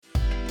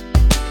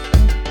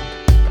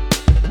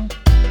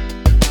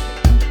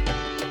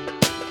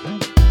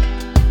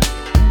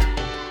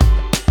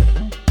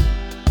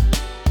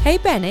Hey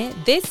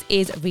Bennett, this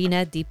is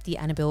Rina Deepthi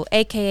Annabelle,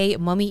 aka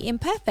Mummy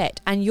Imperfect,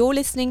 and you're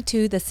listening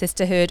to the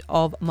Sisterhood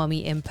of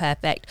Mummy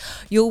Imperfect,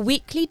 your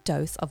weekly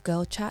dose of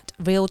girl chat,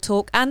 real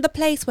talk, and the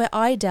place where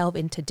I delve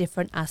into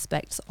different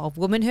aspects of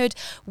womanhood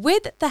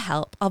with the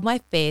help of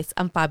my fierce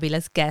and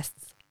fabulous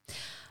guests.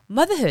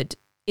 Motherhood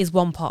is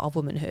one part of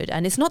womanhood,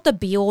 and it's not the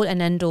be-all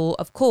and end-all,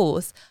 of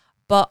course,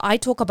 but I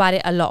talk about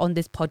it a lot on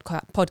this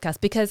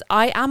podcast because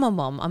I am a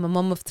mom. I'm a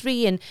mom of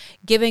three, and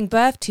giving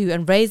birth to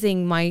and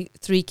raising my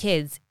three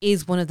kids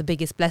is one of the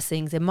biggest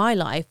blessings in my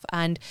life.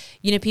 And,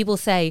 you know, people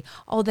say,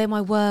 oh, they're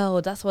my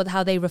world. That's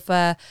how they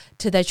refer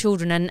to their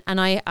children. And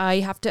I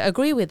have to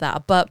agree with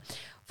that. But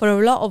for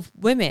a lot of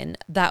women,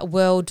 that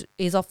world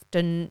is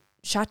often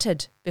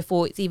shattered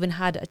before it's even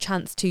had a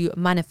chance to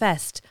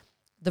manifest.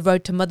 The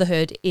road to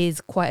motherhood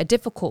is quite a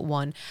difficult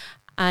one.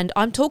 And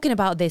I'm talking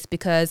about this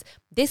because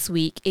this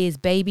week is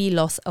Baby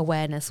Loss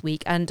Awareness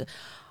Week. And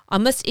I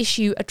must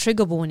issue a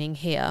trigger warning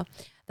here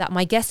that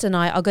my guest and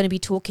I are going to be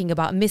talking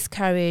about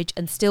miscarriage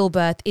and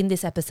stillbirth in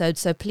this episode.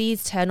 So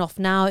please turn off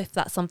now if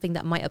that's something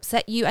that might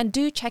upset you. And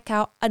do check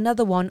out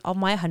another one of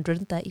my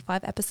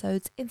 135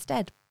 episodes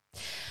instead.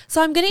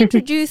 So I'm going to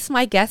introduce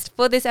my guest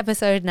for this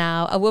episode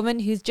now, a woman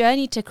whose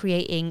journey to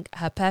creating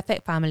her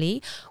perfect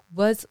family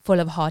was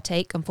full of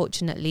heartache,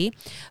 unfortunately,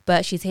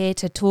 but she's here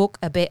to talk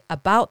a bit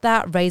about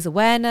that, raise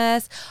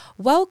awareness.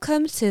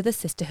 Welcome to the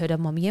Sisterhood of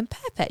Mummy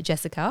Imperfect,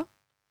 Jessica.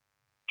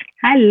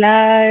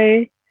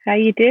 Hello, how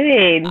you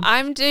doing?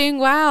 I'm doing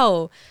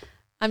well.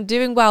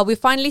 We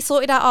finally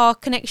sorted out our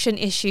connection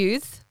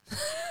issues.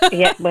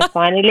 Yeah, we're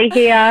finally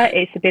here.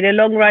 It's been a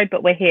long road,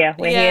 but we're here.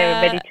 We're here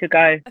and ready to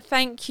go.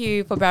 Thank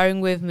you for bearing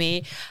with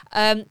me.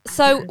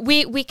 So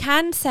we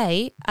can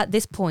say at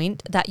this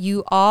point that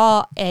you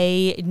are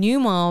a new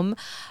mom.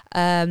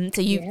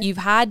 So you've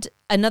had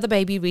another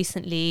baby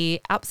recently.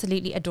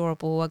 Absolutely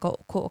adorable. I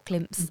caught a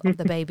glimpse of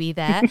the baby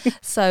there.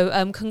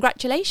 So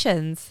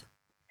congratulations.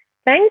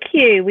 Thank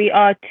you. We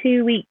are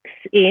 2 weeks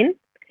in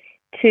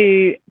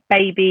to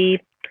baby.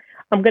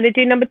 I'm going to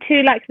do number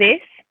 2 like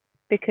this,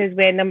 because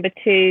we're number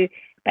 2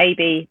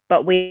 baby,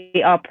 but we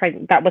are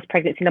pregnant. That was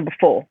pregnancy number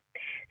 4.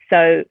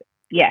 So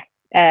yeah,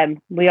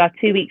 we are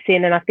 2 weeks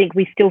in, and I think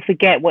we still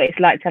forget what it's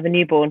like to have a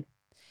newborn.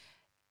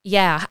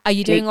 Yeah. Are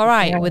you doing all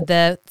right with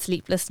the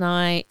sleepless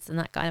nights and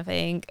that kind of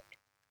thing?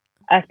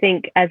 I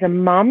think as a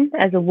mum,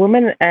 as a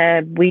woman,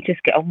 we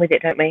just get on with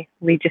it, don't we?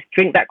 We just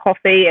drink that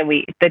coffee and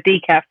the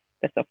decaf,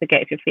 let's not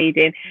forget if you're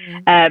feeding,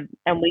 and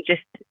we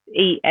just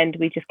eat and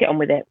we just get on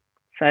with it.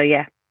 So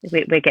yeah,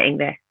 we're getting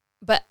there.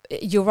 But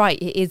you're right.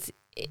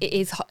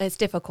 It's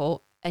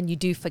difficult, and you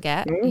do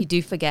forget.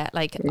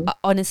 Like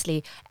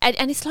honestly,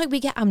 and it's like we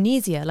get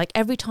amnesia. Like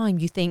every time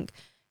you think,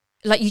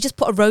 like you just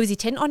put a rosy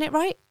tint on it,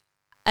 right?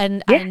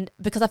 And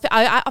because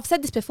I've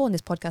said this before in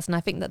this podcast, and I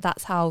think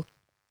that's how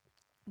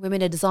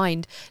women are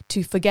designed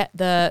to forget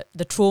the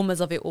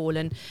traumas of it all,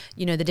 and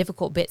you know the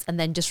difficult bits, and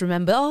then just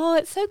remember, oh,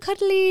 it's so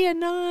cuddly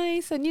and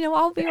nice, and you know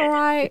I'll be all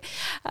right,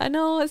 and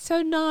oh, it's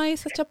so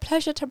nice, such a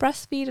pleasure to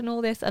breastfeed and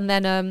all this, and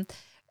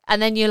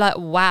then you're like,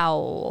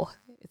 wow,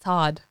 it's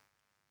hard.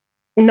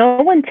 No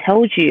one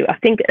tells you. I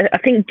think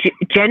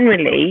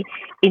generally,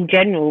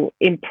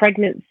 in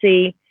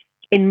pregnancy,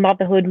 in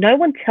motherhood, no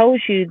one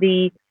tells you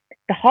the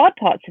hard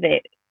parts of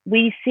it.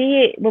 We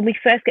see it when we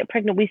first get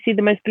pregnant. We see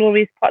the most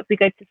glorious parts. We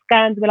go to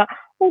scans. We're like,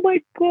 oh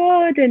my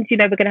God. And, you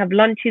know, we're going to have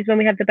lunches when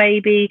we have the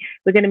baby.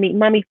 We're going to meet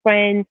mummy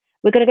friends.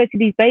 We're going to go to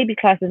these baby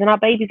classes, and our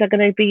babies are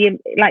going to be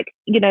like,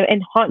 you know,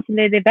 enhancing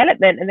their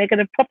development, and they're going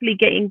to properly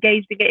get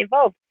engaged and get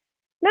involved.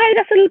 No,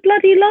 that's a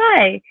bloody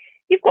lie.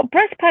 You've got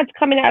breast pads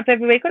coming out of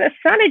everywhere. You've got a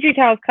sanitary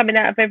towels coming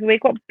out of everywhere.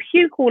 You've got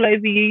puke all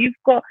over you. You've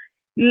got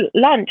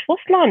lunch.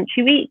 What's lunch?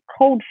 You eat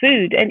cold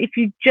food. And if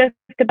you just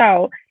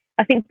about,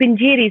 I think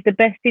Binjiri is the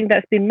best thing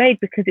that's been made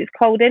because it's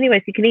cold anyway.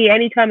 So you can eat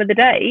any time of the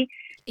day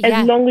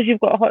as long as you've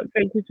got hot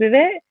drinks with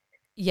it.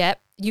 Yep.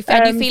 You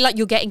feel like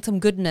you're getting some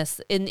goodness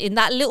in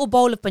that little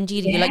bowl of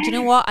Binjiri. You're like, you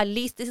know what? At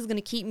least this is going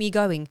to keep me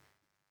going.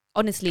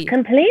 Honestly.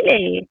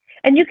 Completely.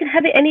 And you can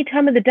have it any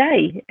time of the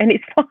day and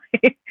it's fine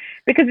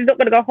because it's not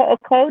going to go hot or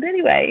cold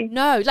anyway.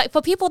 No, like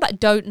for people that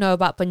don't know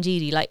about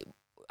Binjiri, like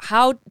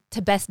how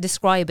to best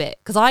describe it?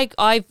 Because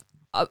I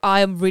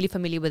am really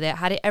familiar with it. I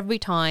had it every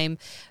time,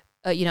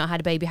 I had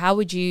a baby.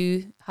 What do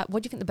you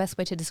think the best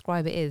way to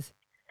describe it is?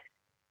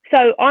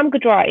 So I'm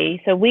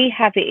Gujarati, so we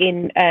have it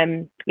in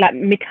like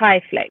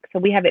mithai flex. So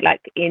we have it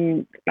like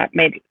in like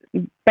made,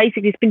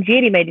 basically it's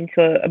Binjiri made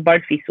into a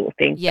barfi sort of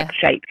thing, like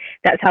shape.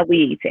 That's how we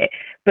eat it.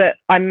 But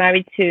I'm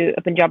married to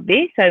a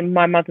Punjabi, so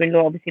my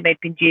mother-in-law obviously made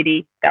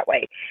Binjiri that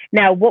way.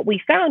 Now what we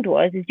found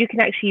is you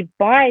can actually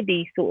buy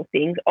these sort of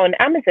things on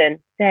Amazon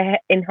to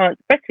enhance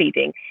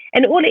breastfeeding,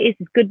 and all it is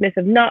goodness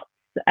of nuts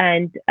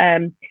and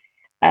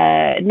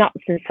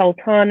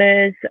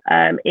sultanas.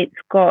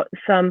 It's got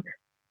some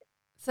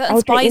certain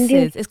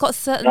spices. It's got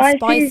certain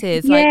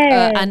spices like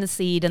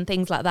aniseed and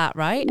things like that,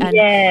 right?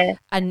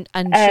 And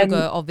and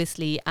sugar,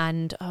 obviously,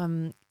 and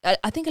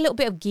I think a little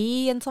bit of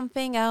ghee and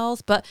something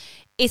else. But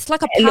it's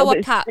like a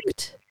power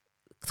packed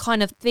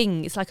kind of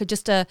thing. It's like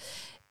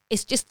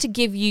it's just to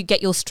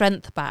get your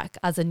strength back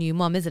as a new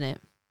mum, isn't it?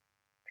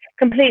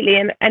 Completely.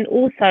 And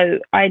also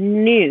I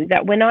knew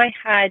that when I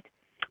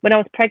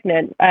was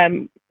pregnant,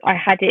 I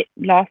had it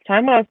last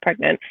time when I was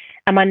pregnant,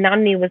 and my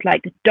nanny was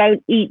like,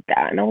 don't eat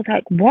that. And I was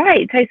like, why?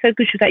 It tastes so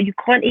good. She was like, you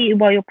can't eat it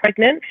while you're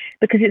pregnant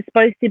because it's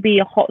supposed to be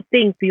a hot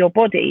thing for your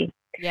body.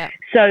 Yeah.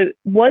 So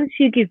once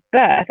you give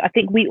birth, I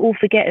think we all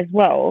forget as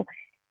well,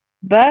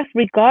 birth,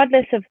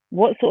 regardless of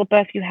what sort of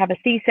birth you have, a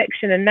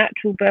C-section, a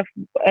natural birth,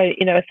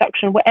 a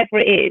suction, whatever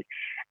it is,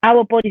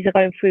 our bodies are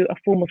going through a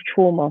form of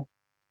trauma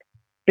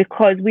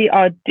because we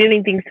are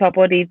doing things to our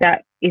body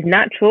that is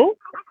natural,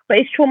 but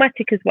it's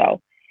traumatic as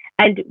well.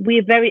 And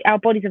our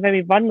bodies are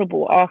very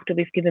vulnerable after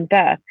we've given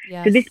birth.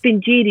 Yes. So this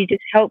Binjidi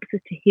just helps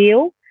us to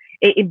heal.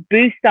 It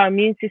boosts our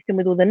immune system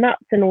with all the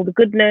nuts and all the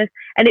goodness.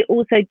 And it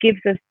also gives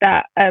us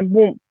that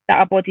warmth that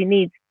our body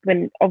needs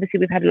when obviously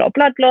we've had a lot of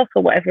blood loss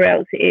or whatever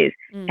else it is,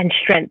 and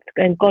strength.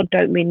 And God,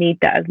 don't we need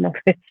that as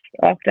mothers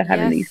after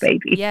having these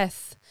babies?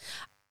 Yes.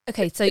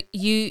 Okay, so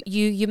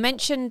you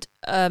mentioned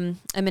a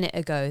minute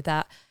ago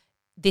that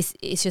this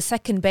is your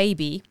second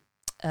baby,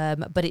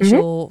 but it's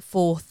your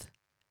fourth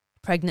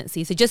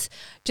pregnancy. So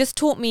just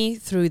talk me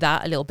through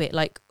that a little bit,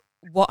 like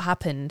what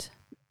happened,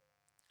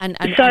 and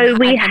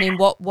in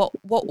what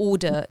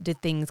order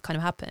did things kind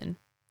of happen?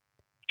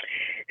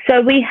 So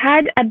we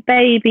had a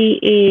baby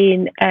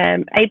in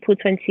April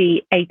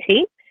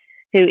 2018,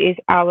 who is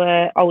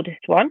our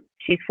oldest one.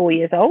 She's 4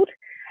 years old,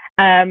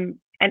 and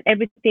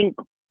everything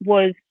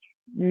was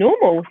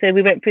normal. So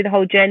we went through the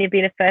whole journey of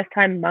being a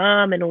first-time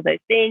mum and all those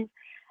things.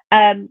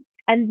 And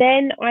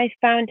then I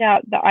found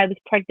out that I was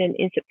pregnant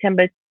in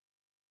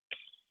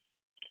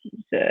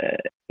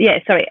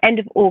end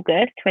of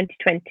August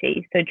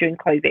 2020, so during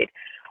COVID.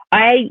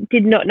 I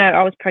did not know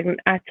I was pregnant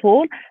at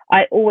all.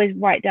 I always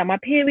write down my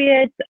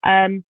periods.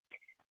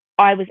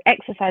 I was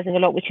exercising a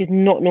lot, which is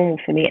not normal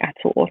for me at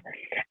all.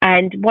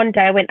 And one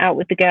day I went out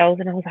with the girls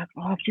and I was like,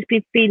 I've just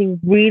been feeling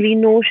really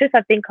nauseous.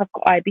 I think I've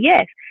got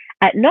IBS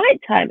at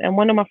night time. And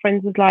one of my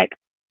friends was like,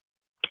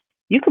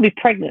 you could be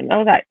pregnant. I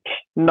was like,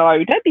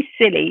 no, don't be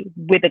silly,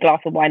 with a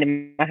glass of wine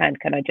in my hand,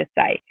 can I just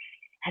say?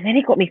 And then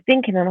it got me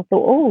thinking, and I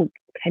thought, oh,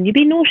 can you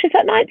be nauseous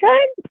at night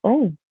time?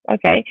 Oh,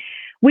 okay.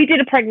 We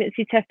did a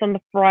pregnancy test on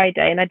the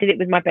Friday, and I did it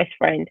with my best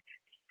friend.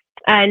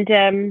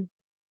 And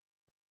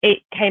it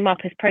came up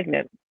as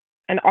pregnant.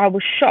 And I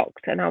was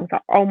shocked, and I was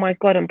like, oh my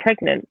God, I'm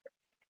pregnant.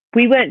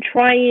 We weren't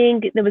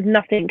trying. There was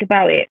nothing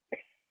about it.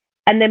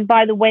 And then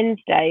by the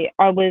Wednesday,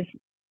 I was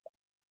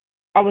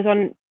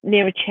on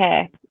near a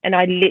chair, and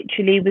I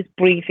literally was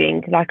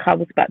breathing like I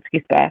was about to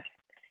give birth.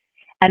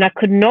 And I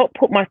could not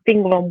put my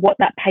finger on what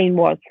that pain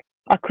was.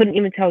 I couldn't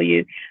even tell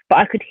you, but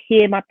I could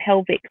hear my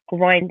pelvic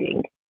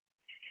grinding.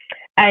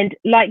 And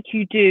like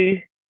you do,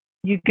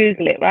 you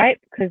Google it, right?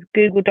 Because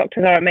Google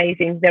doctors are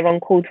amazing. They're on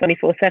call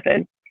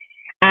 24/7.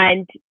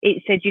 And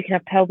it said you can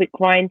have pelvic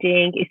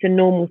grinding. It's a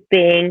normal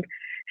thing.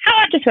 So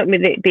I just went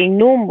with it being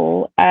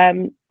normal.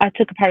 I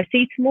took a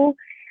paracetamol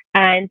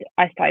and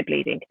I started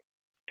bleeding.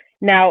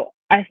 Now,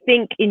 I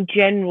think in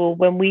general,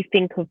 when we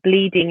think of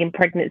bleeding in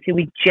pregnancy,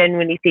 we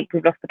generally think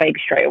we've lost the baby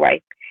straight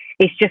away.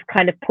 It's just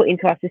kind of put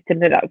into our system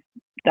that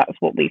that's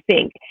what we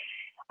think.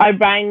 I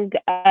rang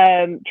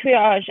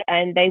triage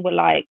and they were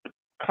like,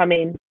 come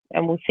in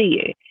and we'll see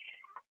you.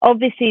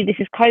 Obviously, this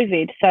is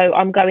COVID, so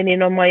I'm going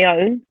in on my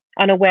own,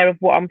 unaware of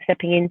what I'm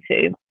stepping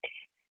into.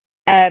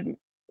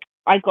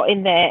 I got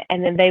in there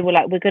and then they were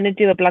like, we're going to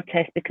do a blood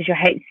test because your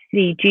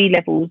HCG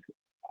levels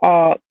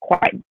are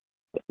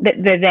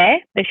they're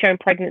showing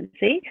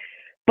pregnancy,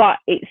 but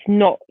it's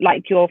not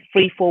like you're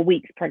 3-4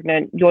 weeks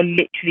pregnant. You're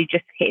literally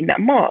just hitting that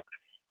mark.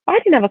 I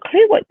didn't have a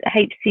clue what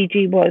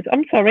HCG was.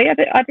 I'm sorry, I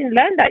didn't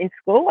learn that in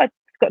school. I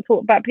got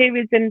taught about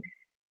periods and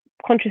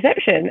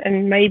contraception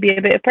and maybe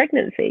a bit of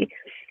pregnancy.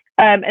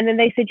 And then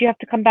they said you have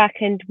to come back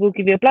and we'll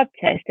give you a blood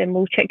test and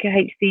we'll check your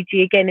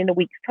HCG again in a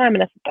week's time.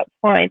 And I said, that's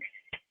fine.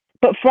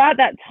 But throughout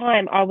that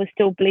time, I was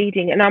still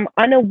bleeding and I'm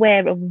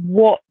unaware of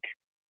what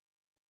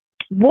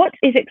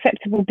is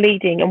acceptable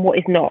bleeding and what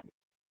is not.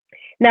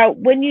 Now,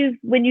 when you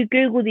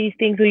Google these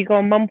things or you go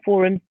on mum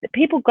forums,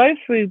 people go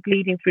through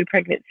bleeding through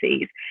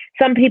pregnancies.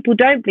 Some people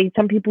don't bleed,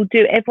 some people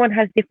do. Everyone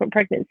has different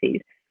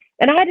pregnancies.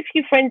 And I had a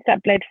few friends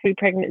that bled through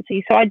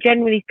pregnancy, so I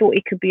generally thought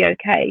it could be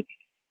okay.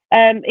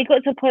 It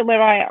got to a point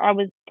where I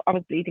was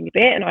bleeding a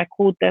bit and I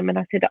called them and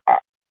I said,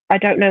 I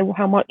don't know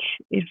how much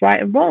is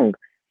right and wrong.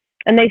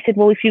 And they said,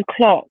 well, if you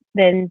clot,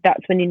 then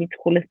that's when you need to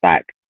call us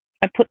back.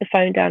 I put the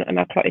phone down and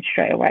I clotted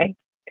straight away.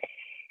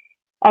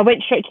 I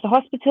went straight to the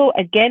hospital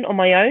again on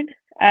my own.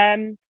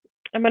 And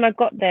when I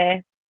got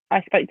there,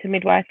 I spoke to a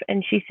midwife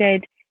and she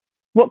said,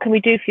 what can we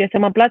do for you? So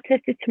my blood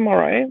test is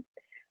tomorrow,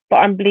 but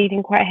I'm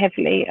bleeding quite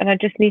heavily and I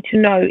just need to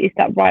know, is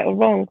that right or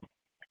wrong?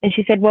 And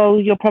she said, well,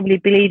 you're probably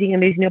bleeding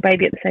and losing your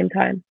baby at the same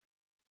time.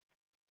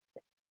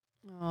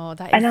 Oh,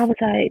 that is... And I was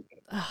like...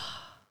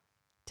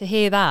 to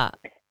hear that.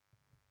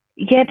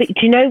 Yeah, but do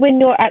you know when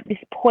you're at this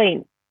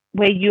point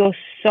where you're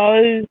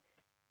so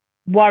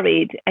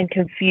worried and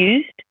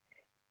confused,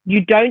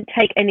 you don't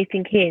take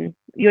anything in.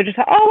 You're just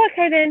like, oh,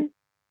 okay then.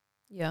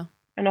 Yeah.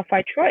 And off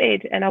I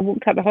trotted and I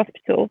walked out the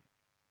hospital.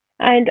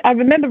 And I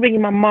remember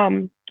ringing my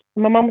mum.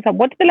 My mum was like,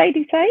 "What did the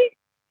lady say?"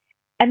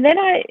 And then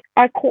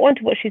I caught on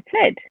to what she'd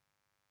said.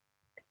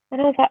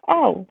 And I was like,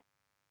 "Oh,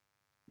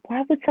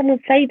 why would someone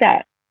say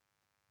that?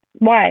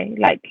 Why?"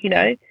 Like,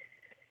 Yeah.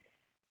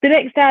 the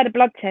next day I had a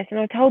blood test and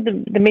I told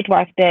the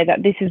midwife there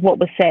that this is what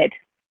was said.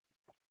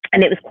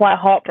 And it was quite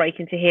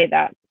heartbreaking to hear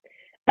that.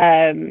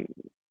 Um,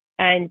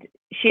 and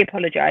she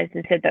apologized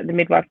and said that the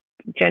midwife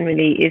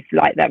generally is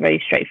like that, very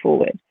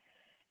straightforward.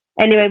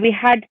 Anyway, we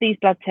had these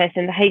blood tests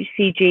and the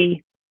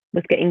HCG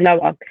was getting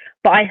lower.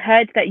 But I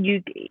heard that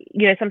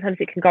sometimes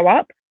it can go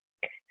up.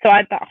 So I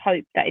had that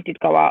hope that it did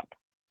go up.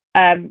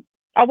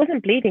 I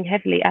wasn't bleeding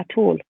heavily at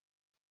all.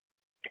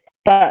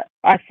 But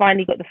I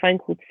finally got the phone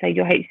call to say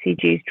your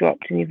HCG has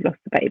dropped and you've lost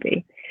the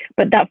baby.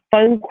 But that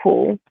phone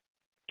call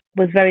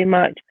was very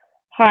much,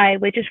 "Hi,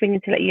 we're just ringing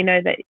to let you know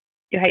that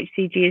your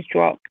HCG has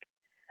dropped,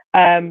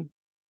 and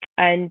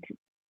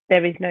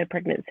there is no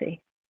pregnancy."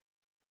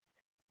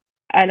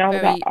 And I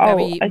was like, Very, "Oh,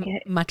 very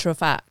okay." matter of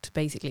fact,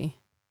 basically.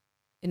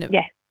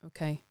 Yeah.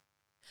 Okay.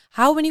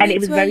 How many And it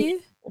weeks was were very,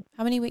 you?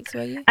 How many weeks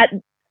were you?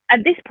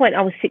 at this point,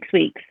 I was 6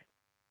 weeks.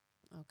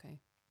 Okay.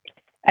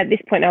 At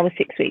this point, I was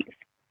 6 weeks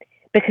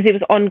because it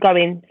was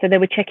ongoing. So they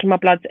were checking my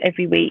bloods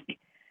every week.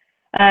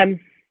 And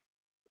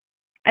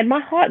my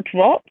heart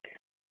dropped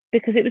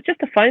because it was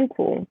just a phone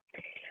call.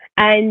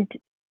 And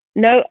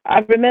no, I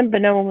remember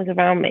no one was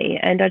around me.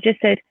 And I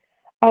just said,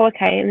 "Oh,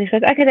 okay." And she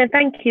goes, "Okay, then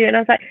thank you." And I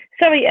was like,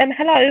 "Sorry,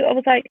 hello." I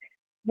was like,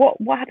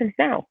 what happens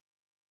now?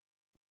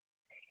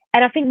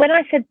 And I think when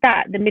I said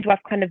that, the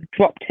midwife kind of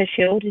dropped her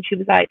shield and she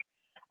was like,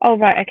 "Oh,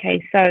 right,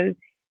 okay. So,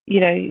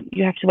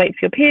 you have to wait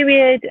for your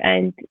period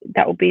and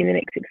that will be in the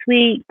next 6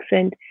 weeks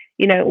and,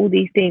 all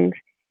these things."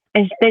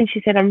 And then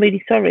she said, "I'm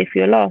really sorry for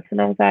your loss."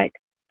 And I was like,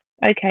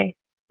 "Okay,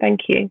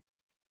 thank you."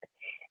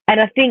 And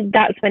I think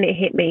that's when it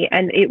hit me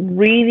and it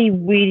really,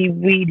 really,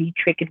 really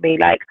triggered me.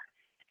 Like,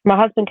 my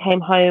husband came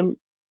home.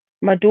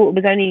 My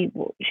daughter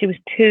she was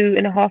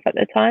 2.5 at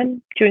the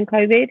time during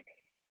COVID.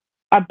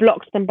 I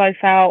blocked them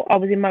both out. I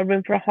was in my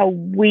room for a whole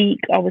week.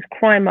 I was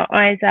crying my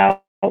eyes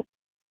out.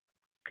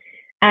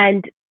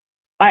 And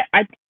I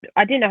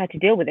didn't know how to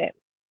deal with it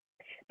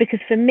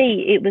because for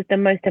me, it was the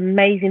most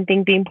amazing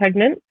thing being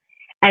pregnant.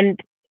 And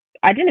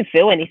I didn't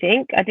feel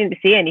anything. I didn't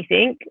see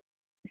anything.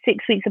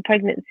 6 weeks of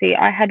pregnancy,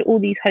 I had all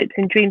these hopes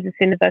and dreams as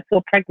soon as I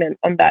saw pregnant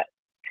on that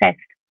test.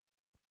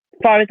 As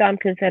far as I'm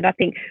concerned, I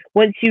think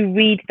once you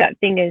read that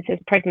thing and it says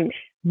pregnant,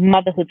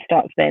 motherhood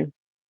starts then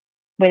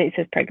when it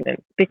says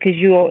pregnant because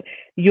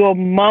your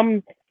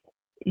mum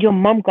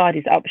guard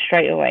is up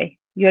straight away.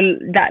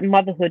 That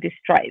motherhood is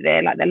straight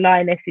there, like the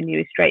lioness in you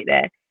is straight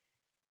there.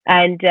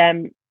 And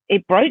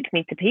it broke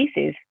me to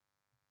pieces.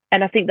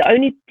 And I think the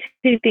only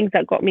two things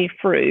that got me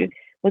through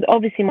was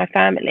obviously my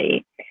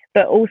family,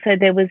 but also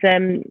there was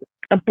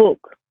a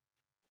book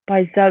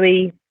by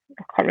Zoe,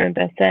 I can't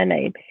remember her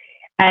surname,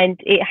 and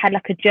it had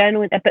like a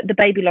journal, but the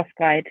baby loss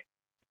guide.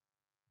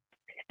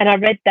 And I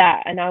read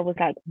that and I was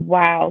like,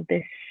 wow,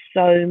 there's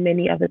so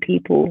many other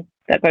people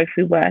that go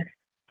through worse.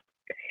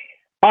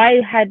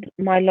 I had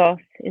my loss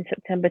in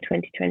September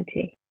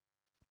 2020.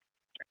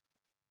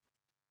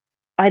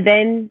 I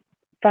then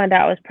found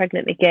out I was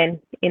pregnant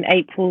again in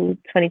April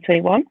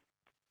 2021.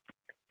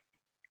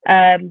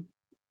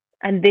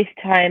 And this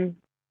time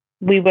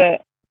we were,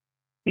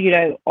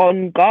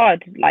 on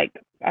guard. Like,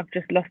 I've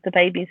just lost a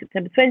baby in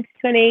September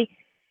 2020.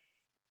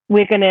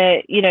 We're going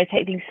to,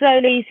 take things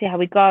slowly, see how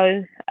we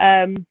go.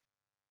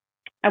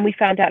 And we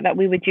found out that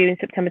we were due in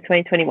September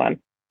 2021.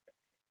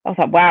 I was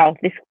like, wow,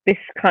 this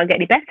can't get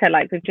any better.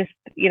 Like, we've just,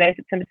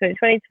 September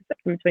 2020 to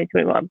September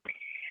 2021.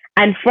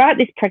 And throughout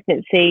this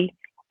pregnancy,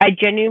 I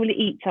genuinely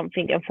eat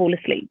something and fall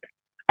asleep.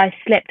 I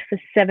slept for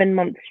 7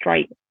 months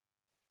straight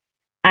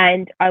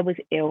and I was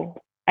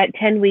ill. At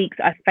 10 weeks,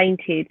 I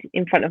fainted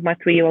in front of my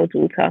 3-year-old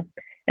daughter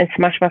and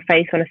smashed my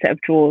face on a set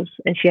of drawers,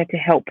 and she had to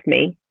help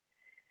me.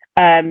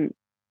 And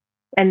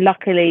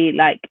luckily,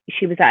 like,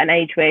 she was at an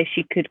age where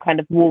she could kind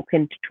of walk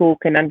and talk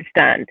and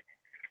understand.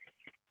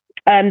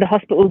 The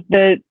hospital,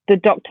 the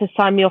doctor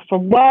signed me off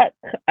from work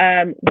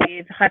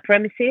with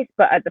hyperemesis,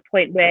 but at the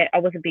point where I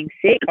wasn't being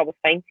sick, I was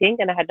fainting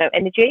and I had no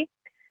energy.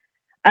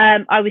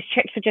 I was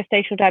checked for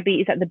gestational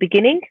diabetes at the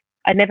beginning.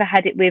 I never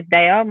had it with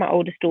Dea, my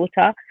oldest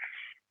daughter.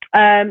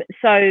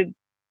 So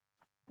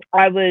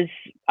I was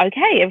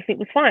okay, everything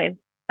was fine.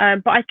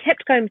 But I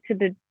kept going to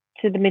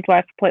the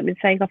midwife appointment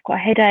saying, "I've got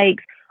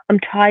headaches, I'm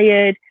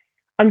tired,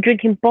 I'm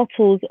drinking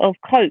bottles of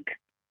Coke,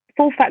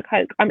 full fat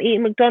Coke, I'm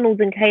eating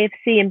McDonald's and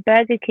KFC and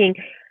Burger King,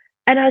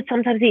 and I would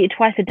sometimes eat it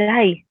twice a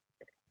day.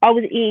 I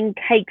was eating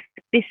cakes,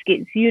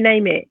 biscuits, you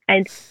name it."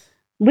 And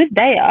with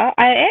Dea, I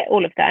ate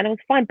all of that and I was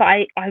fine, but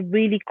I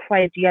really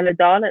craved yellow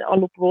dal and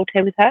olive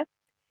water with her.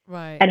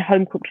 Right. And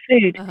home cooked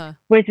food.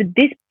 Whereas with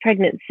this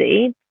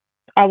pregnancy,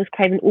 I was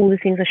craving all the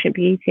things I shouldn't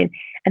be eating.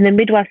 And the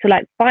midwives were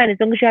like, "Fine, as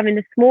long as you're having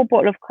a small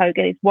bottle of Coke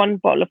and it's one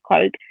bottle of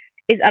Coke,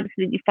 it's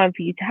absolutely fine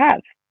for you to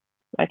have."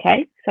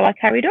 Okay, so I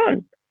carried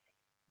on.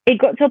 It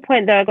got to a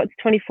point that I got to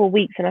 24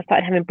 weeks and I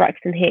started having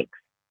Braxton Hicks.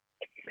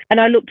 And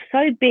I looked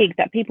so big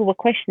that people were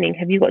questioning,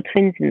 have you got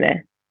twins in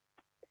there?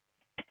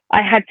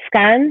 I had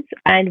scans,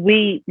 and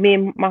me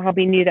and my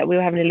hubby knew that we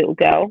were having a little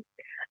girl.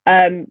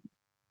 Um,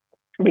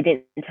 we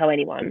didn't tell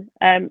anyone.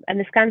 And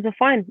the scans were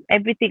fine.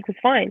 Everything was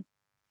fine.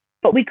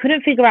 But we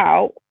couldn't figure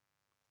out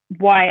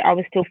why I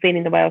was still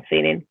feeling the way I was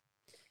feeling.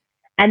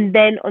 And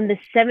then on the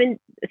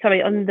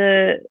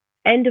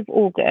end of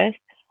August,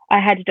 I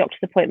had a doctor's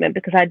appointment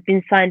because I'd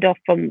been signed off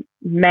from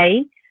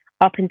May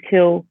up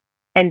until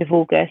end of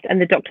August, and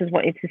the doctors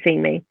wanted to see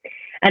me.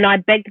 And I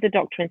begged the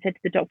doctor and said to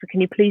the doctor,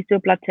 can you please do a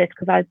blood test?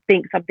 Because I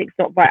think something's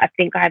not right. I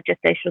think I have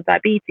gestational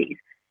diabetes.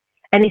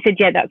 And he said,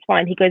 yeah, that's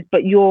fine. He goes,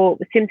 but your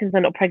symptoms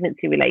are not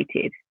pregnancy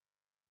related.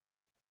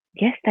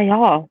 Yes, they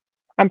are.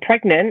 I'm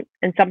pregnant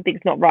and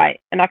something's not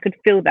right. And I could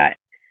feel that.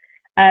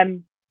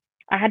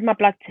 I had my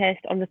blood test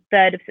on the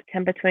 3rd of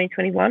September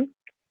 2021.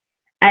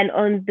 And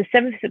on the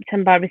 7th of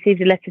September, I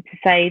received a letter to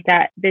say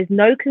that there's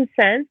no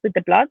concerns with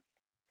the blood,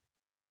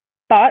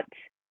 but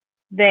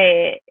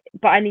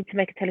I need to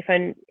make a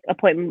telephone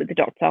appointment with the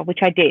doctor, which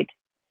I did.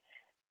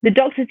 The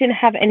doctors didn't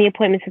have any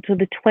appointments until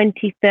the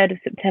 23rd of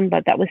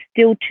September. That was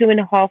still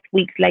 2.5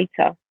 weeks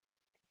later.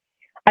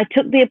 I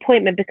took the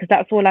appointment because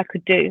that's all I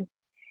could do.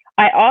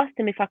 I asked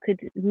them if I could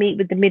meet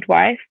with the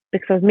midwife,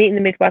 because I was meeting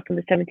the midwife on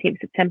the 17th of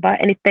September,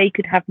 and if they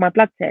could have my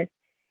blood test.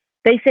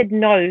 They said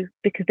no,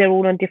 because they're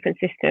all on different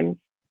systems,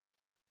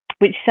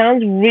 which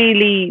sounds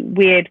really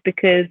weird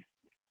because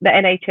the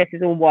NHS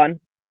is all one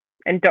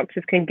and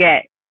doctors can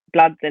get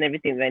bloods and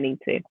everything they need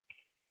to.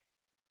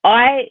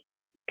 I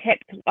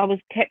was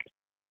kept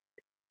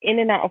in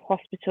and out of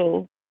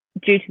hospital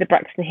due to the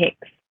Braxton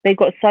Hicks. They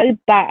got so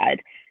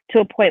bad to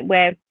a point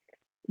where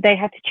they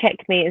had to check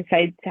me and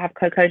say to have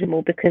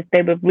cocodamol because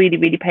they were really,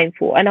 really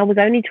painful. And I was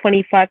only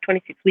 25,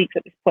 26 weeks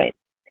at this point.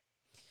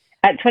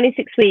 At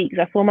 26 weeks,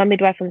 I saw my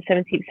midwife on the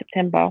 17th of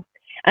September,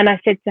 and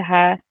I said to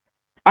her,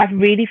 I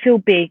really feel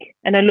big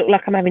and I look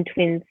like I'm having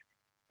twins.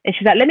 And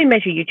she's like, let me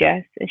measure you,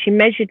 Jess. And she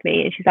measured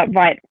me, and she's like,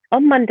 right,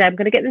 on Monday, I'm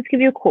going to get them to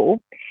give you a call,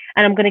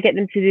 and I'm going to get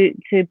them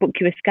to book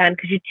you a scan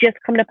because you're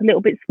just coming up a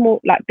little bit small,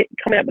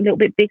 coming up a little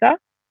bit bigger.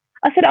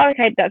 I said, oh,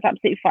 okay, that's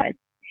absolutely fine.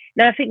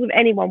 Now, I think with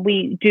anyone,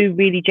 we do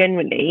really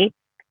generally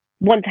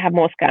want to have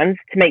more scans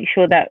to make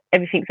sure that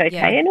everything's okay.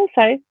 Yeah. And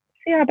also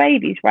see our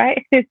babies,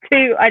 right?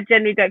 I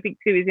generally don't think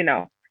 2 is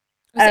enough.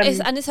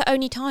 And it's the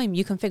only time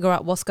you can figure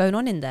out what's going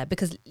on in there,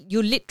 because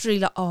you're literally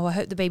like, oh, I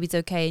hope the baby's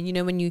okay. And, you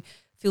know, when you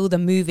feel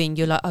them moving,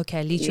 you're like, okay,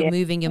 at least you're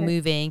moving.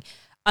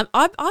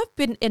 I've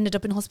ended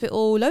up in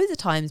hospital loads of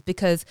times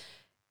because,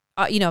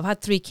 I've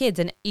had 3 kids,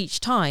 and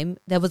each time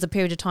there was a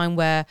period of time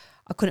where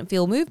I couldn't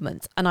feel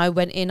movements. And I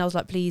went in, I was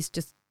like, please,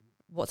 just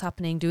what's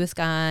happening? Do a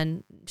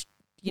scan,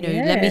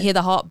 let me hear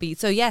the heartbeat.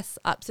 So yes,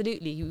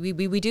 absolutely.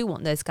 We do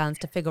want those scans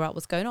to figure out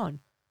what's going on.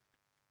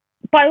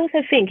 But I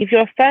also think if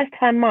you're a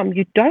first-time mum,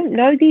 you don't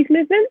know these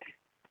movements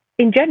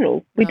in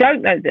general. We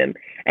don't know them.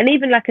 And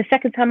even like a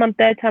second-time mum,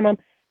 third-time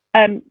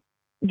mum,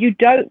 you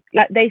don't,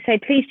 like they say,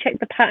 please check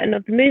the pattern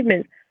of the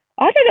movements.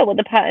 I don't know what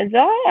the patterns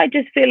are. I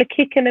just feel a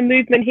kick and a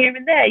movement here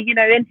and there,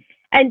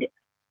 and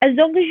as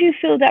long as you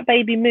feel that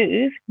baby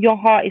move, your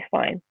heart is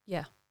fine.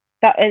 Yeah.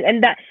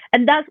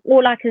 That's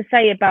all I can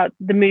say about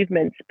the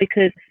movements,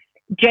 because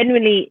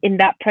generally in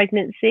that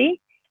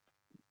pregnancy,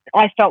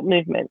 I felt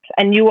movements,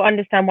 and you will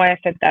understand why I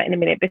said that in a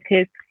minute.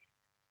 Because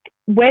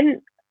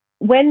when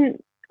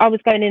I was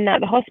going in and out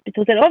of the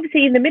hospitals, and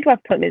obviously in the midwife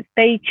appointments,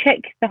 they check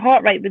the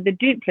heart rate with the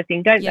Doppler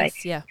thing, don't they?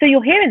 Yeah. So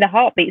you're hearing the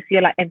heartbeat, so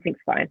you're like, everything's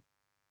fine,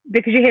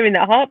 because you're hearing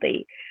that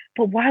heartbeat.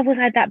 But why was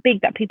I that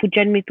big that people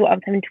genuinely thought I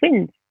was having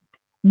twins?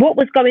 What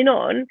was going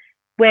on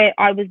where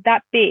I was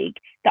that big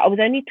that I was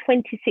only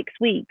 26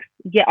 weeks,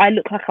 yet I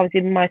looked like I was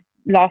in my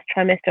last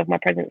trimester of my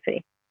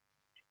pregnancy?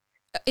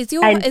 Is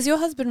your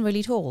husband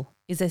really tall?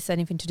 Is this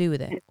anything to do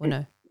with it, or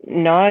no?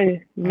 No.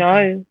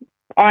 Okay.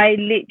 I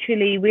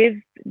literally, with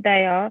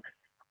Daya,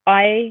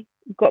 I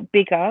got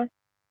bigger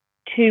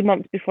 2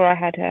 months before I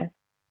had her.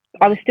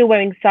 I was still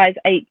wearing size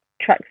 8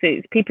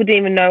 tracksuits. People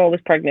didn't even know I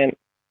was pregnant.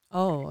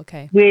 Oh,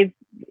 okay.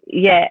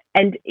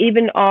 And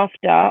even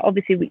after,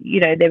 obviously,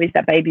 there is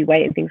that baby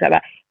weight and things like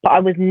that. But I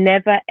was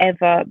never,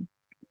 ever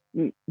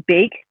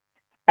big,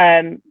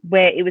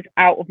 where it was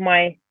out of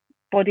my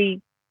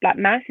body, like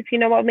mass, if you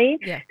know what I mean.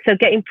 Yeah. So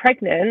getting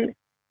pregnant,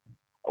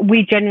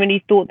 we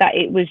generally thought that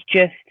it was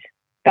just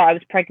that I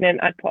was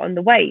pregnant, I'd put on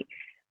the weight.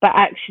 But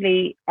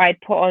actually,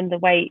 I'd put on the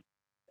weight,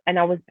 and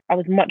I was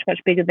much, much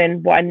bigger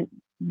than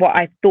what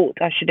I thought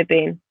I should have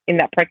been in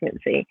that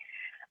pregnancy.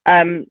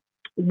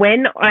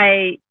 When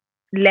I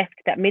left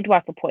that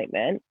midwife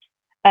appointment,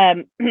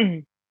 I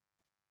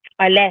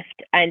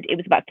left, and it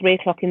was about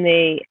 3:00 in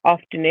the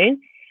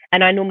afternoon,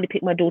 and I normally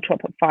pick my daughter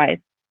up at 5.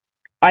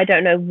 I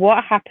don't know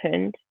what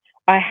happened.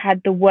 I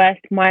had the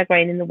worst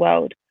migraine in the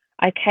world.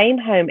 I came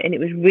home, and it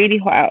was really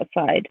hot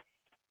outside,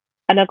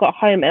 and I got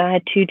home, and I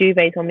had 2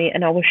 duvets on me,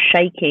 and I was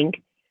shaking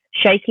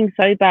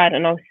so bad,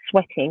 and I was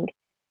sweating,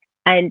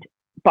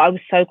 but I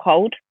was so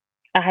cold.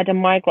 I had a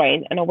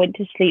migraine, and I went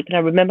to sleep, and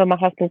I remember my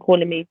husband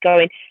calling me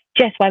going,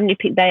 Jess, why haven't you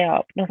picked Day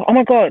up? And I thought, oh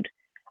my God,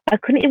 I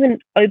couldn't even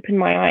open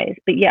my eyes.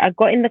 But yeah, I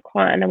got in the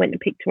car and I went and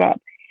picked her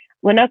up.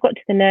 When I got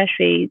to the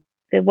nursery,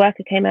 the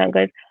worker came out and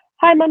goes,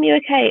 "Hi, mum, you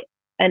okay?"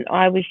 And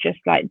I was just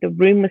like, the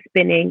room was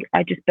spinning.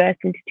 I just burst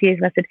into tears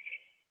and I said,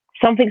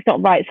 "Something's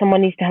not right.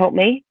 Someone needs to help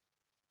me."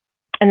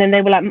 And then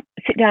they were like,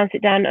 "Sit down,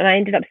 sit down." And I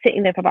ended up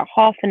sitting there for about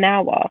half an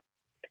hour.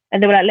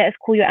 And they were like, "Let us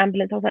call your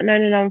ambulance." I was like, "No,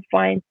 no, no, I'm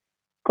fine."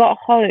 Got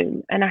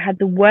home and I had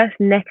the worst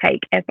neck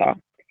ache ever.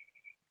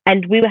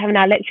 And we were having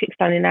our electrics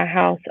done in our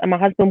house. And my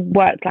husband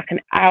worked like an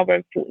hour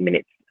and 40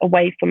 minutes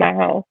away from our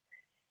house.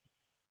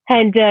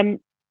 And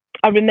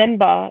I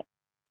remember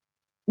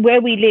where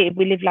we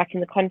live like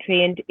in the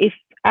country. And if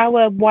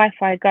our Wi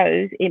Fi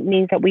goes, it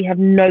means that we have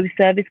no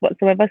service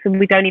whatsoever. So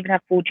we don't even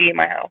have 4G in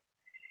my house.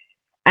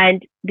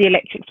 And the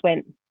electrics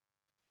went.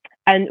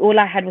 And all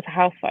I had was a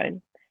house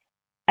phone.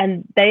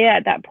 And they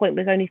at that point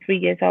was only 3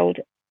 years old.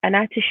 And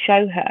I had to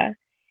show her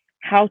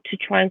how to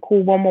try and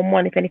call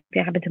 111 if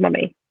anything happened to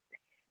mummy.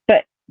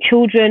 But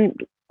children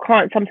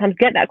can't sometimes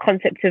get that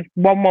concept of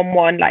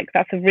 111. Like,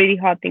 that's a really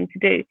hard thing to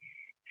do.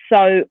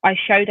 So I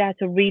showed her how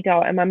to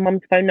redial, and my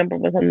mum's phone number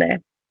was on there.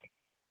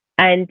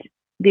 And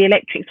the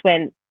electrics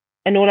went.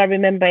 And all I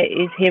remember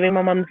is hearing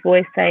my mum's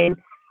voice saying,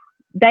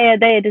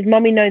 "Daya, does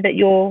mummy know that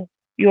you're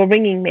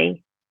ringing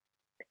me?"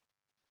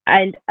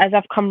 And as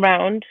I've come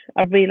round,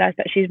 I've realised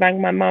that she's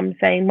rang my mum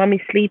saying,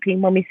 "Mummy's sleeping,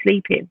 mummy's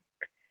sleeping."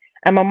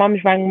 And my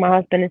mum's rang my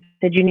husband and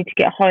said, "You need to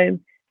get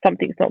home.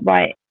 Something's not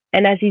right."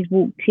 And as he's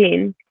walked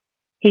in,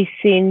 he's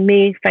seen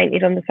me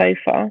fainted on the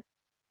sofa.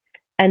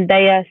 And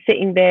they are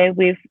sitting there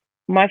with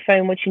my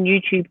phone watching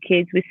YouTube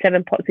Kids with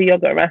 7 pots of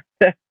yogurt around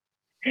her.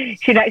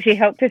 She'd actually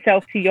helped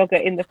herself to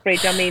yogurt in the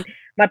fridge. I mean,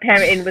 my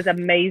parenting was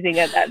amazing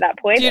at that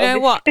point. Do you know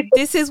what?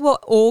 This is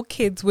what all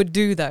kids would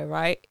do, though,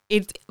 right?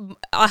 It's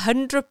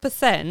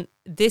 100%.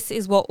 This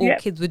is what all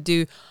kids would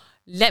do.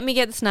 Let me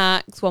get the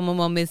snacks while my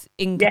mum is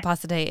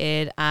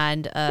incapacitated,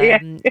 and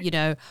you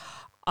know,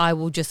 I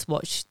will just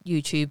watch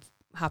YouTube.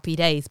 Happy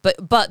days. But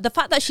the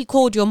fact that she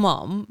called your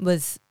mom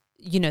was,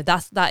 you know,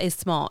 that is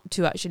smart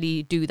to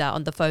actually do that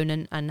on the phone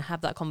and have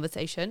that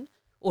conversation,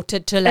 or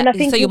to let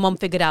so your mom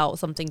figured out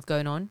something's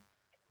going on.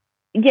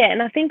 Yeah,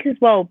 and I think as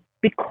well,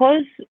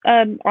 because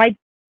I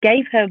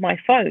gave her my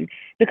phone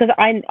because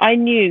I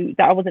knew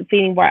that I wasn't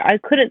feeling right. I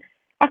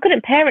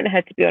couldn't parent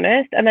her, to be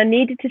honest, and I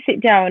needed to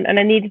sit down and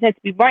I needed her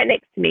to be right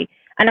next to me,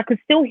 and I could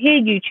still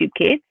hear YouTube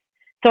Kids,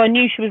 so I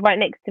knew she was right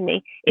next to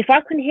me. If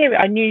I couldn't hear it,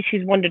 I knew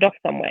she's wandered off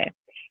somewhere.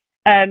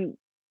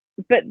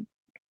 But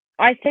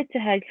I said to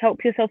her,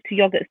 "Help yourself to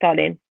yogurt,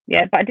 darling."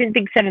 Yeah, but I didn't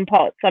think 7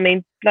 pots. I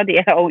mean, bloody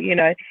hell, you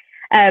know.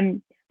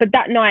 But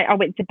that night I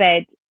went to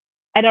bed,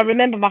 and I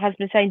remember my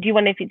husband saying, "Do you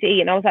want anything to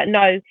eat?" And I was like,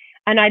 "No."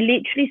 And I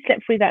literally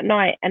slept through that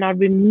night. And I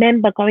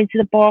remember going to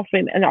the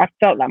bathroom, and I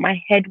felt like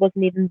my head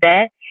wasn't even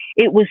there.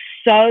 It was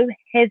so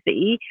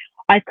heavy,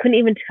 I couldn't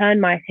even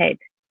turn my head.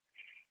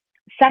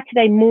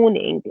 Saturday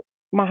morning,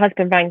 my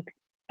husband rang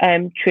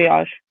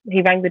triage.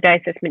 He rang the day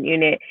assessment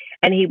unit,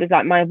 and he was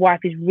like, "My wife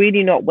is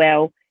really not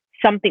well.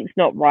 Something's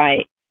not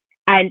right."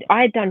 And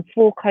I had done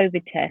 4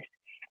 COVID tests.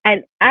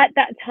 And at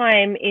that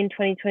time in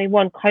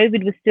 2021,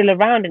 COVID was still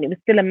around and it was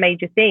still a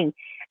major thing.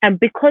 And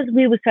because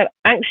we were so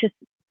anxious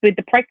with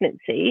the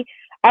pregnancy,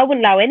 I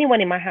wouldn't allow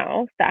anyone in my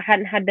house that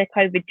hadn't had their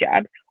COVID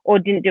jab or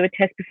didn't do a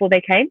test before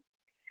they came.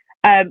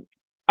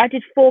 I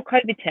did 4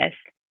 COVID tests,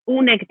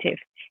 all negative.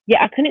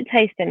 Yet I couldn't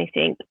taste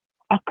anything.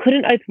 I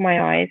couldn't open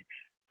my eyes.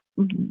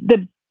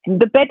 The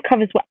bed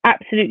covers were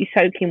absolutely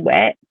soaking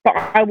wet, but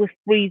I was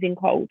freezing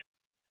cold.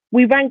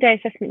 We rang day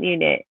assessment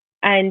unit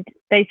and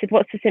they said,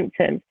 "What's the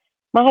symptoms?"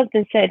 My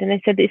husband said, and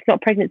they said, "It's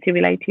not pregnancy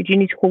related. You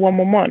need to call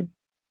 111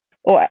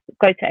 or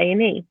go to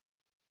A&E."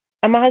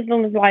 And my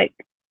husband was like,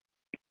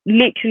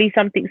 "Literally,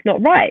 something's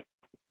not right."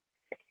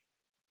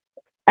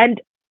 And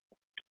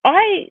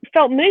I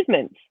felt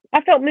movements.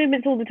 I felt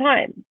movements all the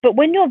time. But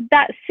when you're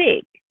that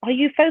sick, are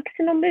you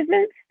focusing on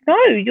movements? No,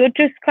 you're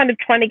just kind of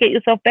trying to get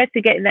yourself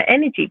better, getting that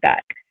energy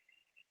back.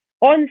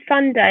 On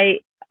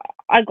Sunday,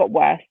 I got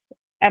worse,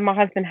 and my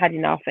husband had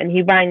enough, and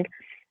he rang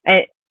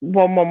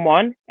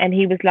 111, and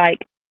he was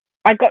like,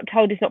 "I got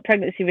told it's not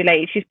pregnancy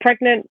related. She's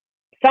pregnant.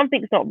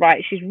 Something's not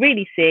right. She's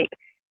really sick.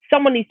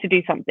 Someone needs to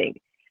do something."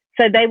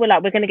 So they were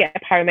like, "We're going to get a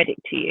paramedic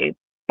to you."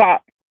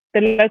 But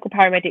the local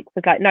paramedic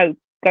was like, "No,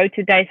 go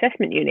to day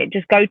assessment unit.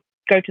 Just go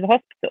to the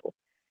hospital."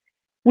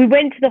 We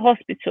went to the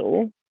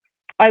hospital.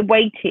 I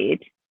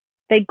waited.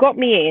 They got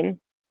me in.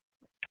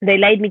 They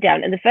laid me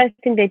down. And the first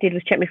thing they did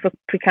was check me for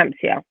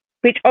preeclampsia,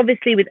 which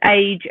obviously with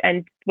age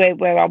and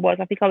where I was,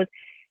 I think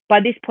by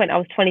this point, I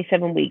was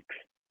 27 weeks.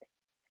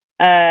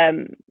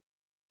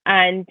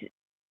 And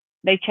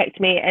they checked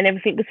me and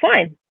everything was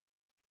fine.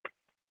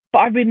 But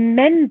I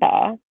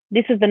remember,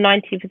 this was the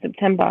 19th of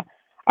September,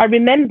 I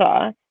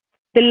remember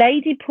the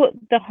lady put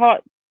the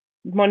heart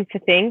monitor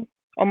thing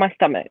on my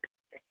stomach.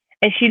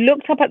 And she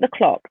looked up at the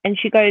clock and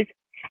she goes,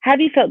 "Have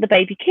you felt the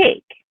baby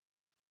kick?"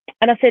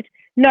 And I said,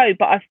 "No,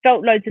 but I've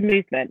felt loads of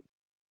movement."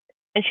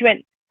 And she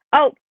went,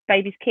 "Oh,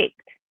 baby's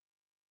kicked."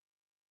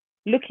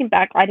 Looking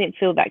back, I didn't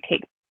feel that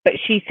kick, but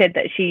she said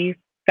that she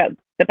felt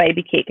the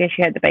baby kick and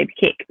she had the baby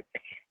kick.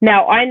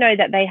 Now I know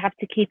that they have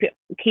to keep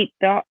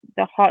the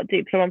heart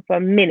Doppler on for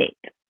a minute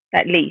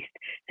at least.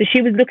 So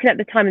she was looking at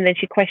the time and then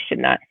she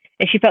questioned that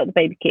and she felt the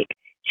baby kick.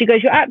 She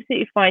goes, "You're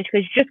absolutely fine." She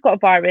goes, "You just got a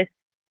virus.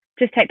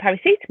 Just take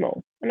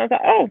paracetamol." And I was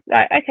like, "Oh,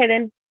 right, okay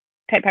then,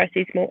 take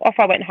paracetamol." Off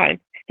I went home.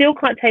 Still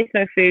can't taste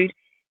no food.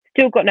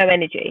 Still got no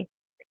energy.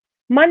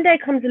 Monday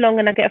comes along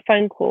and I get a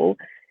phone call.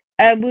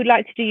 We would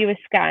like to do you a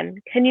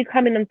scan. Can you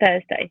come in on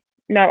Thursday?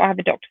 No, I have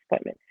a doctor's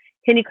appointment.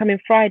 Can you come in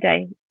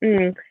Friday?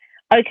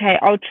 Okay,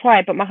 I'll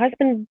try, but my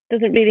husband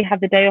doesn't really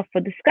have the day off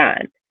for the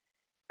scan.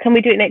 Can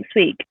we do it next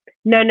week?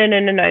 No, no, no,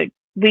 no, no.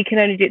 We can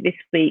only do it this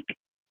week.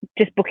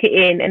 Just book it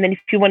in, and then if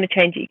you want to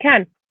change it, you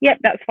can. Yep,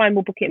 that's fine.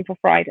 We'll book it in for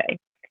Friday.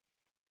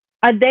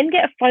 I then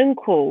get a phone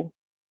call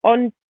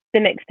on the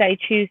next day,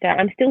 Tuesday.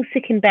 I'm still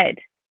sick in bed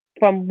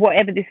from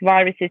whatever this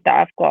virus is that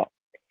I've got.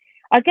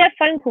 I get a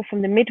phone call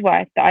from the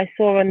midwife that I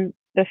saw on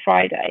the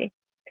Friday,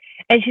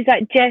 and she's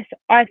like, "Jess,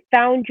 I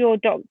found your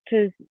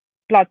doctor's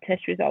blood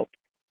test results.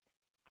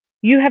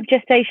 You have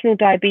gestational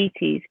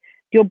diabetes.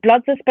 Your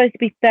bloods are supposed to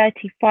be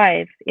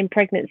 35 in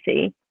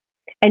pregnancy,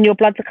 and your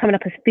bloods are coming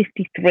up as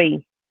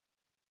 53.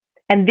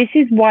 And this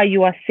is why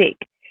you are sick.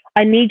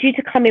 I need you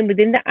to come in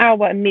within the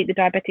hour and meet the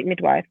diabetic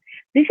midwife."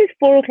 This is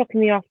 4 o'clock in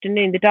the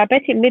afternoon. The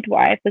diabetic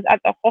midwife was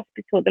at the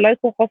hospital, the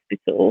local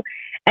hospital,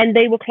 and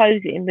they were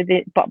closing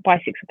by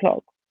 6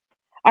 o'clock.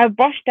 I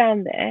rushed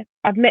down there.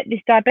 I've met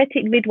this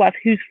diabetic midwife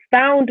who's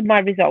found my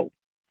results.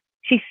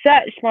 She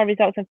searched my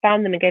results and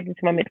found them and gave them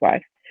to my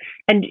midwife.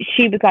 And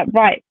she was like,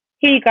 "Right,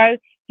 here you go.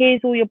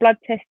 Here's all your blood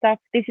test stuff.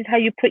 This is how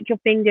you prick your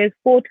fingers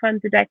 4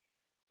 times a day."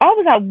 I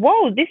was like,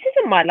 "Whoa, this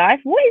isn't my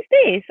life. What is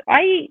this?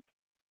 I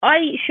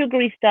eat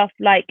sugary stuff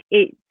like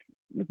it's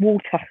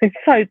water. It's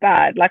so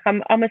bad. Like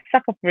I'm a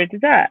sucker for a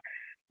dessert.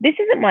 This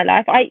isn't my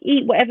life. I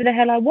eat whatever the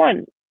hell I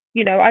want.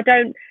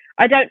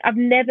 I've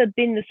never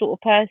been the sort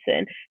of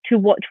person to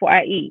watch what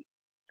I eat.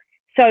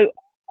 So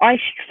I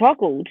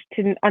struggled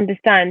to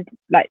understand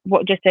like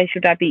what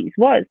gestational diabetes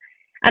was.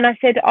 And I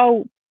said,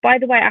 "Oh, by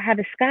the way, I had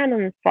a scan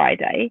on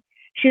Friday."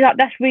 She's like,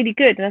 "That's really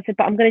good." And I said,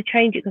 "But I'm going to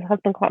change it because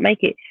husband can't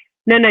make it."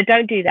 No, no,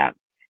 don't do that.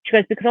 She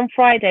goes, "Because on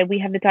Friday we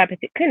have the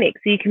diabetic clinic,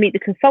 so you can meet the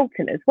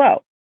consultant as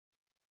well."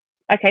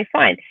 Okay,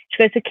 fine.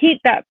 She goes, "So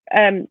keep that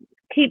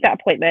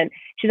appointment."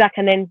 She's like,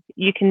 "And then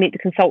you can meet the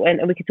consultant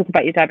and we can talk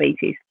about your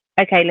diabetes."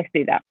 Okay, let's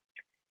do that.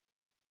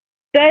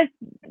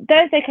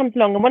 Thursday comes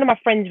along and one of my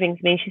friends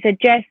rings me and she said,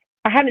 "Jess,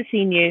 I haven't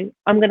seen you.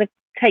 I'm going to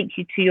take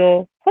you to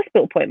your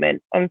hospital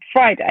appointment on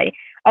Friday.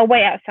 I'll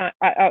wait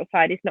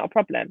outside. It's not a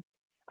problem."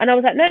 And I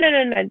was like, "No, no,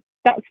 no, no.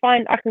 That's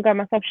fine. I can go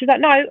myself." She's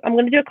like, "No, I'm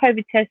going to do a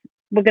COVID test.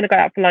 We're going to go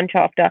out for lunch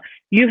after.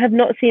 You have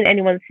not seen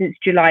anyone since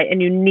July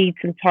and you need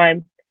some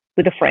time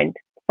with a friend."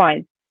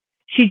 Fine.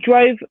 She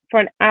drove for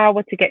an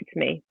hour to get to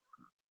me.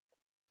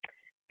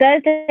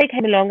 Thursday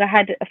came along. I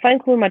had a phone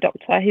call with my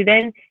doctor who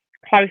then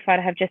clarified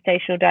I have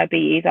gestational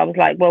diabetes. I was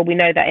like, "Well, we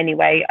know that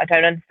anyway. I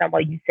don't understand why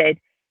you said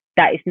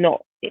that is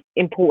not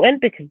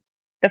important," because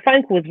the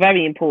phone call was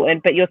very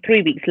important, but you're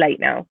 3 weeks late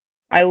now.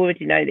 I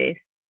already know this.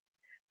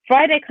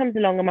 Friday comes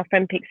along and my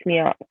friend picks me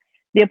up.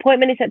 The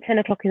appointment is at 10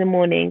 o'clock in the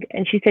morning.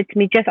 And she said to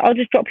me, "Jess, I'll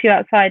just drop you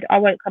outside. I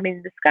won't come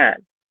in the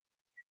scan."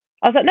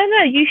 I was like, "No,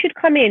 no, you should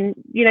come in.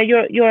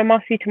 You're a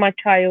mercy to my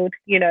child.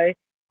 I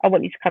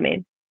want you to come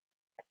in."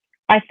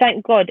 I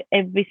thank God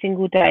every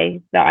single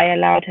day that I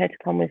allowed her to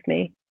come with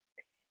me.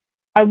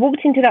 I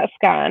walked into that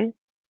scan.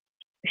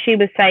 She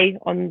was, say,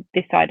 on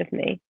this side of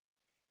me.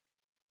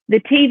 The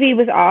TV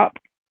was up.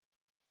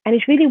 And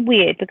it's really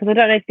weird because I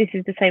don't know if this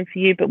is the same for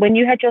you, but when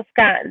you had your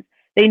scans,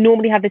 they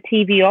normally have the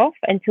TV off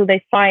until they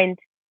find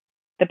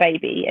the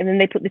baby, and then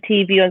they put the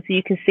TV on so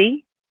you can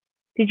see.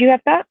 Did you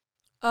have that?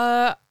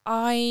 I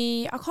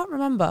can't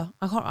remember.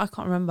 I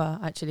can't remember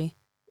actually.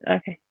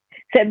 Okay.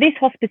 So at this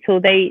hospital,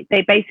 they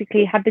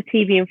basically have the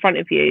TV in front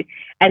of you,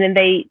 and then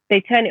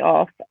they turn it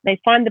off. They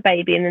find the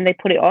baby, and then they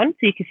put it on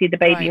so you can see the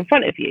baby in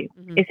front of you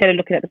instead of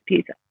looking at the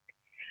computer.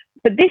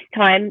 But this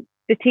time,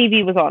 the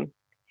TV was on,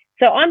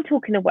 so I'm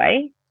talking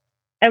away,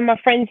 and my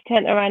friend's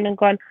turned around and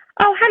gone,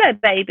 "Oh, hello,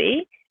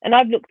 baby," and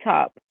I've looked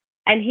up,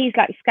 and he's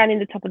like scanning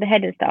the top of the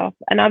head and stuff,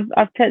 and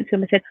I've turned to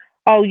him and said,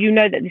 "Oh, you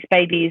know that this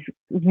baby is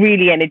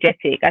really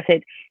energetic." I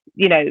said,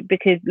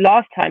 because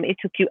last time it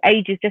took you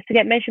ages just to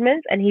get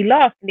measurements. And he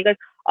laughed and he goes,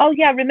 "Oh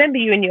yeah, I remember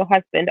you and your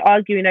husband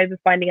arguing over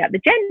finding out the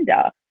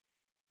gender."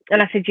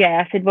 And I said,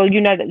 "Yeah." I said, "Well,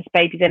 you know that this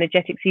baby's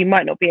energetic, so you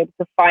might not be able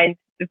to find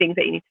the things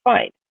that you need to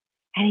find."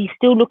 And he's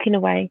still looking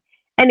away.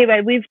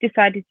 Anyway, we've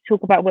decided to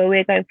talk about where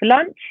we're going for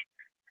lunch.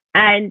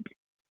 And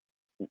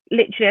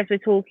literally as we're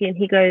talking,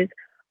 he goes,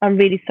 "I'm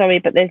really sorry,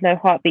 but there's no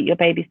heartbeat. Your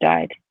baby's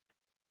died."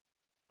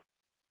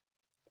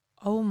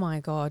 Oh my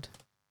God.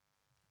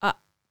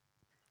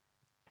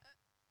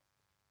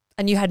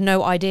 And you had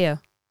no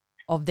idea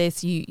of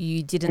this?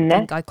 You didn't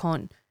think, "I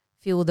can't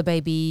feel the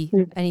baby,"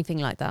 anything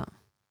like that?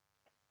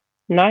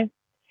 No.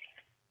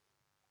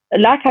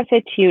 Like I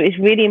said to you, it's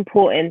really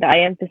important that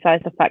I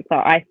emphasize the fact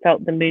that I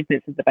felt the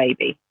movements of the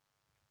baby.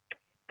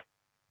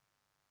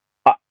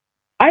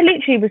 I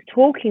literally was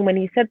talking when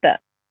he said that.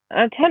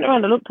 I turned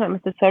around and looked at him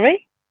and said,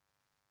 "Sorry?"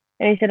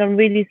 And he said, I'm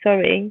really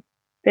sorry.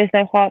 There's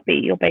no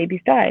heartbeat. Your baby's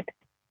died.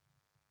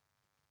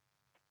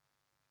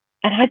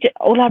 And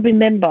all I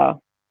remember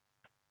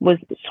was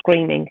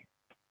screaming.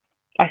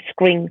 I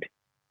screamed.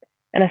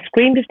 And I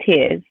screamed of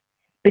tears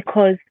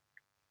because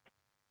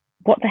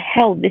what the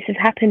hell? This has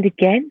happened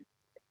again?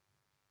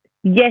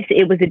 Yes,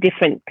 it was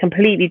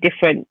completely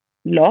different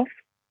loss,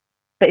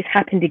 but it's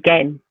happened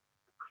again.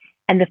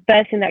 And the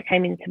first thing that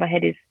came into my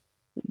head is,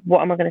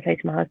 what am I going to say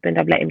to my husband?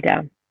 I've let him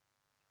down.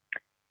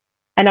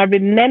 And I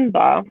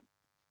remember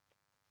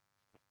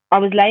I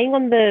was laying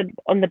on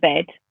the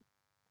bed,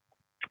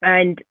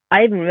 and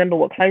I even remember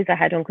what clothes I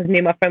had on because me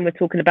and my friend were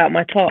talking about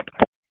my top.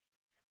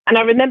 And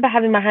I remember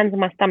having my hands on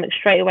my stomach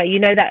straight away. You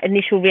know, that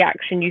initial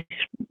reaction,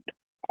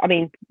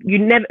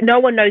 no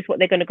one knows what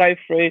they're going to go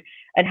through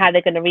and how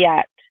they're going to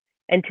react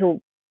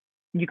until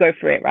you go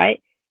through it,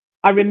 right?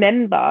 I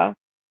remember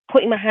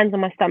putting my hands on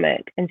my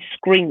stomach and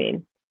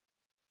screaming,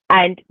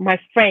 and my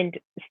friend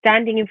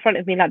standing in front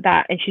of me like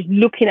that, and she's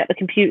looking at the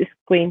computer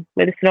screen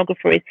where the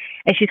sonographer is,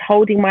 and she's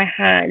holding my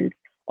hand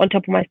on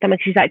top of my stomach.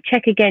 She's like,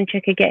 check again,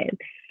 check again.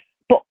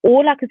 But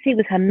all I could see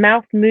was her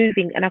mouth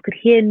moving, and I could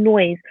hear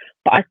noise,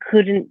 but I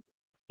couldn't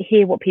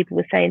hear what people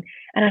were saying.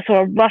 And I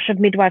saw a rush of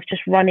midwives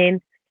just run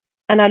in,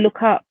 and I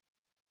look up,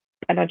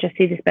 and I just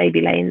see this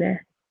baby laying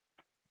there.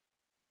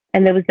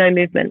 And there was no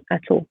movement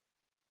at all,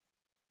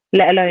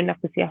 let alone I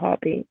could see a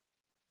heartbeat.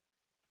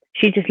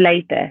 She just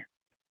laid there.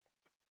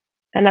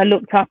 And I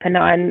looked up, and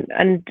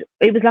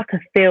it was like a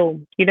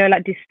film, you know,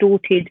 like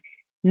distorted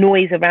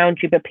noise around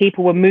you, but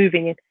people were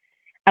moving.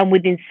 And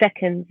within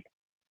seconds,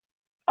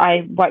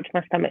 I wiped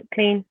my stomach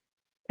clean,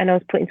 and I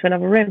was put into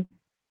another room.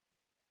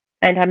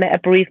 And I met a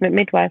bereavement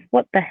midwife.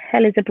 What the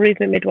hell is a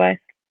bereavement midwife?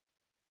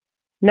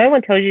 No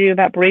one tells you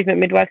about bereavement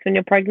midwives when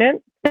you're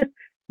pregnant.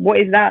 What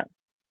is that?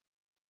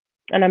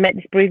 And I met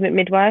this bereavement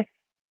midwife,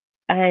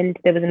 and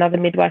there was another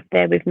midwife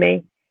there with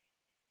me.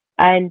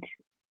 And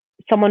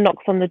someone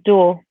knocks on the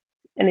door,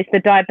 and it's the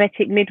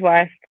diabetic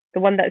midwife,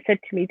 the one that said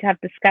to me to have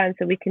the scan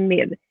so we can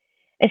meet.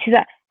 And she's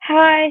like,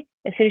 hi.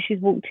 As soon as she's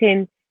walked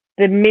in,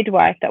 the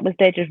midwife that was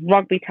there just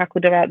rugby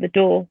tackled her out the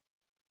door.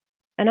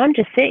 And I'm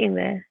just sitting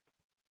there.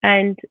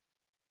 And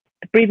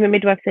the bereavement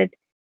midwife said,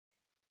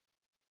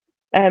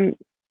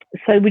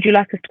 so would you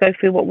like us to go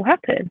through what will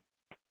happen?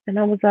 And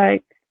I was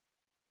like,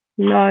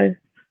 no.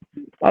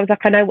 I was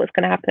like, I know what's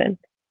going to happen.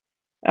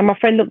 And my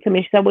friend looked at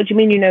me. She said, what do you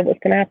mean you know what's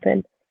going to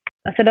happen?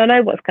 I said, I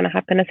know what's going to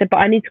happen. I said,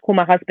 but I need to call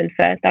my husband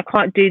first. I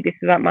can't do this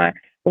without my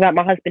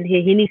husband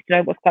here. He needs to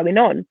know what's going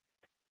on.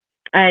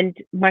 And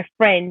my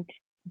friend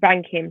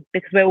rang him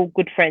because we're all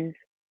good friends.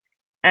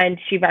 And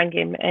she rang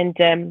him,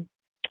 and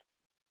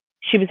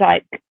she was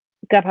like,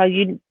 Gabha,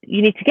 you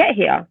need to get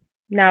here.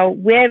 Now,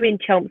 we're in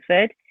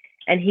Chelmsford,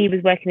 and he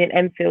was working in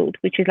Enfield,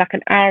 which is like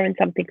an hour and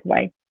something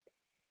away.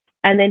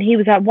 And then he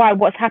was like, why,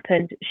 what's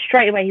happened?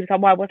 Straight away, he was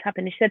like, why, what's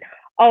happened? And she said,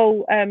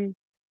 oh,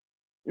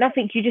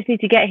 nothing, you just need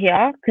to get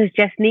here because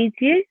Jess needs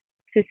you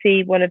to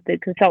see one of the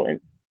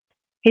consultants.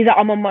 He's like,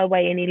 I'm on my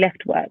way, and he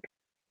left work.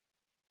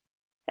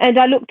 And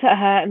I looked at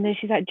her, and then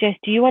she's like, Jess,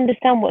 do you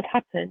understand what's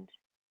happened?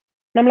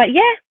 And I'm like,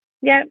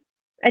 yeah.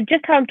 And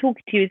just how I'm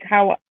talking to you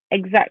is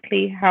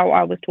exactly how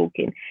I was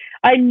talking.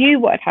 I knew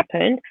what had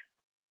happened.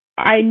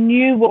 I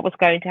knew what was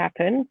going to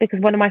happen because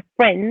one of my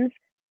friends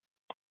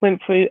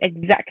went through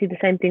exactly the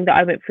same thing that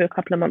I went through a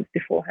couple of months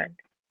beforehand.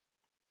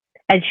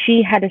 And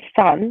she had a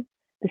son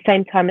the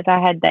same time as I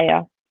had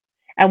Daya.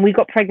 And we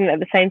got pregnant at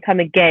the same time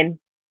again.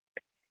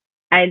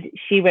 And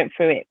she went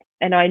through it.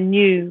 And I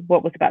knew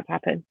what was about to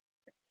happen.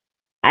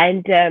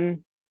 And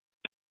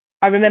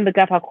I remember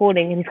Gabha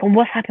calling, and he's gone,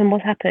 what's happened?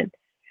 What's happened?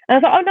 And I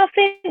was like, oh,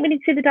 nothing. We need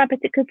to see the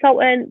diabetic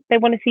consultant. They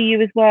want to see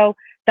you as well.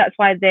 That's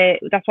why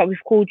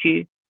we've called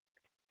you.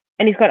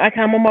 And he's gone,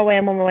 okay, I'm on my way.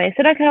 I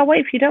said, okay, I'll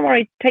wait for you. Don't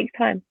worry. It takes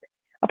time.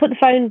 I put the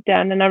phone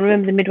down, and I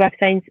remember the midwife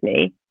saying to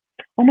me,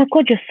 oh my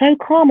God, you're so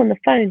calm on the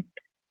phone.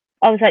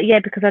 I was like, yeah,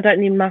 because I don't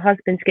need my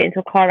husband to get into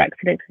a car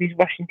accident because he's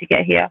rushing to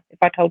get here if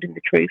I told him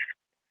the truth.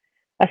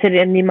 I said,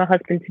 I need my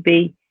husband to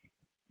be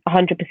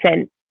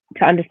 100%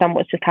 to understand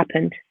what's just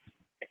happened.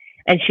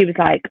 And she was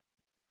like,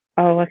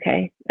 oh,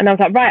 okay. And I was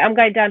like, right, I'm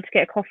going down to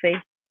get a coffee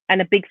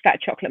and a big fat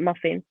chocolate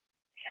muffin.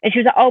 And she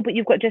was like, oh, but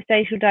you've got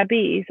gestational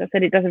diabetes. I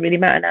said, it doesn't really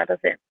matter now, does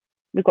it?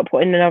 We got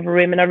put in another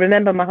room. And I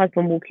remember my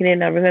husband walking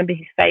in. I remember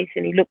his face,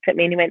 and he looked at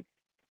me and he went,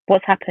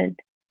 what's happened?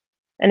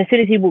 And as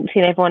soon as he walked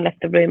in, everyone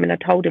left the room, and I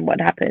told him what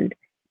had happened.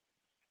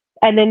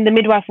 And then the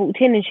midwife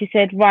walked in, and she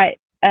said, right,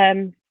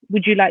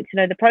 would you like to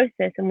know the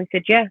process? And we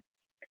said, yeah.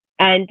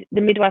 And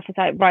the midwife was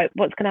like, right,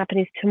 what's going to happen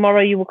is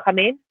tomorrow you will come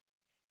in.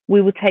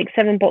 We will take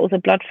 7 bottles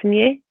of blood from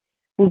you.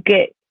 We'll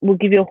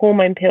give you a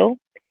hormone pill,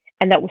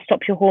 and that will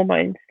stop your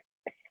hormones.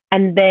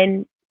 And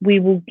then we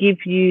will give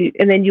you,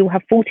 and then you'll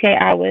have 48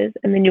 hours,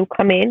 and then you'll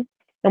come in,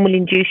 and we'll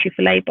induce you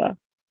for labor.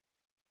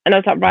 And I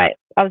was like, right.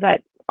 I was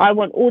like, I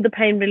want all the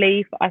pain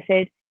relief. I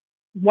said,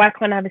 why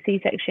can't I have a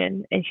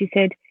C-section? And she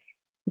said,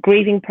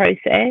 grieving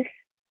process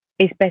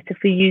is better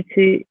for you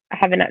to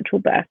have an actual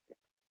birth.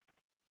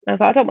 I was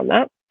like, I don't want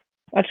that.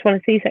 I just want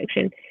a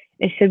C-section.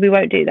 And she said, we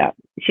won't do that.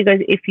 She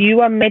goes, if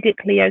you are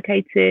medically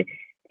okay to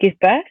give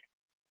birth,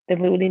 then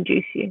we will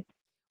induce you.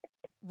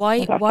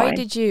 Why Fine.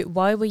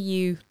 why were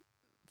you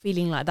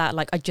feeling like that?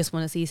 Like, I just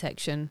want a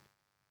C-section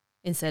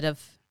instead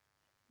of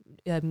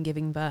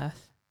giving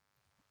birth?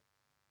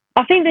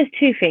 I think there's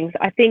two things.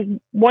 I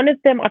think one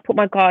of them, I put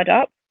my guard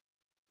up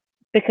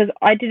because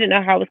I didn't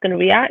know how I was going to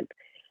react.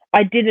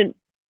 I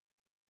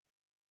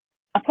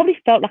probably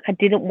felt like I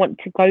didn't want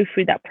to go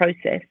through that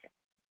process.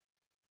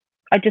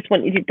 I just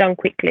wanted it done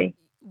quickly.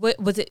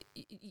 Was it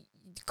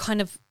kind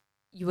of,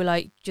 you were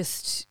like,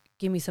 just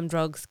give me some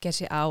drugs,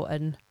 get it out,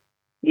 and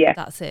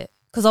that's it?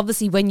 Because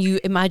obviously when you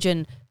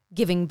imagine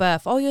giving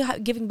birth, you're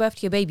giving birth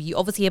to your baby, you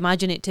obviously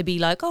imagine it to be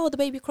like, oh, the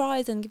baby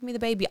cries and give me the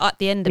baby at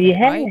the end of it,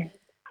 right?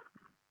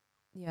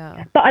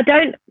 Yeah. But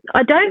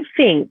I don't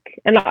think,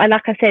 and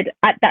like I said,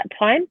 at that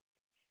time,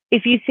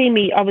 if you see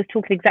me, I was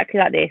talking exactly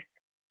like this.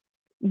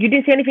 You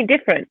didn't see anything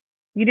different.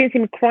 You didn't see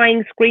me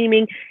crying,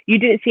 screaming. You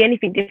didn't see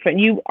anything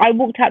different. I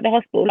walked out the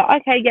hospital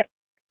like, okay, yep.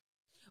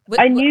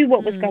 I knew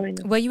what was going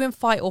on. Were you in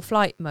fight or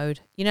flight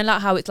mode? You know,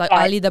 like how it's like,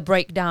 I'll either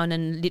break down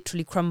and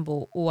literally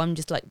crumble, or I'm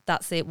just like,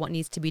 that's it, what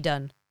needs to be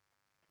done?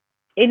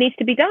 It needs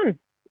to be done.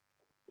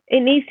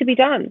 It needs to be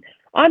done.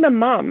 I'm a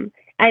mum,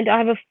 and I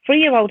have a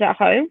 3-year-old at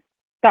home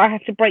that I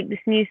have to break this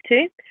news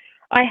to.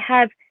 I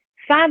have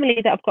family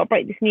that I've got to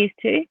break this news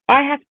to.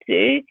 I have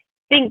to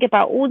think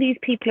about all these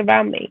people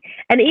around me.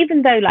 And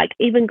even though, like,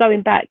 even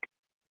going back,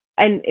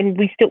 and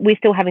we're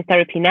still having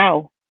therapy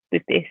now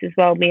with this as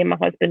well, me and my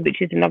husband,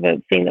 which is another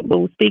thing that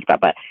we'll speak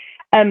about. But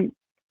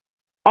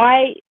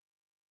I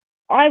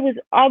was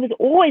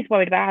always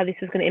worried about how this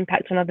was going to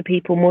impact on other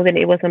people more than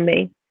it was on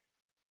me.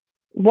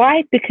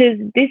 Why? Because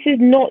this is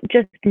not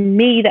just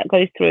me that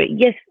goes through it.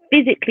 Yes,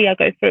 physically I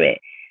go through it,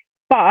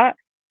 but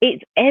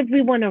it's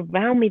everyone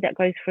around me that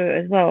goes through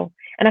it as well.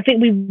 And I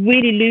think we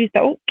really lose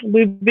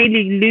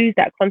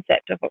that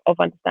concept of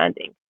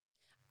understanding.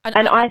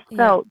 And I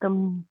felt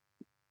them.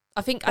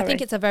 I think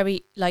it's a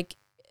very, like,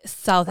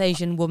 South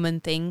Asian woman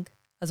thing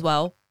as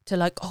well, to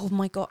like, oh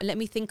my God, let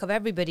me think of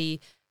everybody's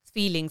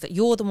feelings, that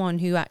you're the one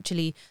who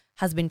actually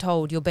has been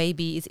told your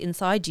baby is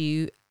inside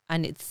you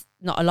and it's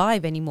not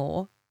alive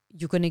anymore.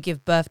 You're going to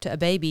give birth to a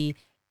baby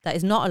that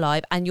is not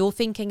alive, and you're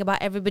thinking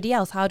about everybody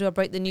else. How do I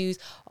break the news?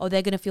 Oh,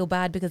 they're going to feel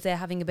bad because they're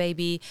having a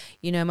baby,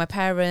 you know, my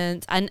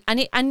parents, and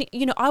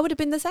you know, I would have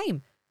been the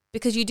same,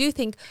 because you do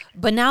think,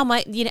 but now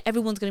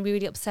everyone's going to be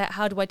really upset.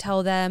 How do I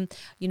tell them?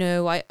 You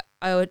know, I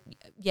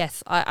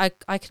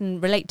can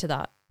relate to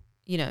that.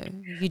 You know,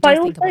 you do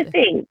think about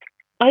it.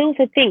 I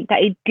also think that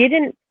I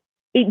didn't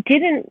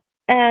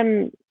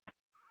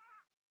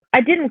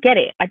get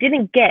it. I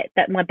didn't get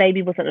that my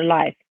baby wasn't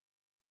alive.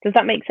 Does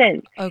that make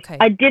sense? Okay.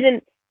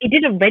 It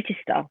didn't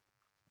register.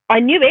 I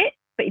knew it,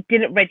 but it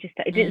didn't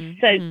register. It didn't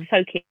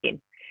soak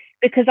in,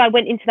 because I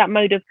went into that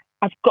mode of,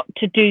 I've got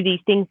to do these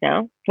things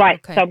now. Right.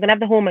 Okay. So I'm going to have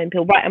the hormone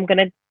pill. Right. I'm going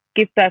to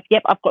give birth.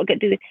 Yep. I've got to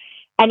do this.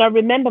 And I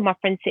remember my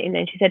friend sitting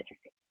there and she said,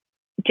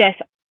 Jess,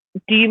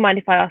 do you mind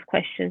if I ask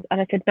questions?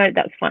 And I said, no,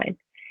 that's fine.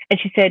 And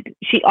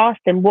she asked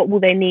them, what will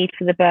they need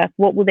for the birth?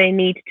 What will they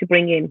need to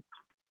bring in?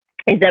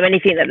 Is there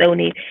anything that they'll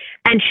need?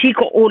 And she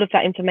got all of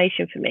that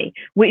information for me,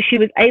 which she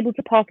was able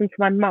to pass on to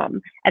my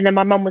mum. And then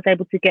my mum was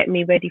able to get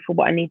me ready for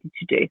what I needed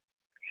to do.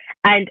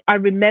 And I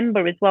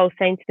remember as well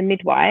saying to the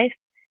midwife,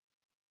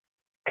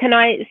 can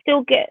I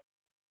still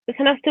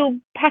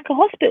pack a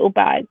hospital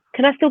bag?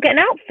 Can I still get an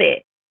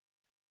outfit?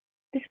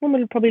 This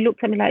woman probably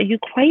looked at me like, are you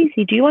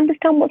crazy? Do you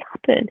understand what's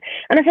happened?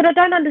 And I said, I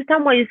don't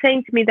understand why you're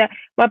saying to me that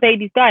my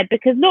baby's died,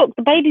 because look,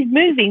 the baby's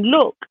moving.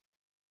 Look,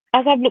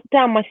 as I've looked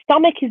down, my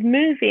stomach is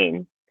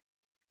moving.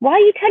 Why are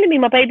you telling me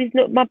my baby's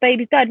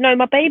died? No,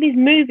 my baby's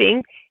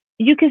moving.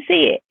 You can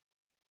see it.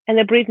 And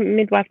the bereavement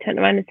midwife turned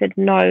around and said,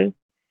 no,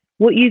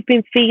 what you've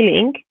been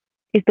feeling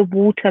is the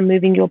water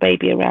moving your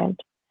baby around.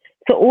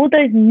 So all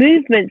those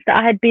movements that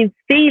I had been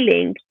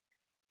feeling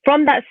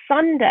from that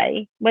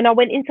Sunday when I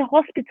went into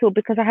hospital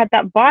because I had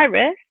that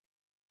virus,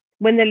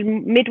 when the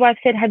midwife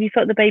said, have you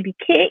felt the baby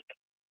kick?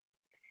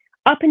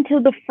 Up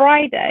until the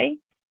Friday,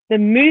 the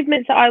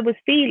movements that I was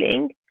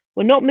feeling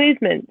were not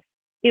movements.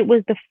 It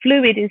was the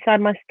fluid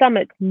inside my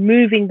stomach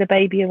moving the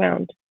baby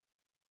around.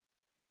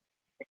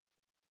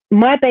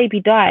 My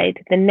baby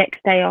died the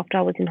next day after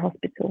I was in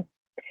hospital,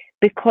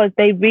 because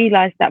they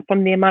realized that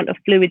from the amount of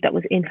fluid that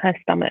was in her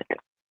stomach.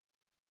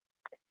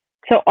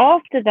 So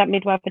after that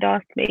midwife had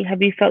asked me,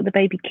 have you felt the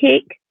baby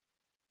kick?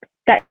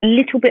 That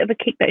little bit of a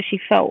kick that she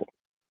felt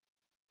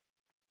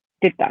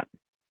did that.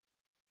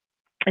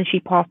 And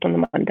she passed on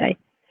the Monday.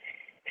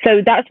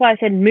 So that's why I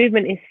said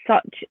movement is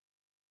such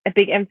a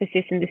big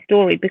emphasis in this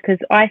story, because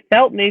I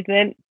felt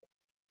movement.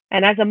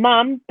 And as a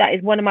mum, that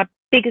is one of my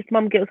biggest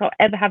mum guilts I'll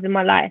ever have in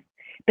my life,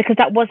 because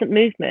that wasn't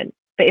movement.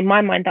 But in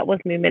my mind, that was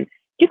movement.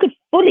 You could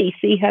fully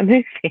see her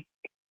moving,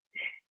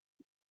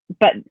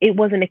 but it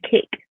wasn't a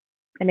kick.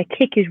 And a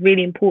kick is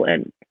really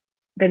important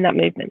than that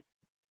movement.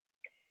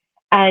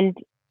 And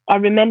I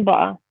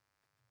remember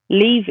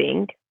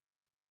leaving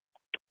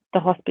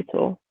the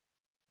hospital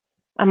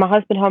and my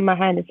husband held my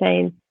hand and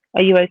saying,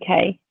 are you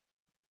okay?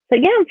 So,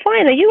 yeah, I'm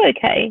fine. Are you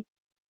okay?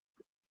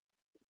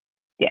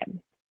 Yeah.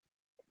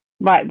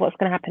 Right, what's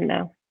going to happen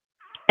now?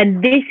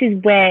 And this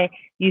is where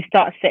you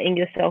start setting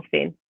yourself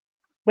in.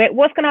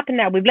 What's going to happen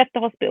now? We've left the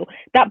hospital.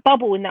 That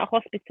bubble in that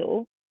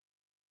hospital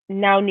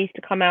now needs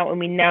to come out, and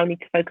we now need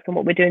to focus on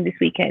what we're doing this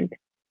weekend.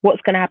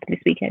 What's going to happen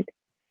this weekend?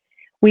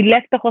 We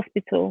left the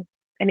hospital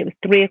and it was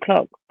 3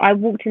 o'clock. I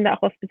walked in that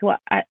hospital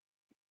at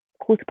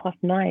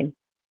 9:15.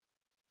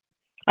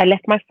 I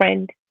left my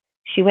friend.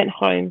 She went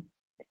home,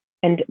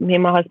 and me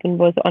and my husband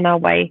was on our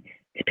way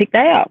to pick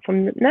Day up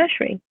from the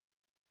nursery.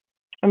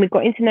 And we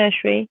got into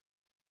nursery,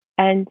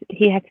 and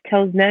he had to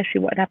tell the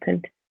nursery what had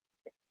happened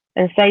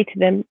and say to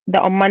them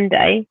that on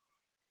Monday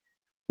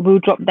we'll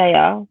drop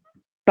Daya,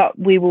 but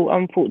we will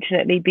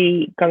unfortunately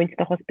be going to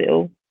the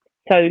hospital.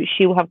 So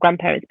she will have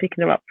grandparents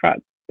picking her up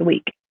throughout the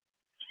week.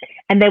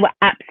 And they were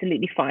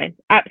absolutely fine.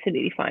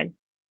 Absolutely fine.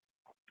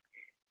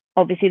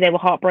 Obviously, they were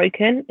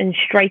heartbroken, and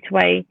straight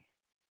away,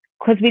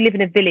 because we live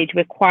in a village,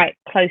 we're quite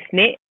close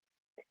knit.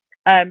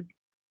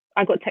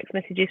 I got text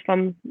messages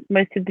from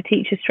most of the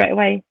teachers straight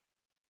away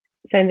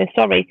saying they're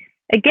sorry.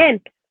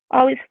 Again,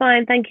 oh, it's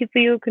fine. Thank you for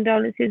your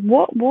condolences.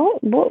 What?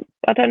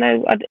 I don't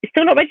know. It's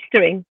still not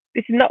registering.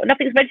 This is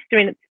nothing's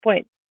registering at this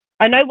point.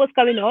 I know what's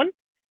going on,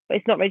 but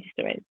it's not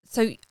registering.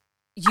 So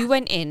you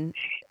went in,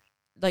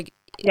 like,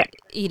 yeah.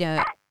 you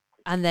know,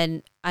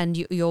 and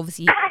you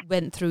obviously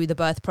went through the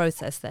birth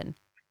process then.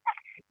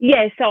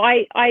 Yeah, so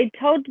I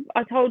told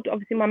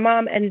obviously my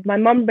mum, and my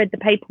mum read the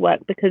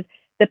paperwork, because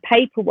the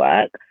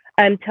paperwork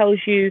tells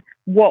you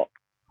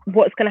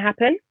what's going to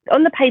happen.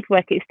 On the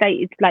paperwork, it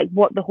stated like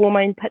what the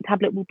hormone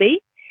tablet will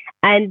be,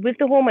 and with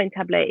the hormone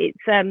tablet,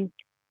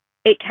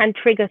 it can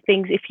trigger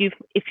things if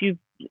you've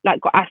like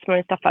got asthma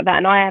and stuff like that.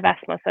 And I have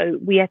asthma, so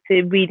we had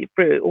to read it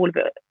through all of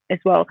it as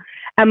well.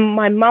 And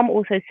my mum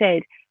also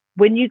said,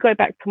 when you go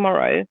back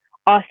tomorrow,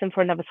 ask them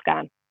for another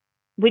scan,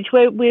 which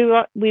we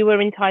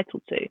were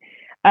entitled to.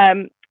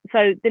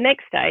 So the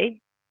next day,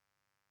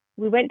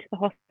 we went to the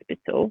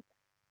hospital,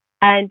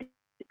 and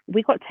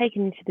we got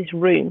taken into this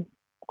room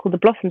called the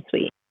Blossom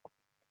Suite.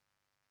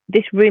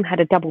 This room had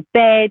a double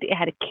bed, it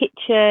had a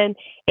kitchen,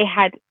 it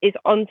had its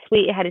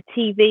ensuite, it had a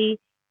TV.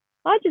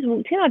 I just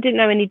walked in, I didn't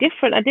know any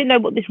different. I didn't know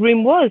what this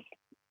room was.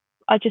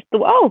 I just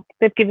thought, oh,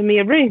 they've given me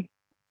a room.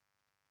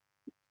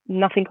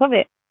 Nothing of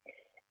it.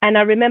 And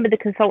I remember the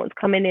consultants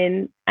coming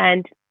in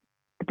and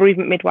the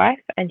bereavement midwife,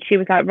 and she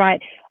was like,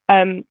 right,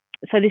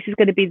 so this is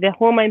going to be the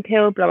hormone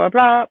pill, blah, blah,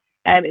 blah.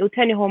 It will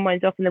turn your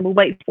hormones off, and then we'll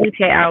wait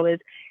 48 hours.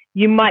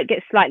 You might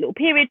get slight little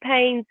period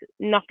pains,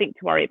 nothing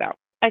to worry about.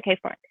 Okay,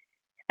 fine.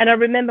 And I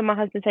remember my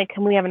husband saying,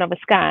 can we have another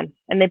scan?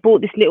 And they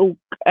brought this little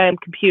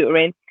computer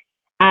in,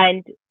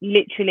 and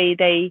literally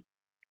I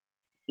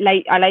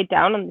laid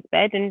down on this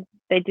bed, and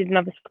they did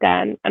another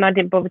scan, and I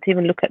didn't bother to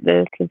even look at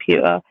the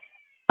computer.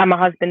 And my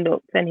husband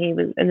looked, and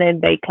then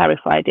they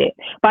clarified it.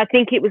 But I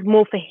think it was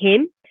more for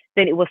him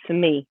than it was for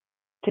me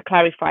to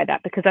clarify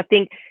that, because I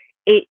think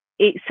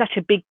it's such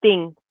a big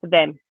thing for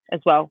them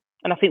as well,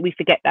 and I think we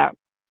forget that.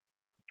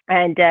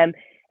 And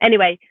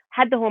anyway,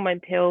 had the hormone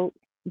pill,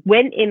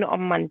 went in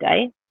on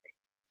Monday.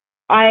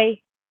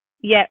 I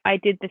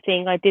did the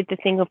thing. I did the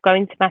thing of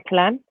going to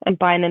Matalan and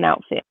buying an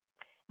outfit,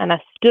 and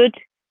I stood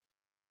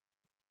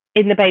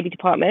in the baby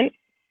department,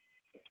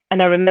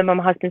 and I remember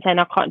my husband saying,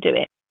 I can't do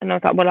it. And I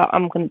was like, well,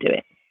 I'm going to do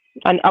it.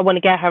 And I want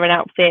to get her an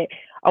outfit.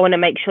 I want to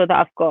make sure that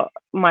I've got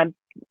my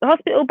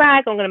hospital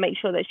bag. I'm going to make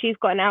sure that she's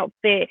got an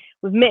outfit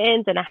with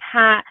mittens and a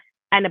hat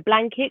and a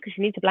blanket, because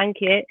she needs a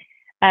blanket.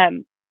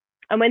 And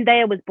when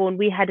Daya was born,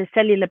 we had a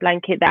cellular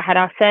blanket that had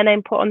our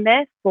surname put on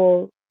there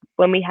for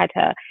when we had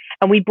her.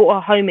 And we brought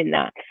her home in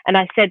that. And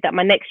I said that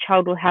my next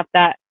child will have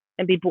that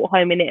and be brought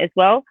home in it as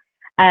well.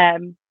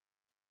 And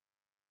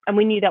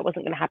we knew that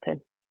wasn't going to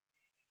happen.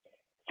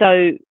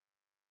 So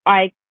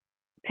I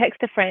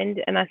texted a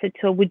friend, and I said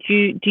to her,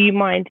 do you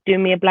mind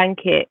doing me a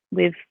blanket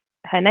with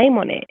her name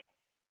on it?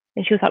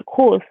 And she was like, of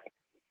course.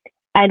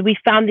 And we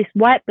found this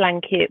white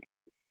blanket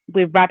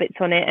with rabbits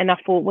on it, and I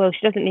thought, well,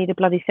 she doesn't need a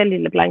bloody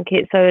cellular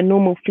blanket, so a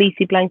normal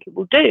fleecy blanket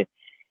will do.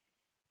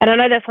 And I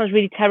know that sounds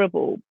really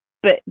terrible,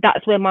 but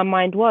that's where my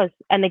mind was.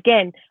 And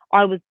again,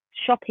 I was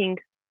shopping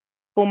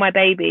for my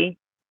baby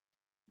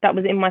that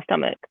was in my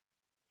stomach.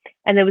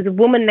 And there was a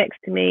woman next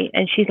to me,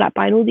 and she's like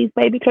buying all these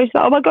baby clothes. She's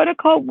like, oh my God, I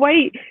can't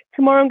wait.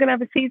 Tomorrow I'm going to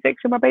have a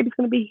C-section. My baby's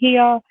going to be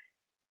here.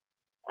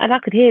 And I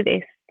could hear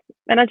this.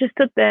 And I just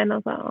stood there, and I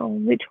was like, oh,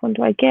 which one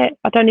do I get?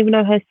 I don't even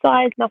know her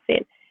size,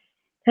 nothing.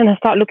 And I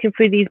start looking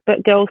through these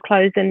girls'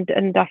 clothes, and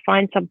I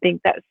find something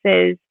that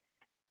says,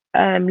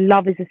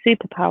 love is a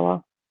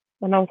superpower.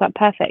 And I was like,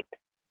 perfect.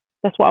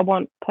 That's what I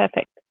want.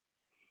 Perfect.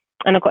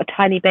 And I've got a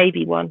tiny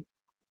baby one.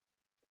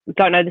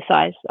 Don't know the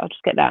size. I'll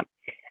just get that.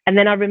 And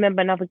then I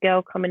remember another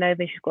girl coming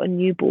over, and she's got a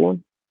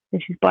newborn,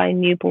 and she's buying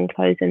newborn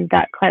clothes, and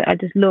that kind of, I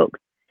just looked.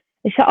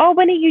 And she said, oh,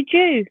 when are you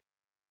due?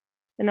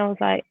 And I was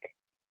like,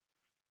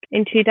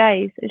 in 2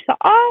 days. And she's like,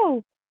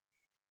 oh,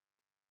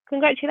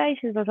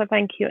 congratulations. I was like,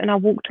 thank you. And I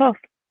walked off.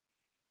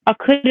 I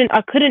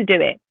couldn't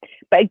do it.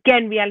 But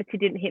again, reality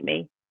didn't hit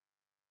me.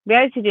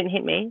 Reality didn't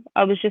hit me.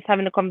 I was just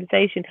having a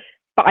conversation,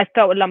 but I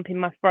felt a lump in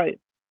my throat.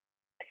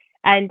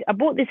 And I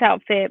bought this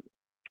outfit.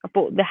 I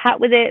bought the hat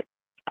with it.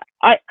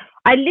 I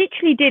I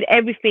literally did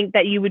everything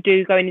that you would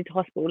do going into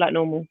hospital like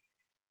normal.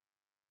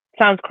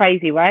 Sounds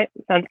crazy, right?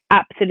 Sounds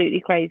absolutely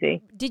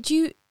crazy. Did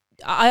you?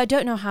 I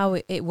don't know how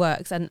it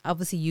works, and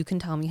obviously you can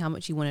tell me how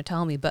much you want to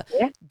tell me. But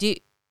Yeah.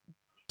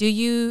 do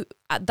you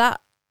at that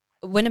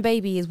when a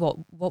baby is what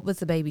was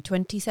the baby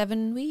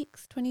 27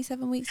 weeks?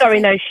 27 weeks? You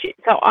Sorry, said no.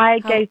 So I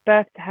how gave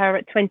birth to her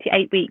at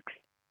 28 weeks.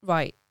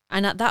 right?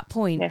 And at that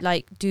point, Yeah.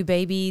 like, do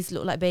babies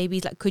look like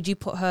babies? Like, could you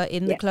put her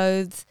in the Yeah.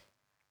 clothes?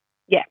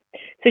 Yeah.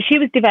 So she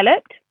was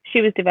developed.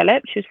 She was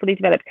developed. She was fully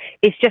developed.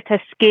 It's just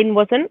her skin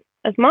wasn't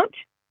as much.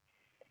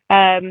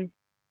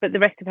 But the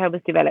rest of her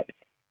was developed.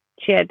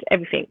 She had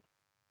everything.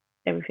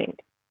 Everything.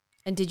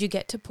 And did you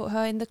get to put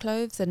her in the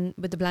clothes and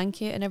with the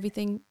blanket and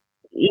everything?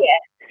 Yeah.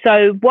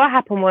 So what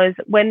happened was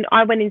when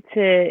I went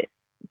into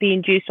be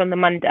induced on the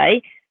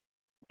Monday,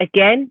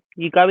 again,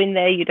 you go in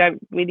there, you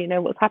don't really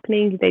know what's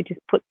happening. They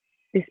just put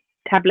this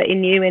tablet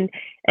in you and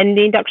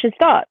the induction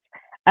starts.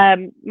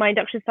 My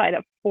induction started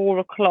at 4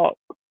 o'clock.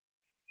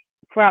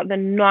 Throughout the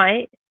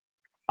night,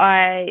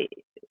 I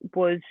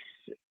was,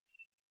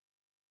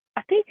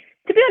 I think,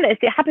 to be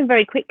honest, it happened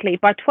very quickly.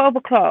 By 12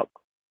 o'clock,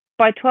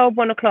 by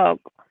 1 o'clock,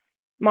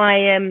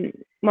 my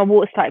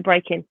water started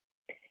breaking.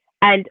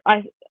 And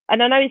I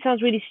know it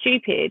sounds really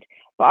stupid,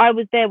 but I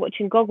was there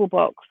watching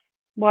Gogglebox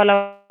while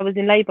I was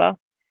in labour,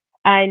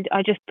 and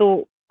I just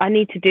thought I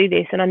need to do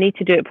this and I need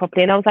to do it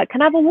properly. And I was like,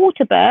 "Can I have a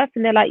water birth?"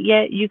 And they're like,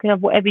 "Yeah, you can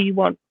have whatever you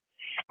want."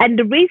 And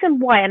the reason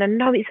why, and I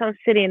know it sounds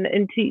silly,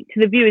 and to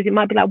the viewers, it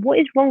might be like, "What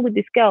is wrong with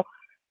this girl?"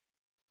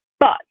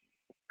 But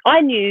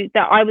I knew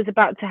that I was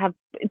about to have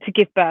to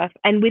give birth,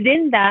 and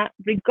within that,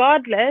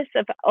 regardless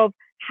of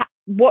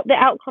what the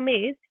outcome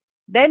is,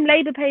 them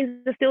labour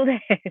pains are still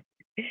there.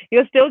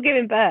 You're still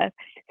giving birth,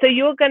 so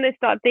you're going to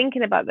start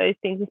thinking about those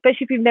things,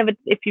 especially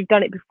if you've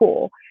done it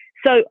before.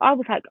 So I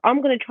was like,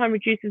 I'm going to try and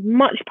reduce as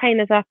much pain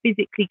as I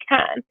physically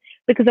can,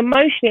 because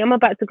emotionally I'm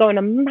about to go on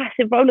a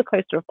massive roller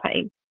coaster of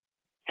pain.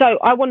 So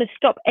I want to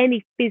stop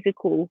any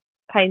physical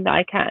pain that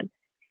I can.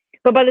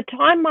 But by the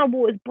time my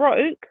waters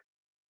broke,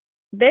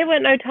 there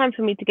weren't no time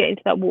for me to get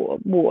into that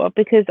water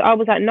because I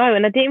was like, no,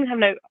 and I didn't even have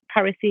no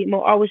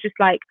paracetamol. I was just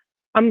like,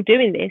 I'm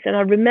doing this. And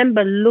I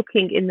remember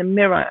looking in the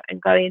mirror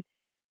and going,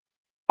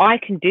 I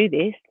can do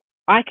this.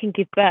 I can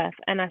give birth.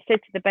 And I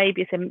said to the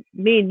baby, I said,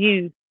 me and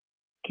you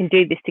can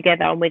do this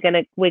together, and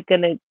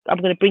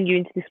I'm gonna bring you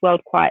into this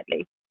world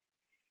quietly.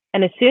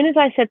 And as soon as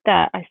I said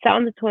that, I sat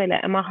on the toilet,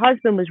 and my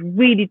husband was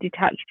really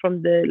detached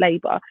from the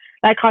labor.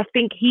 Like, I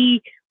think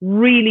he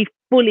really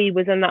fully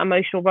was on that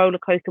emotional roller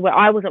coaster where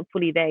I wasn't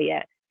fully there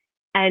yet.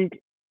 And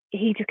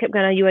he just kept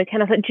going, "Are you okay?"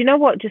 And I said, "Do you know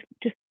what? Just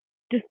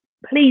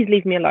please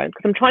leave me alone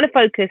because I'm trying to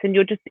focus, and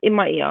you're just in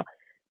my ear."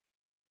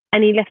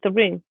 And he left the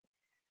room.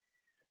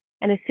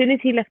 And as soon as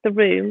he left the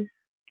room,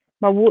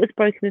 my waters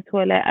broke in the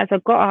toilet. As I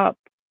got up,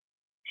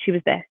 she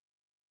was there.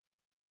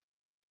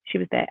 She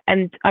was there.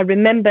 And I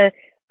remember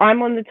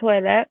I'm on the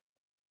toilet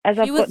as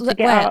She I've was got to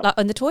get where, up. like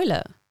on the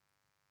toilet?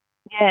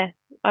 Yeah.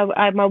 I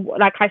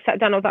sat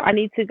down, I was like,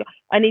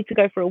 I need to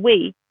go for a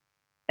wee.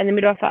 And the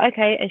midwife's like,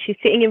 okay. And she's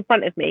sitting in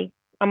front of me.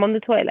 I'm on the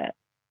toilet.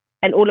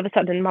 And all of a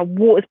sudden my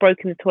water's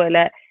broken in the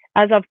toilet.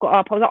 As I've got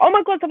up, I was like, oh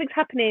my God, something's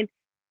happening.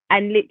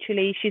 And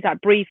literally she's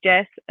like, breathe,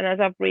 Jess. And as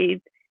I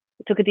breathed,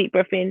 I took a deep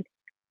breath in,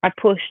 I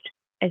pushed,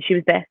 and she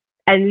was there.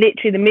 And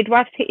literally the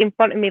midwife's hit in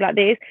front of me like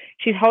this.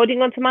 She's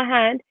holding onto my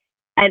hand,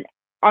 and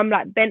I'm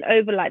like bent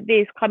over like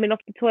this, coming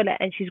off the toilet,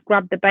 and she's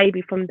grabbed the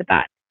baby from the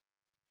back.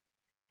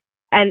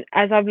 And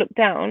as I've looked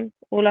down,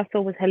 all I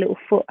saw was her little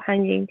foot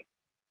hanging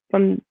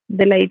from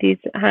the lady's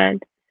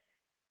hand.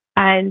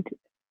 And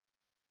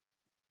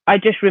I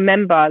just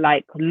remember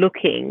like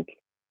looking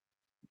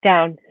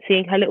down,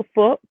 seeing her little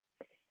foot,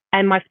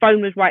 and my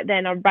phone was right there.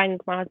 And I rang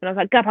my husband. I was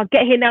like, Gab, I'll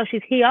get here now.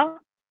 She's here.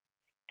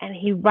 And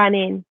he ran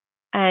in.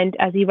 And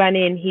as he ran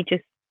in, he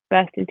just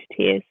burst into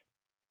tears.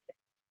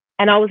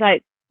 And I was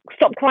like,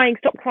 stop crying,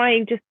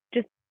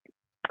 just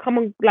come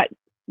on, like,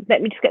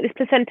 let me just get this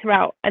placenta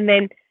out. And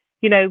then,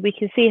 we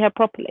can see her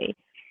properly.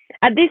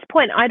 At this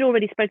point, I'd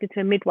already spoken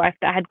to a midwife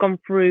that had gone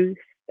through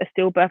a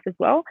stillbirth as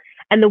well.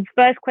 And the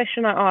first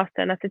question I asked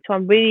her, and I said to her,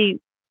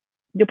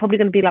 you're probably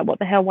going to be like, what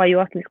the hell, why are you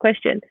asking this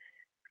question?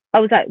 I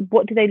was like,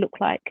 what do they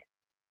look like?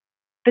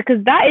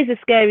 Because that is a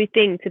scary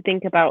thing to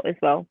think about as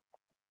well.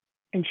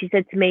 And she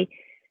said to me,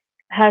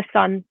 her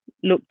son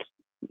looked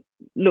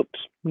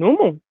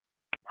normal,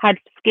 had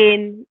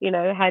skin,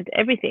 had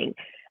everything.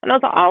 And I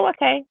was like, oh,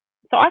 okay.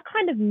 So I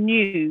kind of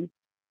knew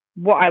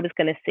what I was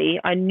going to see.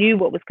 I knew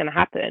what was going to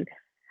happen.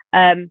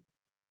 And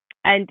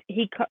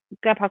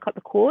Gabha cut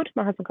the cord.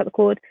 My husband cut the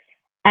cord,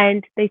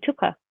 and they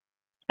took her.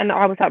 And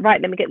I was like,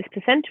 right, let me get this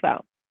placenta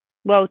out.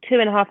 Well,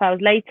 2.5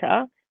 hours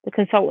later, the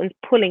consultant's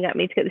pulling at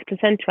me to get this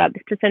placenta out.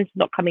 This placenta's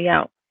not coming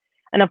out.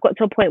 And I've got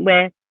to a point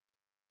where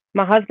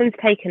my husband's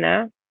taken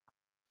her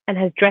and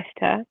has dressed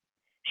her.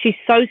 She's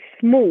so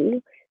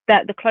small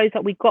that the clothes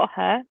that we got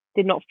her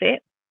did not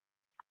fit.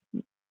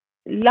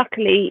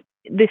 Luckily,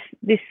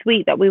 this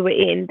suite that we were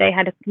in, they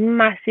had a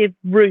massive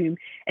room,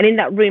 and in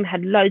that room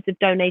had loads of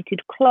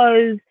donated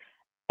clothes,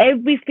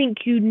 everything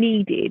you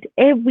needed,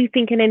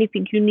 everything and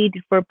anything you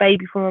needed for a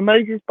baby, from a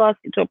Moses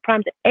basket to a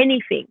pram to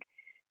anything,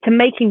 to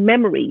making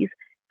memories,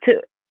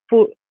 to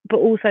for but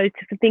also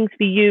to for things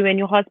for you and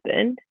your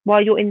husband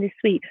while you're in this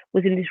suite,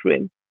 was in this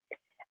room.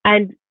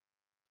 And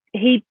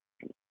he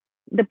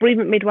the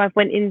bereavement midwife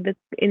went in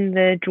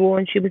the drawer,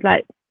 and she was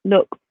like,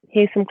 "Look,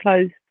 here's some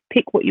clothes.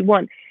 Pick what you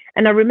want."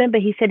 And I remember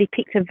he said he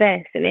picked a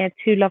vest and it had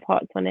two love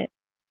hearts on it.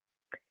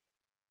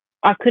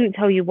 I couldn't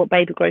tell you what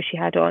baby grow she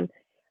had on,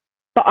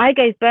 but I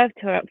gave birth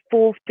to her at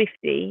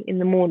 4:50 in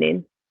the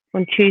morning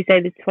on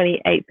Tuesday, the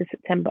 28th of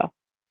September,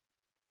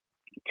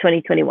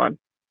 2021.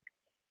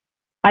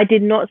 I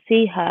did not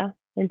see her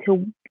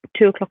until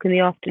 2 o'clock in the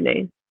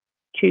afternoon,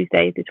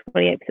 Tuesday, the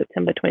 28th of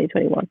September,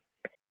 2021.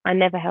 I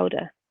never held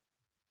her.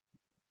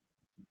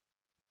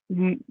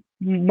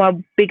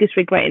 My biggest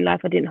regret in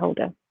life, I didn't hold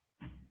her,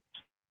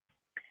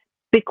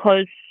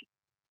 because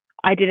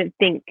I didn't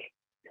think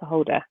to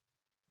hold her.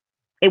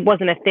 It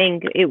wasn't a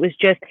thing. It was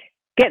just,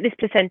 get this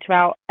placenta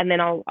out and then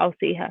I'll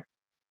see her.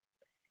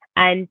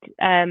 And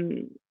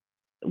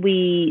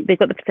they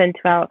got the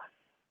placenta out.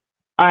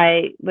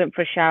 I went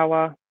for a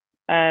shower,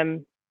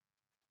 and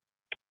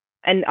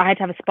I had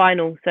to have a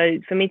spinal. So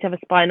for me to have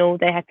a spinal,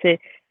 they had to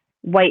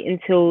wait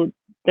until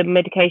the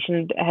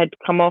medication had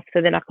come off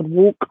so then I could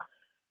walk.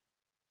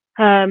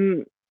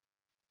 And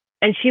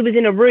she was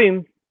in a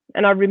room,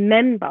 and I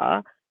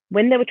remember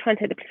when they were trying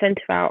to take the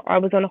placenta out, I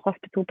was on a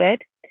hospital bed.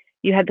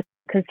 You had the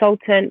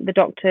consultant, the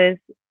doctors,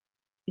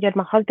 you had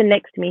my husband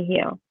next to me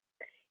here.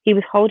 He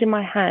was holding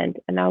my hand,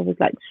 and I was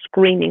like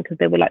screaming because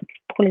they were like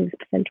pulling this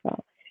placenta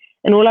out.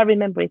 And all I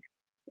remember is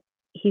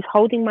he's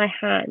holding my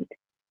hand,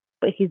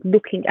 but he's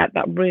looking at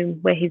that room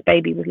where his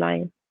baby was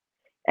lying.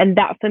 And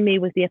that for me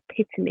was the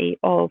epitome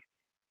of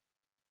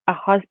a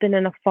husband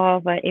and a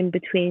father in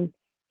between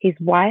his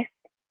wife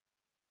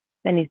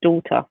and his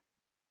daughter.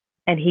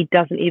 And he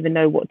doesn't even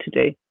know what to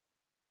do.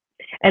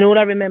 And all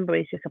I remember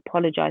is just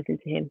apologizing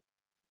to him,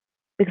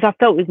 because I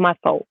felt it was my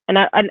fault.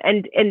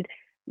 And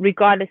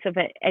regardless of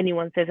what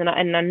anyone says, and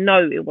I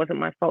know it wasn't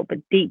my fault,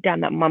 but deep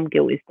down that mum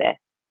guilt is there,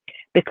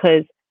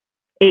 because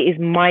it is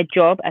my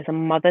job as a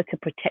mother to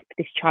protect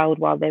this child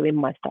while they're in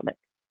my stomach.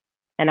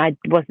 And I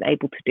wasn't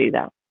able to do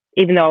that,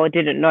 even though I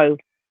didn't know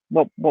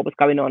what was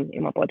going on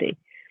in my body.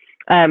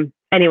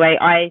 Anyway,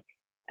 I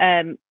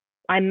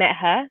met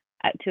her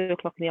at 2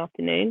 o'clock in the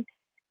afternoon,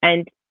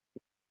 and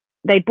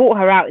they brought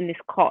her out in this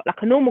cot,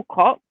 like a normal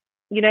cot,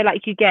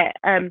 like you get,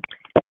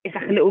 it's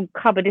like a little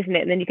cupboard, isn't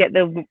it? And then you get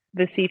the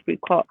see-through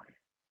cot.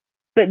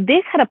 But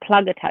this had a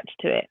plug attached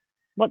to it.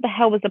 What the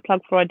hell was the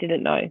plug for? I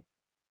didn't know.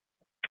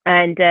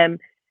 And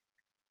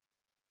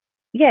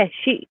yeah,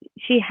 she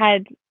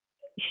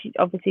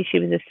obviously she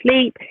was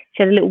asleep.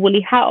 She had a little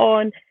woolly hat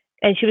on,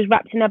 and she was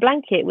wrapped in a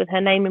blanket with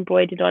her name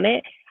embroidered on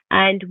it.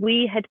 And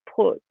we had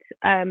put,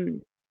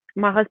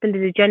 my husband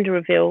did a gender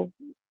reveal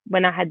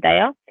when I had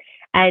Daya,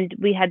 and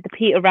we had the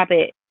Peter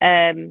Rabbit,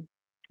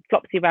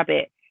 Flopsy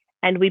Rabbit,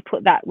 and we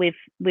put that with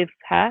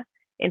her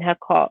in her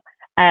cot.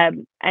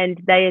 And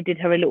Daya did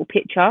her a little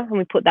picture, and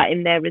we put that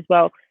in there as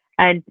well.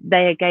 And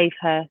Daya gave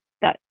her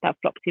that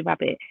Flopsy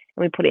Rabbit,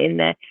 and we put it in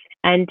there.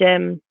 And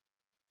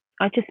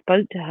I just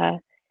spoke to her,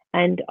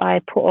 and I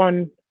put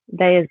on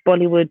Daya's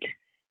Bollywood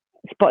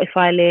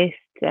Spotify list,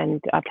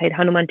 and I played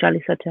Hanuman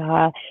Jalisa to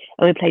her,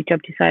 and we played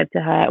Jabti Sahib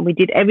to her, and we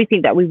did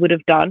everything that we would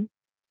have done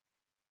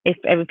if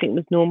everything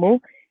was normal.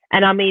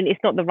 And I mean,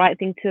 it's not the right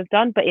thing to have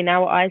done, but in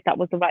our eyes, that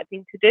was the right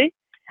thing to do.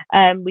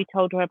 We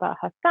told her about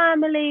her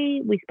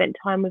family. We spent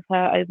time with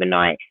her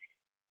overnight.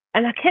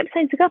 And I kept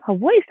saying to Gabha,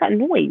 what is that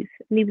noise?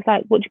 And he was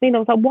like, what do you mean? I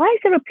was like, why is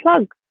there a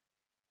plug?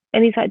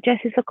 And he's like, Jess,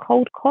 it's a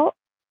cold cot.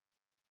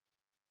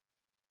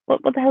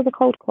 What the hell's a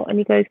cold cot? And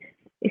he goes,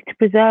 it's to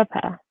preserve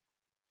her.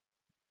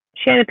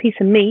 She had a piece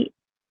of meat.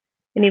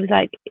 And he was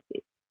like,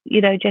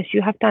 Jess,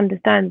 you have to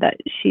understand that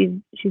she's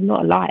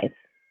not alive.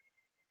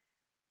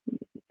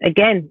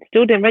 Again,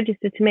 still didn't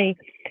register to me.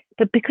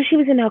 But because she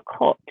was in her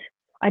cot,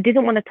 I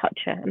didn't want to touch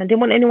her, and I didn't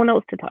want anyone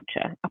else to touch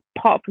her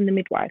apart from the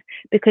midwife,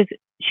 because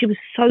she was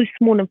so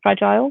small and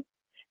fragile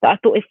that I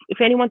thought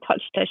if anyone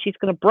touched her, she's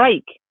going to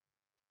break.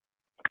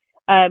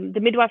 The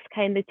midwives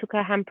came, they took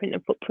her handprint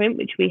and footprint,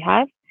 which we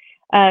have.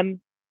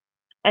 And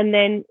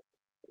then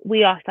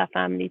we asked our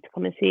family to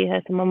come and see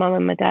her. So my mum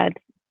and my dad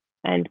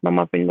and my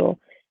mother-in-law,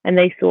 and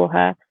they saw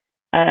her.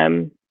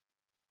 And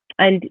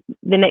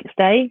the next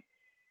day,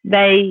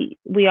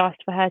 we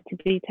asked for her to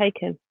be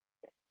taken,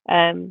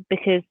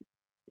 because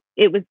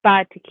it was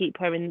bad to keep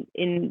her in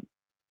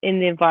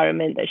the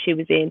environment that she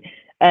was in,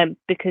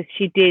 because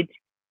she did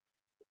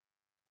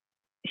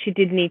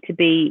need to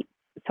be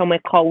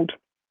somewhere cold,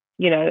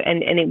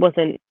 and it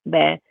wasn't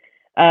there,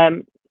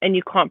 and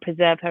you can't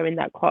preserve her in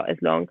that cot as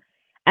long.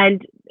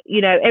 And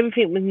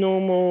everything was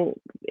normal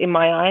in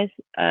my eyes,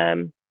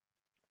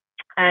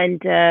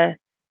 and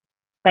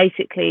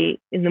basically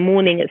in the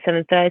morning at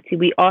 7:30,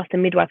 we asked the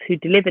midwife who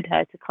delivered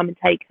her to come and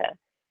take her.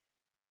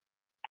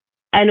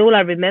 And all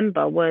I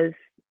remember was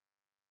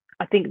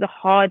I think the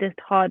hardest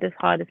part,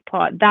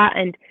 that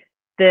and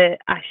the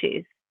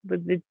ashes, were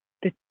the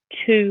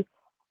two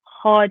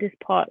hardest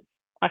parts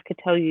I could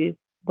tell you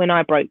when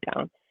I broke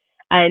down.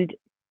 And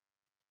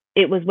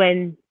it was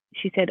when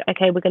she said,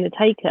 okay, we're going to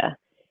take her.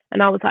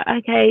 And I was like,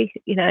 okay,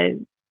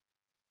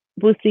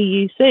 we'll see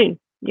you soon,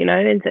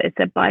 and so I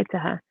said bye to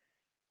her.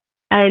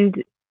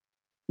 And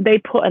they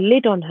put a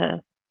lid on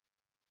her.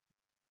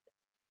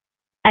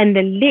 And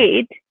the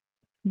lid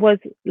was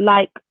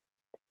like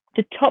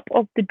the top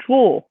of the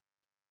drawer.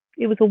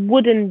 It was a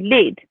wooden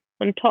lid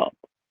on top.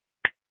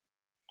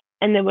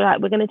 And they were like,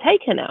 we're going to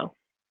take her now.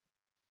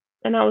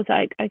 And I was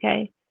like,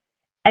 okay.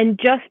 And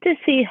just to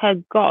see her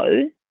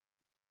go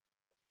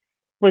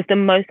was the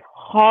most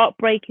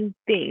heartbreaking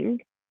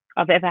thing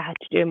I've ever had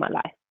to do in my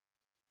life.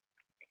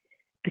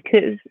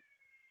 Because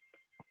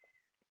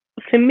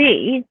for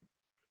me,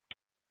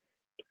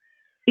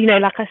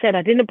 like I said,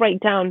 I didn't break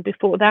down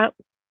before that.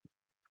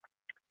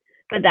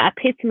 But the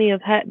epitome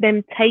of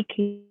them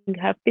taking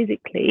her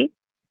physically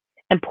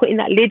and putting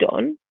that lid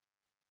on,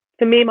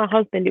 for me and my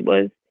husband, it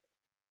was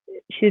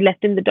she's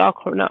left in the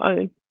dark on her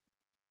own.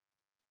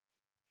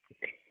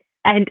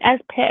 And as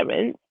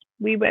parents,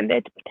 we went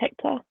there to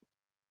protect her.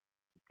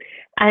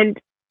 And,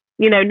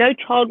 no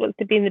child wants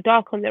to be in the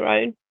dark on their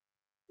own.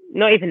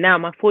 Not even now.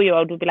 My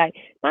 4-year-old will be like,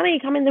 Mommy,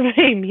 come in the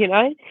room,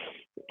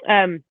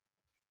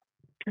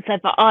 So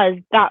for us,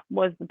 that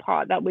was the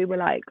part that we were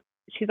like,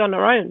 she's on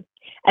her own.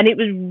 And it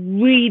was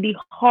really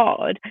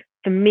hard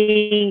for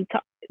me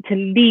to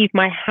leave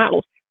my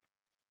house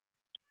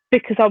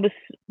because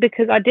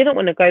I didn't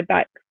want to go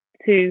back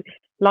to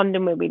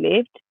London where we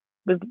lived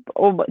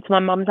or to my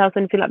mum's house or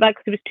anything like that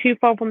because it was too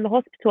far from the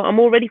hospital. I'm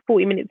already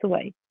 40 minutes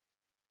away.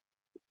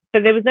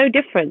 But there was no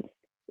difference.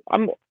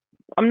 I'm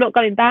not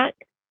going back.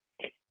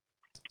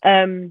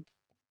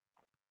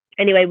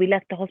 Anyway, we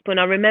left the hospital, and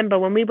I remember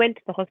when we went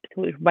to the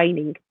hospital, it was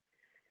raining.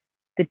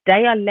 The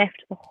day I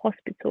left the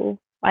hospital,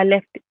 I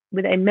left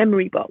with a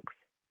memory box.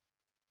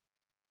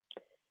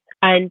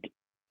 And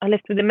I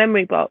left with a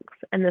memory box,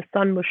 and the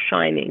sun was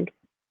shining.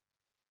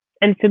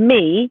 And for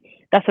me,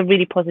 that's a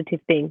really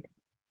positive thing.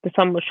 The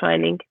sun was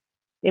shining.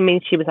 It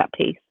means she was at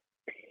peace.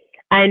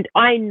 And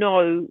I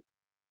know,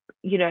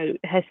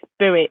 her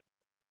spirit,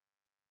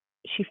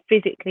 she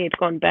physically had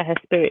gone, but her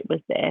spirit was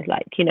there,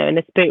 and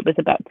the spirit was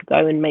about to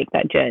go and make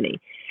that journey.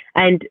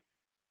 And,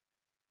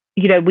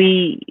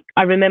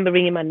 I remember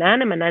ringing my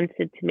nan, and my nan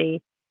said to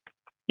me,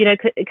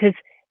 because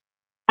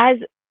as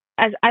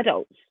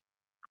adults,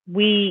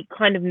 we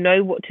kind of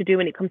know what to do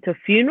when it comes to a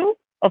funeral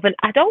of an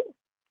adult.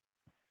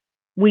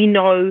 We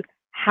know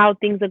how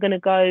things are going to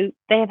go.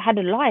 They have had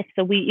a life,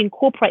 so we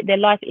incorporate their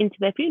life into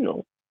their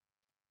funeral.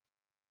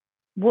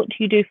 What do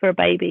you do for a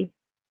baby?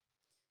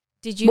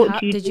 Did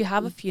you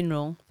have a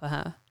funeral for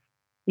her?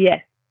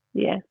 Yeah,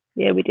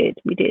 we did.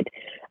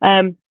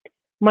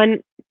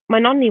 My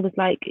nanny was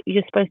like,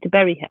 you're supposed to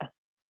bury her,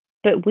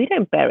 but we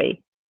don't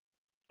bury.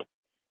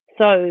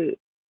 So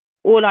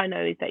all I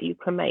know is that you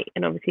cremate,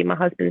 and obviously my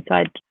husband's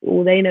side,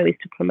 all they know is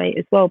to cremate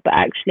as well. But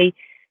actually,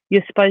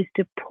 you're supposed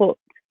to put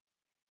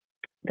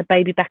the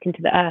baby back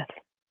into the earth.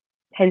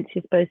 Hence,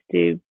 you're supposed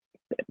to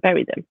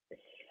bury them.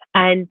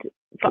 And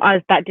for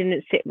us, that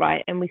didn't sit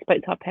right. And we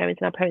spoke to our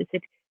parents, and our parents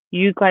said,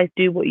 you guys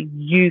do what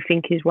you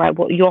think is right,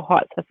 what your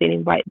hearts are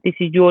feeling right. This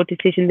is your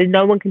decision. There's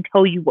no one can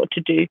tell you what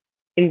to do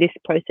in this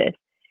process.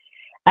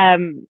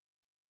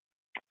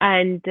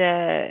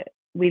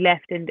 We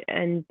left,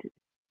 and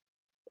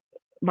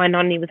my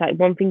nanny was like,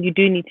 one thing you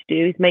do need to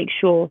do is make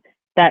sure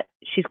that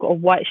she's got a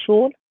white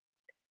shawl.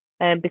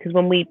 Because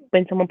when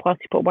someone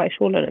passed, you put a white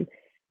shawl on them,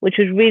 which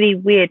was really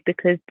weird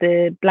because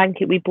the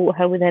blanket we bought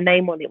her with her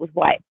name on it was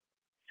white.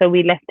 So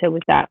we left her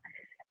with that.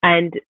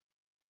 And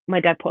my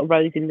dad put a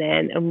rose in there,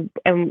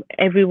 and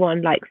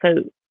everyone,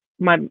 so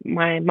my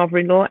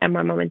mother-in-law and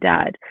my mum and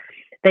dad,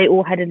 they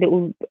all had a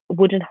little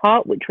wooden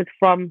heart, which was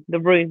from the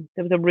room.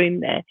 There was a room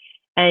there,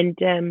 and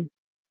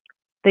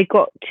they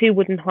got 2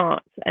 wooden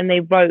hearts, and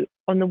they wrote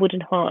on the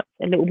wooden hearts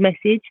a little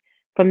message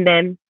from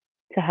them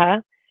to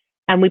her,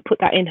 and we put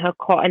that in her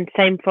cot. And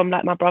same from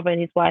my brother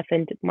and his wife,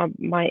 and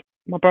my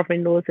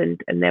brother-in-laws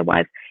and their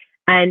wives,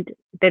 and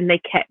then they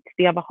kept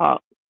the other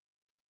heart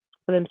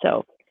for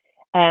themselves.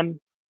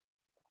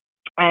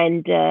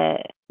 And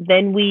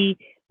then we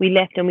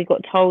left, and we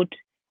got told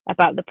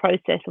about the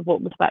process of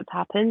what was about to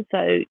happen.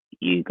 So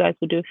you guys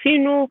will do a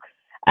funeral,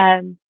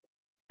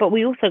 but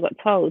we also got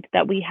told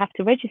that we have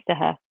to register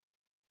her.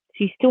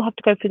 So you still have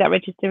to go through that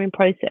registering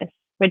process,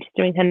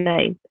 registering her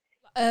name.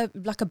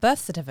 Like a birth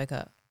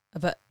certificate?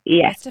 Birth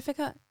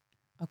certificate?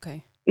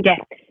 Okay. Yeah.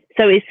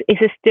 So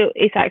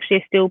it's actually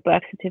a still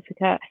birth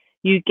certificate.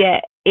 You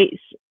get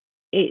it's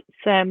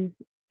a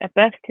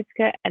birth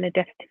certificate and a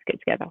death certificate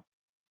together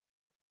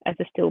as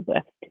a still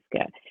birth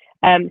certificate.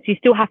 So you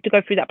still have to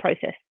go through that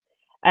process.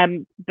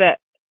 But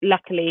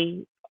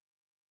luckily,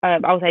 I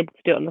was able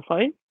to do it on the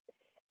phone,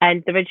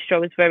 and the registrar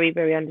was very,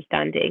 very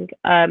understanding.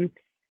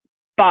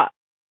 But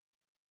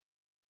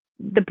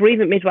the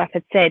bereavement midwife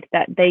had said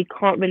that they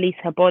can't release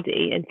her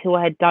body until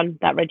I had done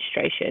that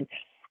registration.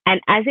 And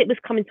as it was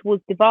coming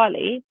towards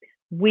Diwali,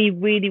 we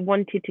really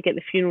wanted to get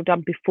the funeral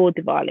done before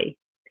Diwali.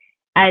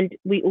 And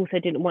we also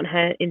didn't want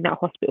her in that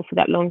hospital for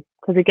that long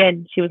because,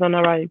 again, she was on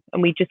her own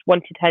and we just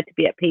wanted her to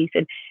be at peace.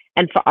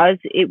 And for us,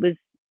 it was,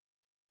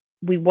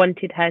 we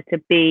wanted her to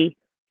be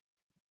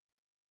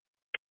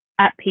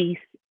at peace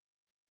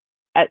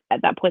at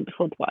that point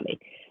before Diwali.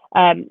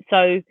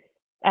 So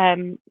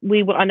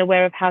we were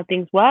unaware of how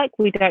things work.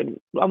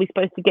 Are we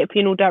supposed to get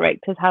funeral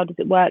directors? How does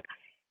it work?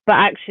 But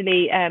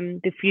actually,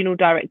 the funeral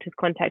directors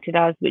contacted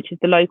us, which is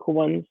the local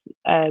ones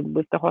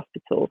with the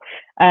hospital.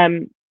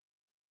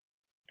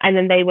 And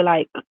then they were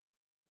like,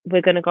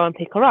 we're going to go and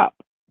pick her up.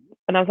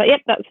 And I was like,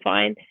 yep, that's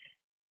fine.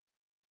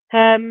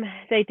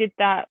 They did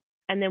that.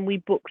 And then we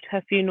booked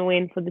her funeral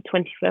in for the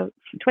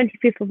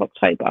 25th of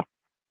October.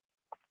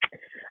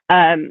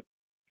 And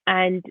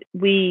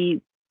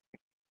me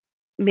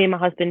and my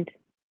husband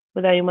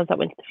were the only ones that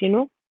went to the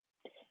funeral.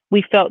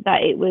 We felt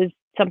that it was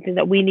something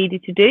that we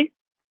needed to do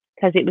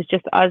because it was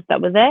just us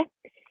that were there.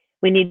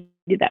 We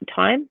needed that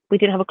time. We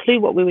didn't have a clue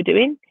what we were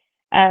doing.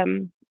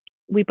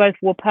 We both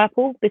wore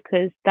purple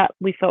because that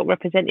we felt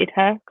represented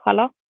her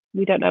colour.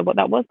 We don't know what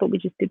that was, but we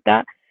just did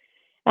that.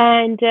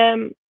 And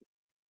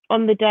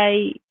on the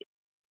day,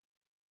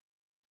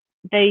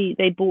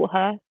 they brought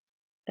her,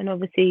 and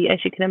obviously,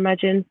 as you can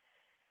imagine,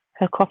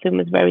 her coffin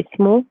was very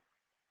small.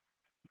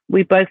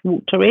 We both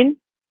walked her in,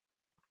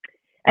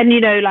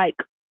 and like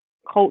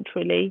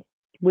culturally,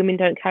 women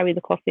don't carry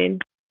the coffin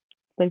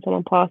when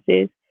someone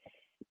passes,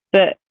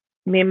 but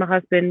me and my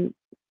husband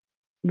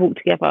walked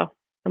together,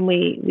 and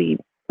we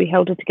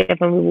held her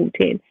together, and we walked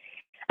in,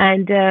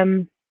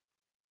 and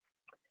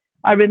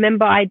I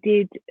remember I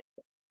did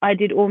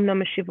Om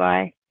Namah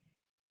Shivaya,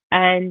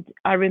 and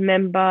I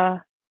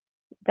remember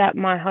that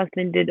my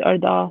husband did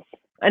Ardas,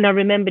 and I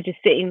remember just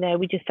sitting there.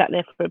 We just sat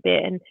there for a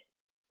bit, and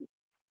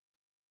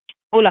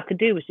all I could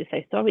do was just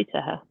say sorry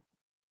to her.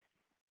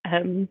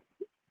 And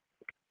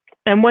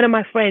one of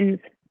my friends,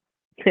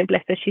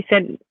 bless her, she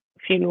sent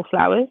funeral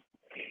flowers,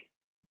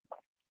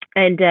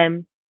 and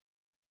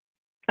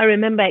I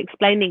remember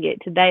explaining it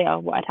to Daya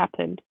what had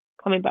happened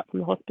coming back from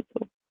the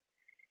hospital.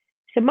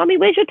 She said, "Mummy,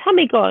 where's your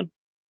tummy gone?"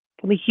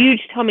 From a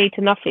huge tummy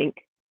to nothing.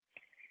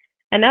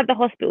 And at the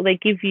hospital, they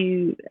give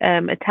you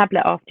a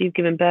tablet after you've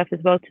given birth as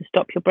well to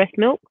stop your breast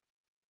milk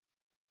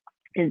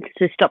and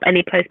to stop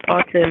any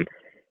postpartum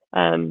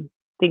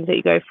things that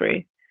you go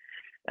through.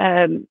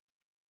 And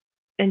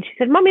she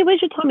said, "Mummy,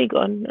 where's your tummy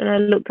gone?" And I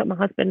looked at my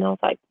husband and I was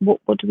like,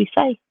 what do we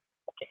say?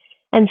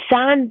 And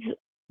SANS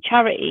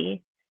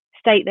charity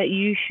state that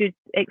you should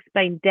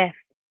explain death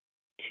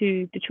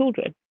to the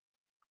children.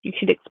 You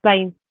should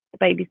explain the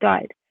baby's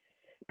died.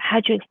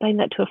 How do you explain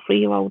that to a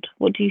 3-year-old?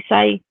 What do you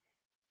say?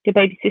 Your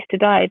baby sister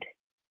died.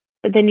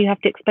 But then you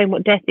have to explain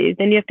what death is.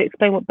 Then you have to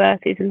explain what birth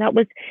is. And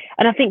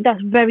I think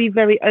that's very,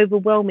 very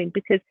overwhelming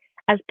because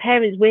as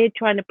parents, we're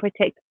trying to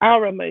protect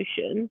our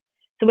emotions.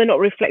 So we're not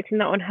reflecting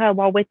that on her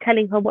while we're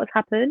telling her what's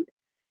happened.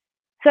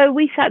 So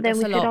we sat there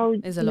and we said, "Oh,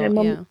 it's a lot,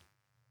 Mom, yeah.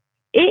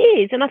 It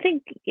is." And I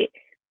think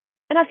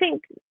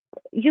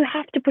you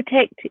have to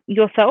protect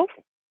yourself,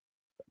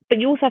 but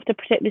you also have to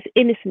protect this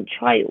innocent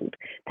child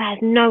that has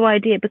no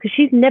idea because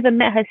she's never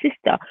met her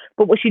sister.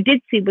 But what she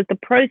did see was the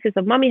process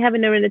of Mummy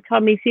having her in the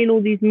tummy, seeing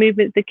all these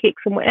movements, the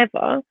kicks and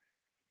whatever.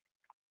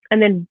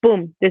 And then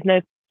boom, there's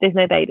no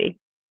baby.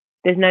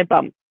 There's no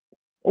bump.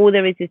 All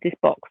there is this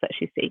box that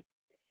she sees.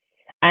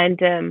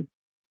 And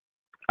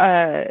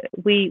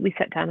we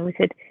sat down and we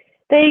said,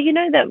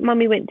 that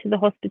Mummy went to the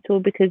hospital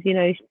because,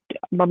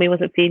 Mummy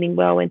wasn't feeling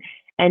well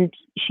and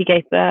she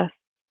gave birth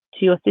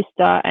to your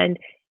sister and,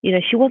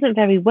 she wasn't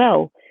very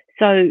well.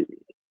 So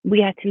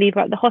we had to leave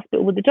her at the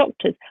hospital with the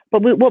doctors.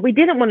 But what we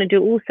didn't want to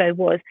do also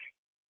was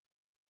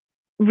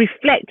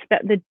reflect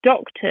that the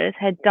doctors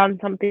had done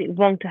something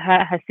wrong to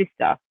her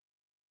sister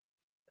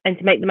and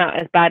to make them out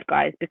as bad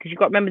guys because you've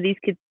got to remember these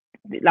kids,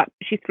 like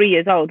she's 3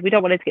 years old. We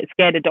don't want her to get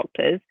scared of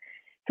doctors.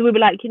 So we were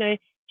like,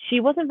 she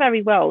wasn't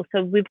very well.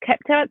 So we've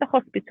kept her at the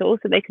hospital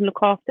so they can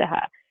look after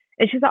her.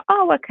 And she's like,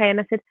 "Oh, okay." And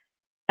I said,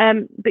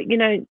 but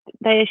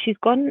she's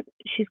gone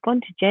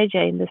to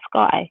JJ in the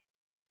sky.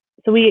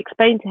 So we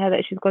explained to her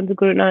that she's gone to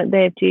Guru Nanak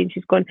Dev Ji and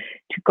she's gone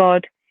to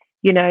God,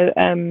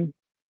 and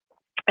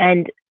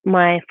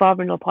my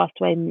father-in-law passed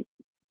away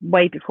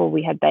way before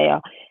we had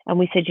Daya. And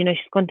we said, she's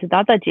gone to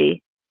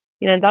Dadaji,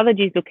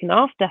 Dadaji's looking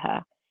after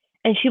her.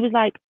 And she was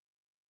like,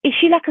 "Is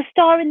she like a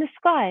star in the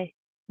sky?"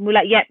 And we're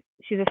like, "Yep,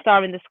 she's a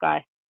star in the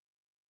sky."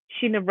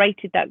 She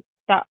narrated that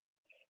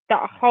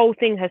whole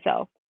thing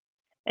herself.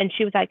 And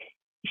she was like,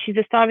 "She's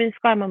a star in the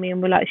sky, Mummy."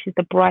 And we're like, "She's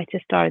the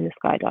brightest star in the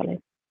sky,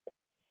 darling."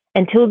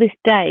 Until this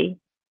day,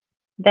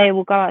 they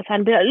will go outside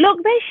and be like,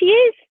 "Look, there she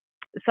is."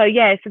 So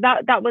yeah, so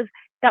that was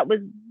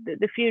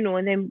the funeral,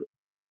 and then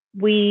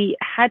we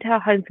had her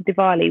home for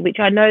Diwali, which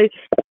I know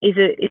is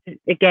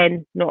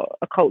again not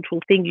a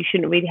cultural thing. You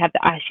shouldn't really have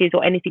the ashes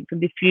or anything from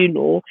the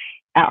funeral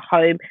at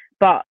home,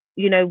 but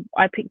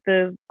I picked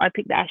the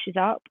ashes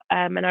up,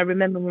 and I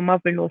remember my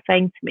mother-in-law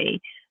saying to me,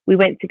 we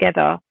went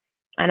together,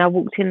 and I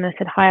walked in and I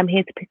said, "Hi, I'm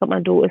here to pick up my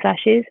daughter's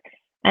ashes."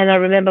 And I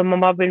remember my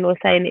mother-in-law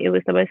saying it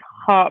was the most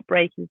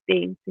heartbreaking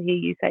thing to hear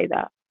you say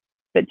that.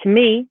 But to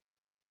me,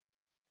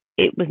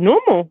 it was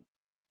normal.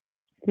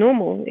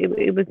 Normal.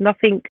 It was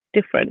nothing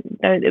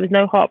different. No, there was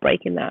no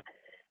heartbreak in that.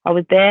 I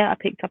was there. I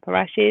picked up her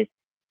ashes.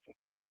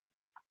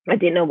 I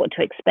didn't know what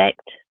to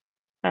expect.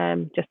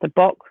 Just a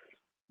box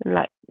and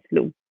like this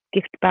little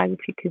gift bag, if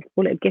you could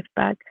call it a gift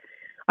bag.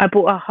 I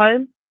brought her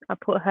home. I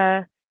put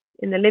her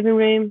in the living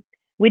room.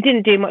 We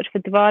didn't do much for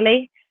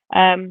Diwali,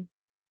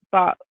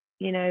 but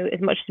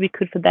as much as we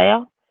could for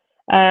Daya.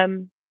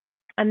 And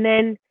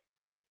then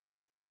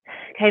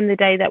came the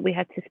day that we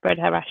had to spread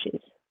her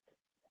ashes.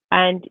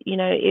 And,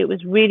 it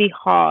was really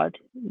hard,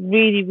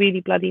 really,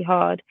 really bloody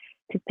hard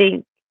to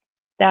think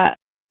that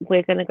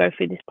we're going to go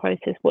through this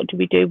process. What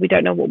do? We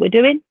don't know what we're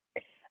doing.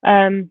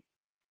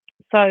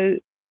 So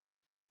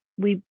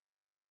we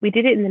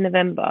did it in the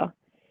November,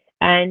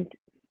 and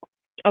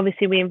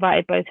obviously we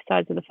invited both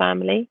sides of the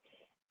family.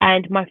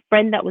 And my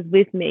friend that was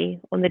with me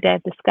on the day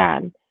of the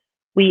scan,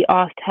 we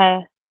asked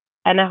her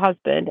and her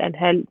husband and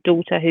her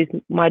daughter, who's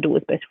my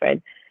daughter's best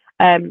friend,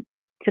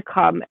 to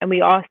come, and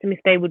we asked them if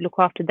they would look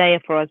after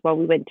Daya for us while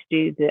we went to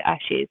do the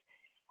ashes.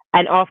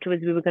 And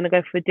afterwards, we were going to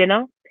go for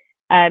dinner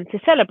to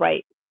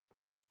celebrate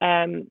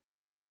her,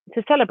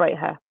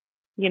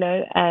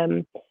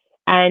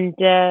 and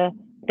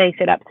they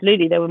said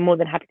absolutely. They were more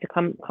than happy to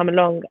come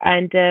along,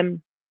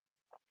 and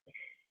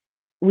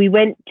we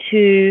went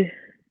to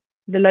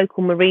the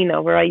local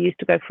marina where I used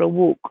to go for a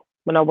walk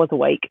when I was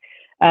awake.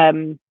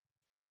 And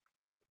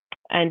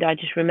I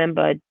just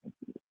remember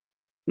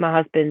my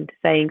husband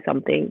saying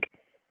something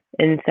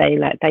and saying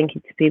like thank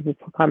you to people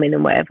for coming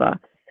and whatever.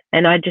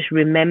 And I just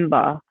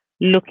remember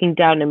looking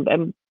down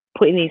and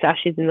putting these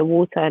ashes in the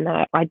water, and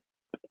I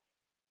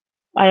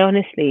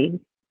honestly,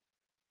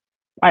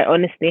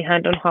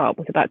 hand on heart,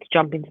 was about to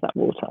jump into that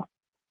water.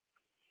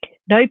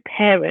 No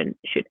parent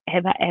should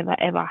ever, ever,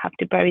 ever have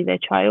to bury their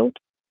child,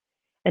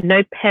 and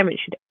no parent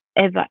should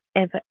ever,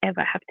 ever,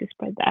 ever have to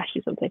spread the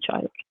ashes of their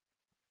child,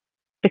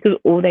 because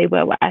all they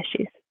were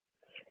ashes.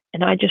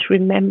 And I just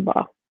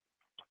remember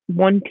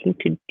wanting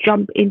to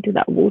jump into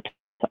that water,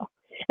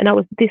 and I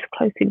was this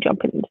close to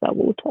jumping into that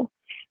water.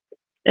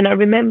 And I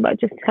remember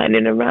just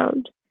turning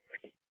around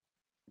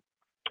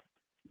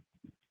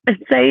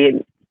and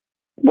saying,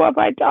 what have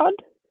I done?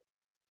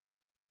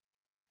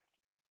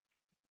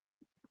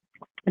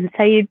 And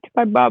saying to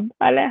my mum,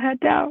 I let her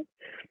down.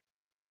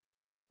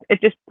 And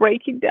just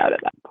breaking down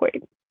at that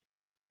point.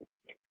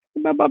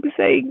 And my mum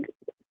saying,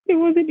 it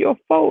wasn't your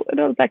fault. And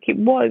I was like, it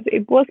was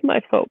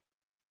my fault.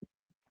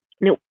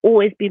 And it'll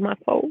always be my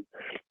fault,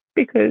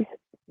 because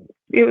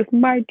it was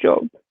my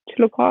job to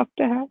look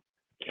after her.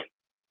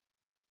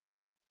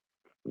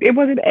 It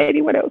wasn't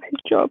anyone else's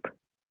job.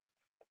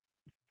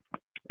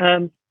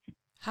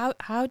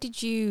 How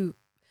did you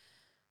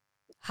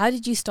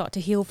start to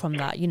heal from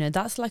that?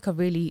 That's like a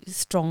really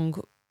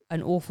strong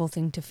and awful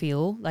thing to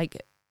feel. Like,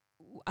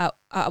 at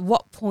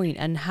what point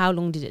and how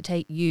long did it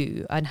take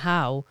you, and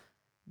how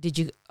did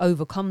you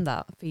overcome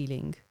that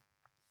feeling?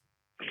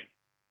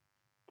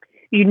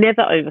 You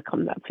never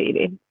overcome that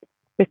feeling,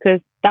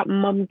 because that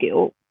mum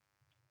guilt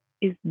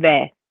is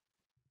there.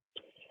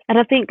 And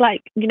I think,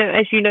 like,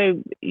 as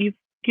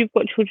you've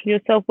got children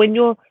yourself. When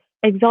you're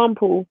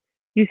example,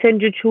 you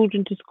send your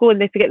children to school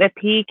and they forget their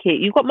PE kit,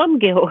 you've got mum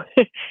guilt.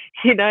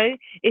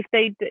 If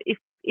they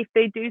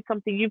do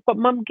something, you've got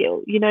mum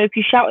guilt. If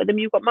you shout at them,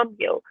 you've got mum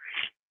guilt.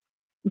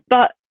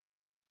 But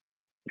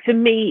for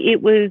me,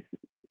 it was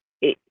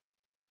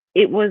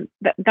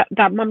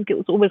that mum guilt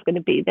was always going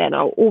to be there, and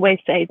I'll always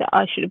say that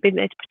I should have been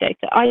there to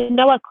protect her. I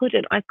know I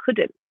couldn't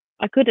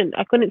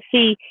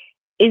see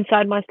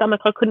inside my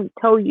stomach. I couldn't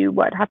tell you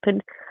what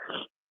happened.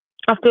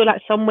 I feel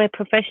like somewhere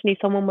professionally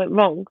someone went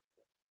wrong,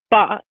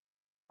 but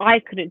I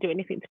couldn't do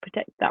anything to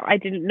protect that. I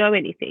didn't know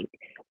anything,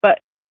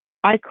 but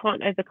I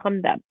can't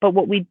overcome that. But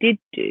what we did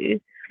do,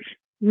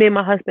 me and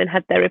my husband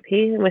had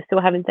therapy, and we're still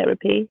having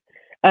therapy.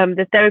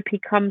 The therapy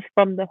comes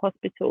from the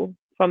hospital,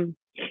 from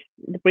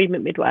the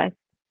bereavement midwife,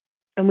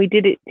 and we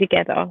did it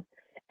together.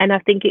 And I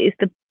think it is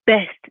the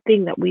best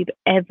thing that we've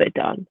ever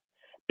done,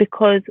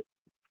 because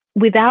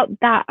without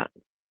that,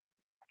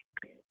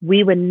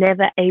 we were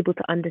never able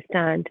to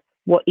understand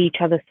what each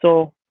other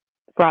saw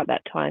throughout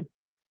that time.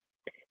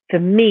 For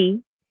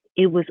me,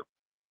 it was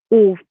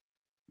all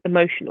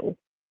emotional,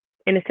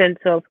 in a sense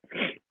of,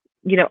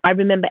 I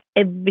remember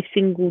every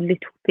single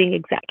little thing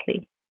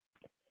exactly.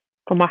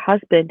 For my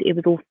husband, it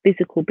was all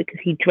physical, because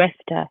he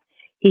dressed her,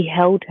 he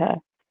held her,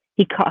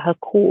 he cut her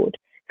cord.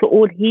 So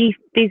all he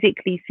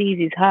physically sees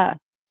is her.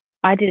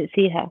 I didn't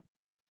see her.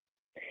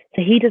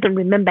 So he doesn't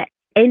remember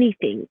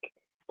anything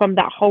from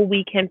that whole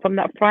weekend, from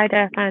that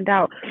Friday I found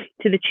out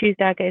to the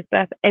Tuesday I gave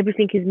birth.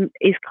 Everything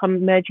is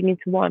come merging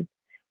into one.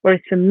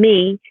 Whereas for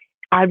me,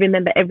 I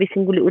remember every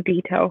single little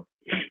detail,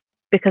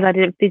 because I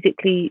didn't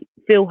physically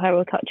feel her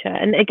or touch her.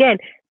 And again,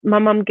 my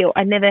mum guilt,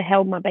 I never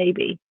held my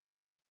baby.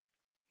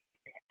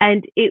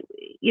 And it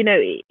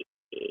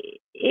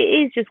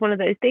is just one of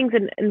those things.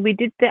 And we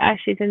did the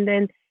ashes, and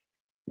then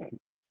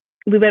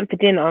we went for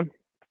dinner.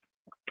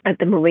 at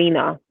the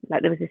marina.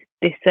 Like there was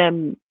this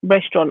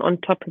restaurant on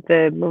top of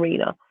the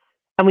marina,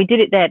 and we did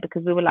it there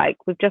because we were like,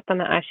 we've just done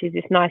the Ashes.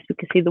 It's nice. We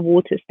could see the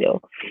water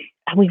still,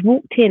 and we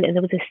walked in, and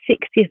there was a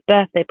 60th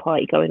birthday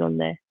party going on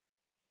there.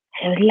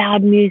 And there was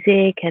loud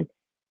music, and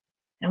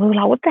we were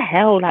like, what the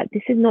hell? Like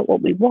this is not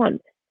what we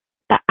want.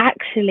 But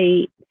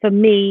actually, for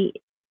me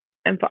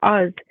and for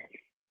us,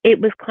 it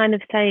was kind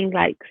of saying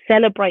like,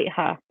 celebrate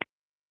her,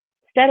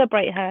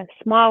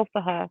 smile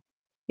for her.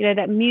 You know,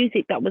 that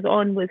music that was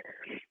on was,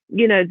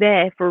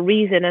 there for a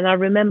reason. And I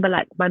remember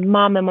like my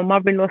mum and my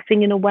mother-in-law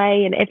singing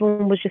away, and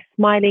everyone was just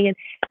smiling. And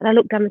I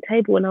looked down the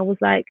table and I was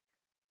like,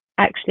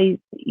 actually,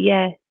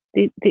 yeah,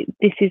 this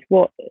is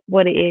what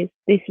it is.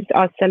 This is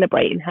us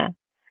celebrating her,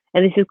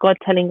 and this is God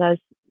telling us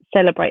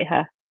celebrate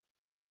her.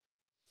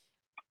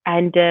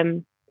 And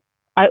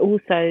I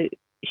also,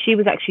 she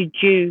was actually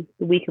due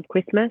the week of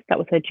Christmas. That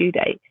was her due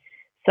date.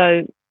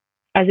 So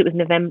as it was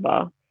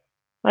November,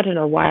 I don't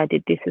know why I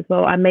did this as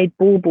well. I made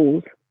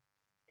baubles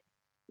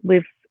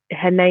with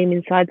her name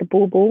inside the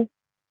bauble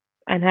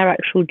and her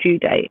actual due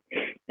date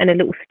and a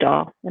little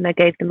star, and I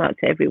gave them out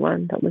to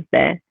everyone that was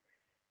there.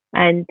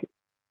 And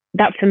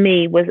that for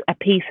me was a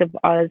piece of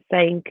us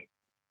saying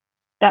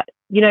that,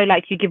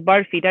 like you give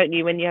birth, don't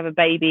you, when you have a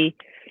baby?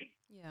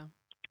 Yeah.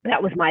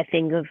 That was my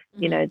thing of,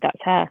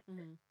 that's her.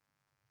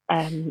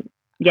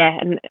 Yeah,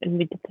 and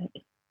we did that.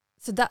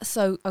 So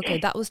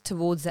that was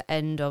towards the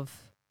end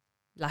of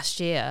last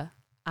year,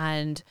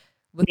 and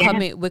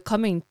we're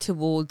coming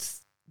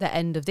towards the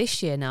end of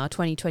this year now,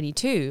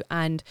 2022,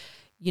 and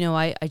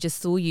I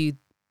just saw you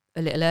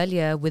a little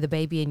earlier with a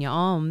baby in your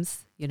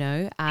arms,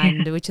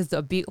 and which is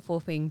a beautiful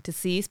thing to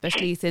see,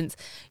 especially since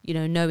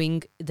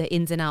knowing the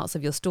ins and outs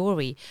of your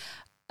story,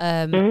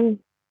 and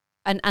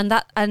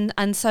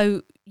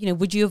so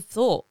would you have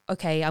thought,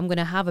 okay, I'm going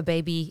to have a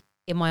baby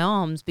in my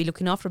arms, be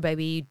looking after a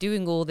baby,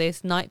 doing all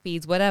this, night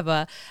feeds,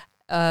 whatever,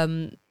 a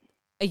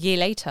year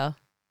later,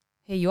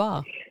 here you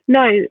are?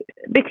 No,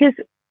 because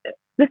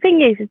the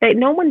thing is that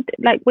no one,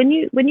 like when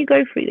you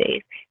go through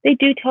this, they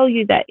do tell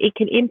you that it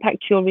can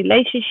impact your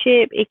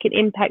relationship, it can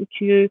impact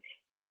you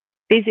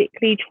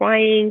physically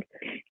trying.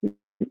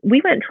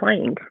 We weren't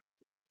trying.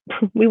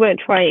 We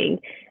weren't trying.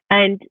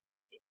 And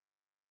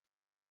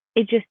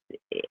it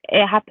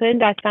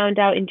happened. I found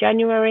out in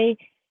January,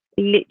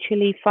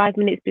 literally 5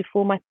 minutes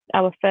before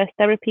our first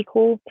therapy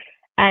call.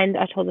 And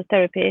I told the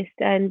therapist,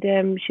 and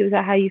she was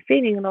like, how are you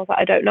feeling? And I was like,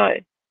 I don't know.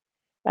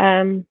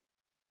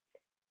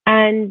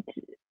 And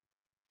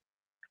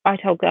I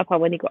told Grandpa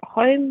when he got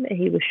home, and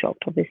he was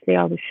shocked. Obviously,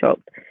 I was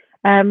shocked.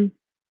 And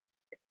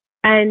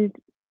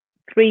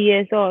 3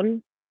 years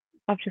on,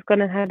 I've just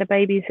gone and had a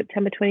baby in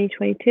September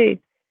 2022.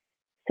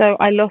 So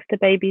I lost a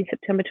baby in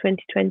September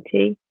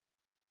 2020.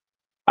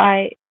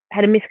 I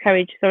had early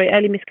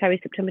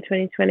miscarriage September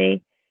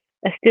 2020,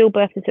 a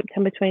stillbirth in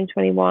September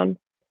 2021,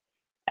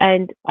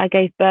 and I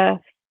gave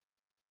birth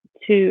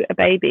to a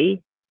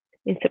baby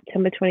in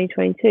September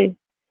 2022.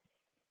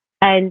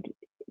 And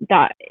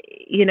that,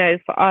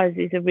 for us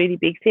is a really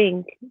big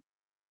thing.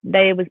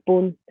 They was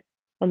born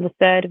on the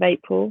 3rd of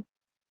April.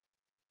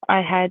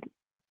 I had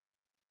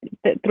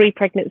 3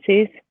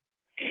 pregnancies.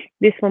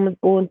 This one was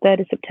born 3rd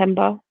of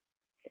September,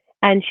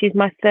 and she's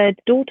my 3rd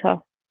daughter.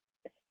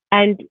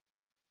 And,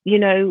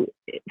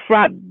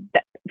 throughout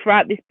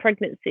this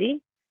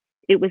pregnancy,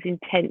 it was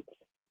intense.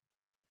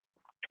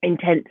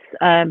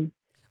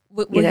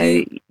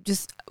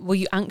 Were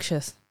you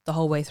anxious the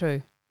whole way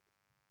through?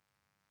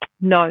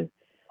 No,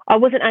 I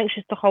wasn't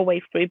anxious the whole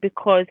way through,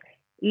 because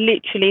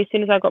literally as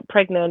soon as I got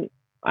pregnant,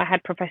 I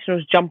had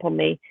professionals jump on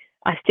me.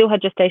 I still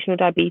had gestational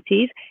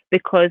diabetes,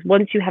 because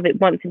once you have it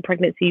once in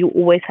pregnancy, you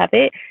always have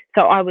it.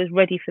 So I was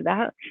ready for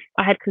that.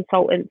 I had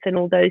consultants and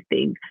all those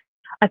things.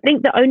 I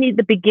think that only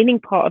the beginning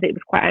part of it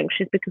was quite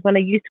anxious, because when I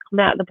used to come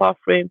out of the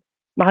bathroom,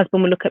 my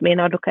husband would look at me and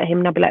I'd look at him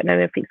and I'd be like, no,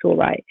 everything's all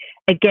right.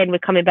 Again, we're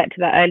coming back to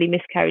that early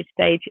miscarriage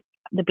stage,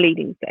 the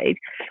bleeding stage.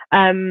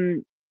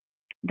 The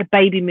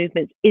baby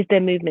movements, is there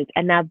movements?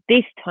 And now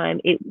this time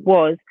it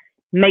was,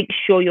 make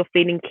sure you're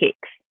feeling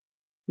kicks,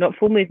 not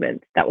full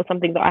movements. That was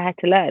something that I had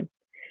to learn.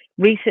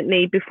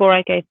 Recently, before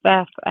I gave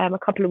birth, a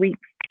couple of weeks,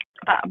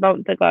 about a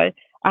month ago,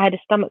 I had a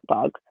stomach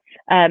bug.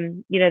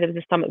 There was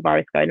a stomach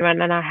virus going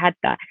around, and I had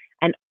that.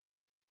 And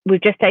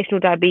with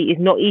gestational diabetes,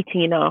 not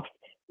eating enough,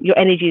 your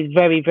energy is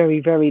very, very,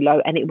 very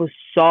low. And it was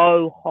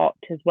so hot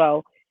as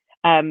well.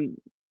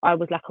 I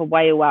was like a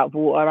whale out of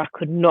water. I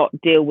could not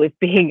deal with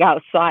being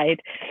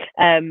outside.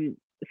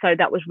 So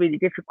that was really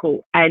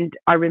difficult. And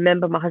I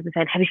remember my husband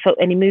saying, have you felt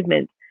any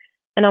movement?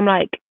 And I'm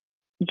like,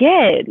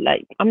 yeah,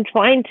 like I'm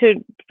trying to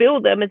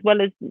feel them, as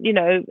well as,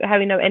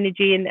 having no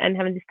energy and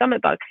having the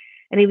stomach bug.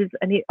 And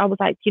I was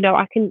like,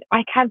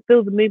 I can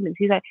feel the movements.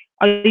 He's like,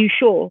 are you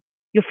sure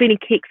you're feeling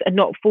kicks and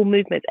not full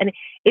movements? And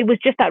it was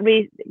just that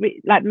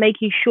like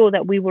making sure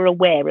that we were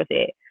aware of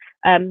it.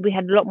 We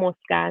had a lot more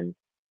scans.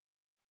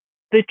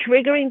 The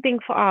triggering thing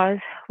for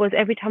us was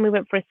every time we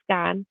went for a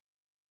scan,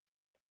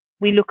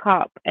 we look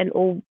up and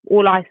all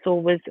I saw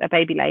was a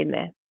baby laying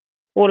there.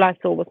 All I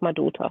saw was my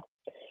daughter.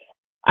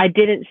 I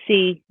didn't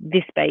see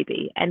this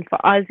baby. And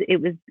for us,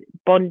 it was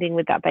bonding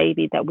with that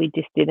baby that we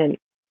just didn't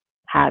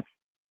have.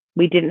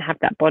 We didn't have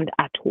that bond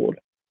at all.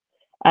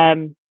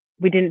 Um,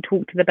 we didn't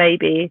talk to the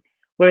baby,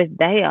 whereas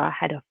they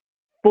had a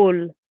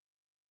full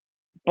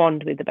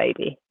bond with the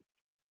baby.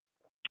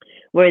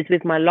 Whereas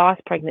with my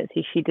last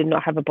pregnancy, she did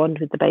not have a bond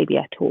with the baby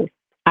at all,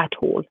 at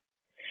all.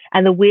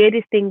 And the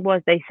weirdest thing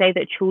was they say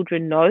that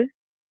children know,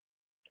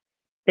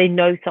 they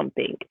know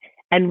something.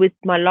 And with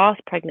my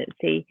last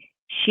pregnancy,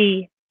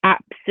 she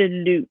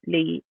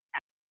absolutely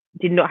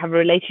did not have a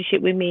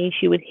relationship with me.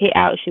 She would hit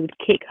out, she would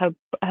kick.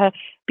 Her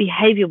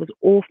behavior was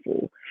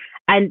awful.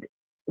 And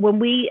when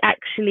we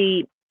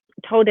actually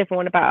told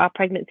everyone about our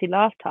pregnancy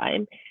last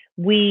time,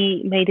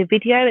 we made a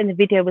video, and the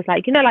video was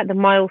like, like the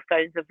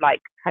milestones of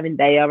like having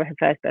Daya, her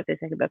first birthday,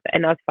 second birthday,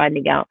 and us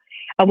finding out.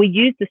 And we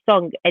used the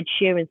song Ed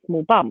Sheeran's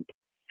Small Bump.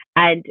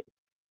 And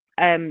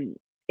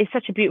it's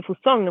such a beautiful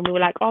song. And we were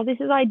like, oh, this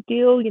is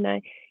ideal,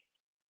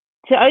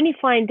 to only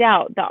find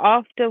out that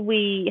after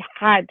we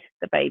had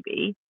the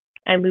baby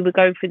and we were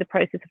going through the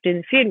process of doing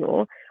the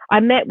funeral, I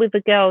met with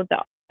a girl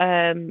that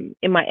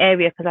in my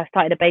area, because I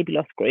started a baby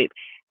loss group,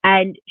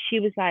 and she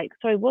was like,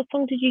 sorry, what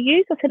song did you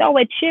use? I said, oh,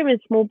 Ed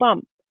Sheeran's Small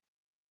Bump.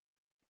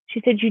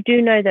 She said, you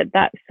do know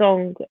that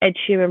song Ed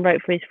Sheeran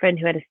wrote for his friend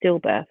who had a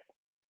stillbirth?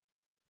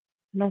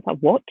 And I was like,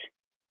 what?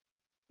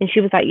 And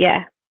she was like,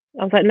 yeah.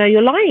 I was like, no,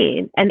 you're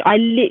lying. And I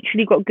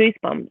literally got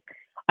goosebumps.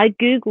 I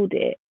Googled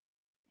it,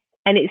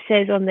 and it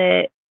says on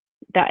there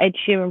that Ed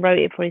Sheeran wrote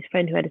it for his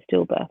friend who had a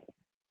stillbirth.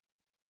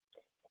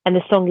 And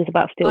the song is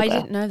about stillbirth. I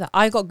didn't know that.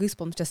 I got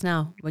goosebumps just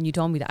now when you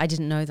told me that. I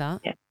didn't know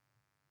that. Yeah.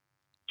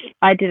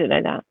 I didn't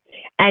know that.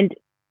 And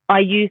I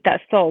used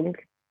that song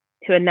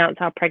to announce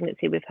our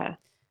pregnancy with her.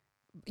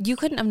 You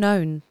couldn't have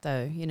known,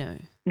 though,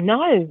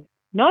 No,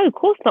 of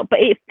course not. But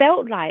it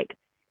felt like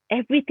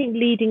everything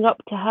leading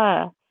up to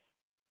her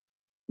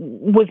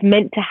was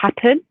meant to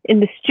happen in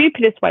the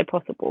stupidest way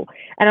possible.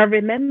 And I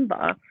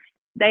remember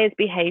Daya's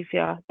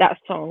behavior, that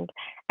song,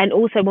 and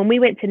also when we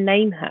went to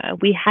name her,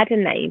 we had a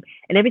name,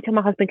 and every time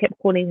my husband kept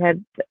calling her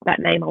that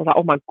name, I was like,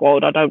 oh my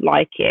God, I don't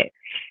like it.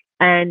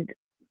 And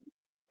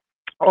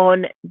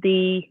on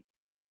the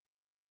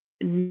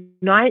on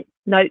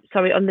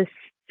the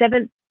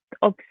 7th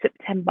of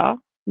September,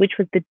 which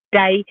was the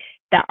day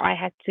that I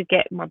had to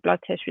get my blood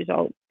test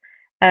results,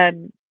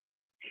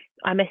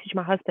 I messaged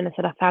my husband and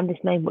said, I found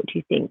this name, what do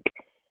you think?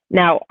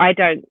 Now, I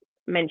don't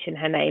mention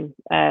her name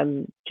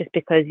just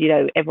because,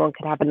 everyone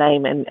could have a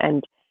name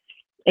and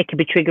it could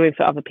be triggering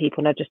for other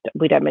people, and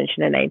we don't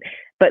mention her name.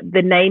 But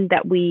the name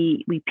that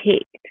we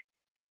picked,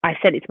 I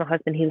sent it to my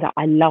husband. He was like,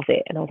 I love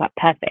it. And I was like,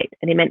 perfect.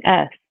 And it meant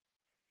earth.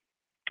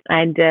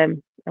 And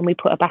we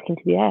put her back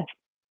into the earth.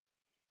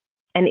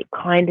 And it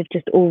kind of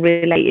just all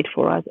related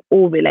for us.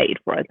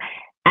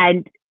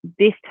 And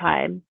this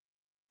time,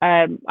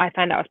 I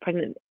found out I was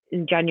pregnant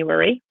in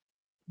January.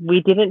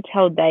 We didn't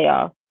tell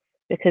Daya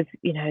because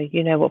you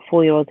know what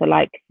 4-year-olds are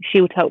like.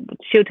 She'll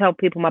tell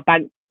people my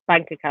bank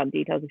account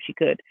details if she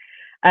could.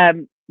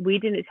 We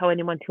didn't tell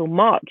anyone till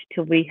March,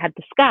 till we had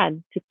the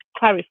scan to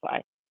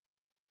clarify.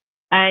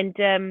 And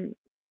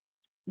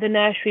the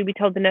nursery, we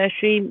told the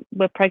nursery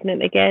we're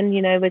pregnant again.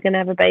 We're going to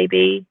have a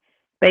baby.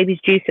 Baby's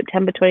due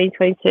September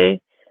 2022.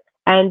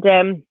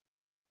 And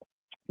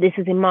this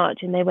is in March,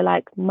 and they were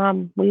like,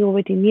 Mum, we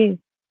already knew.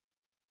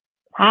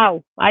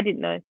 How? I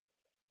didn't know.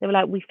 They were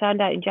like, we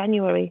found out in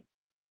January.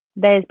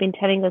 They's been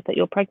telling us that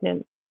you're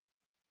pregnant.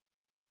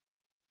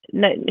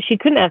 No, she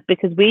couldn't have,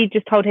 because we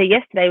just told her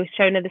yesterday, was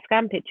showing her the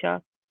scan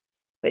picture.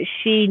 But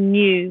she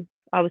knew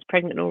I was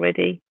pregnant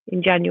already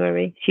in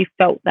January. She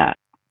felt that.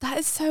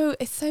 It's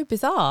so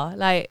bizarre.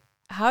 Like,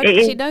 how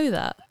did she know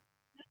that?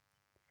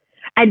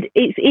 And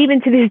it's even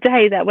to this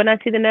day that when I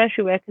see the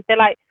nursery workers, they're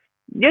like,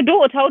 your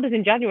daughter told us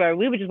in January.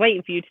 We were just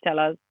waiting for you to tell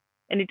us.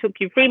 And it took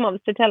you 3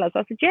 months to tell us.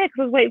 I said, yeah, because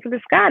I was waiting for the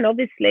scan,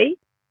 obviously.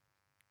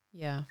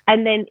 Yeah.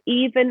 And then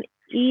even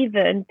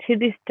to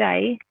this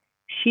day,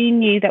 she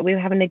knew that we were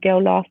having a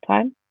girl last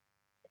time.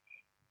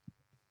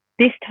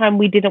 This time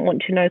we didn't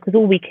want to know, because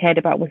all we cared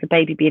about was the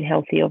baby being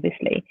healthy,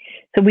 obviously.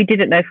 So we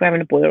didn't know if we were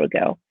having a boy or a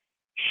girl.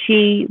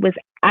 She was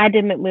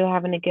adamant we were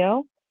having a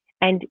girl.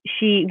 And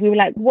we were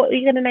like, what are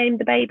you going to name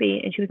the baby?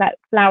 And she was like,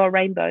 Flower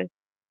Rainbow.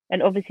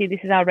 And obviously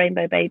this is our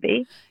rainbow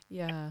baby.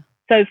 Yeah.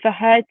 So for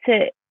her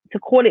to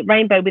call it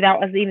Rainbow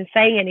without us even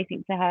saying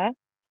anything to her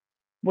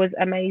was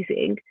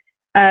amazing.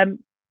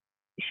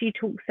 She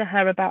talks to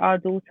her about our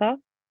daughter.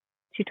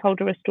 She told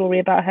her a story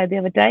about her the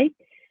other day,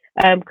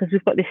 because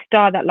we've got this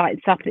star that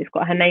lights up and it's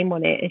got her name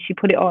on it, and she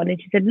put it on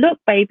and she said, look,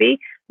 baby,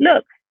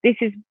 look, this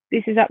is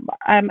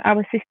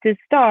our sister's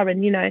star.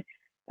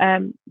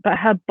 And but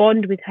her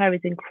bond with her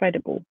is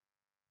incredible.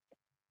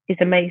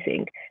 It's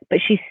amazing. But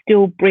she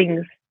still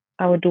brings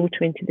our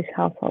daughter into this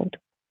household,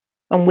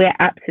 and we're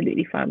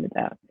absolutely fine with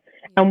that.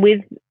 And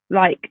with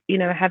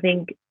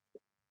having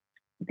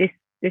this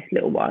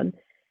little one,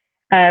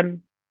 the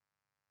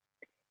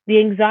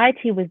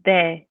anxiety was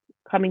there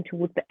coming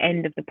towards the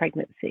end of the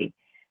pregnancy.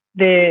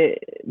 The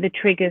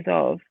triggers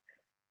of,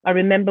 I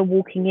remember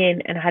walking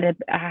in and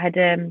I had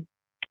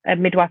a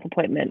midwife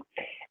appointment,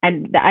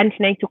 and the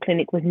antenatal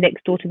clinic was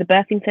next door to the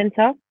birthing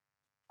centre.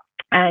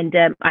 And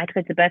I had to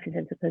go to the birthing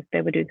centre because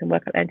they were doing some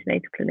work at the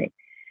antenatal clinic.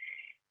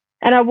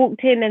 And I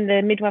walked in, and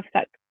the midwife was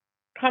like,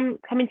 come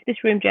into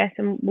this room, Jess,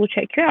 and we'll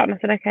check you out. And I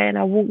said, okay. And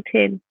I walked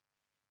in,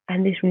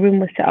 and this room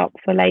was set up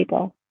for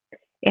labour.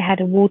 It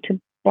had a water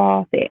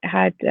bath, it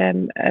had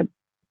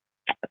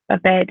a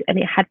bed, and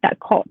it had that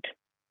cot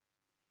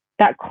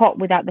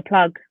without the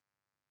plug.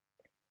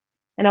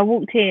 And I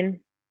walked in,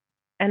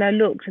 and I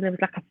looked, and there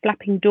was like a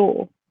flapping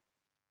door,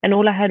 and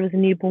all I heard was a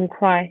newborn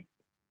cry.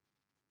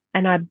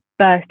 And I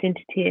burst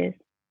into tears.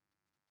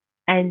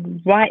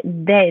 And right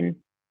then,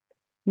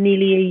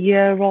 nearly a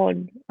year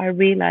on, I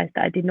realised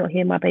that I did not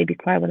hear my baby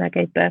cry when I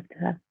gave birth to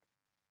her.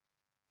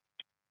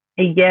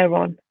 A year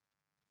on.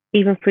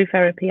 Even through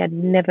therapy, I'd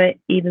never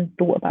even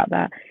thought about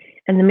that.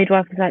 And the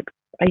midwife was like,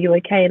 are you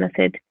okay? And I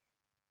said,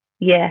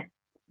 yeah.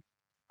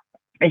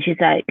 And she's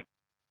like,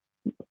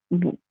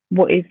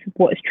 what is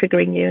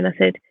triggering you? And I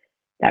said,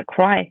 that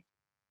cry.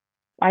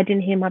 I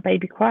didn't hear my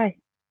baby cry.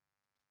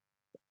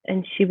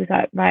 And she was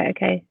like, right,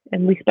 okay.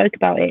 And we spoke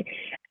about it.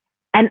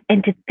 And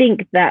to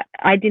think that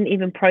I didn't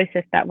even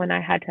process that when I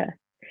had her.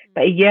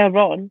 But a year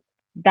on,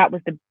 that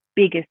was the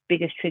biggest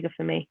trigger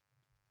for me.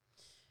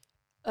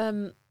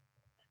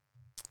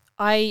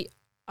 I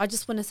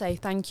just want to say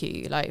thank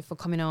you, like, for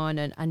coming on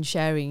and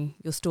sharing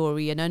your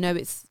story. And I know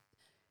it's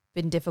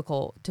been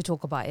difficult to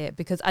talk about it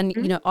because, and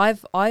you know,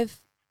 I've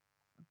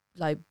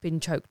like been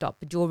choked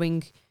up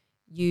during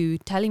you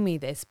telling me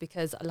this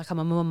because, like, I'm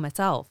a mum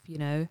myself, you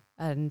know,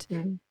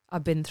 and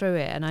I've been through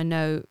it, and I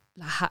know,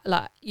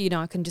 like, you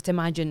know, I can just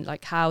imagine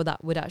like how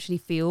that would actually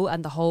feel,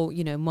 and the whole,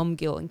 you know, mum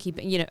guilt and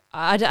keeping, you know,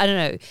 I don't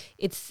know,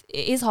 it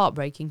is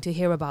heartbreaking to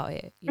hear about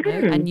it, you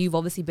know, and you've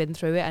obviously been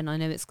through it, and I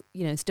know it's,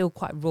 you know, still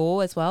quite raw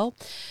as well,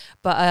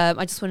 but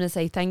I just want to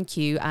say thank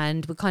you,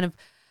 and we're kind of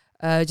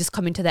just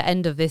coming to the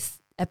end of this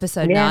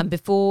episode now, and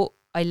before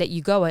I let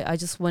you go, I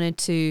just wanted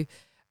to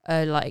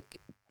like,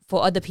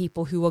 for other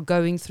people who are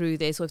going through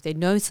this, or if they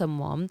know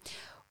someone,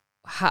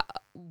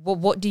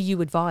 what do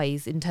you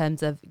advise in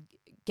terms of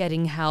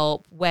getting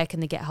help? Where can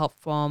they get help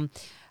from?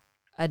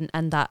 And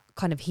that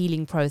kind of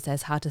healing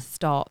process, how to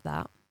start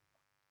that?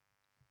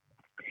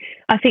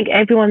 I think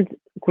everyone's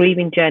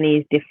grieving journey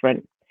is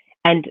different.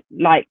 And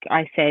like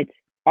I said,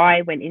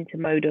 I went into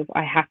mode of,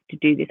 I have to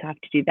do this, I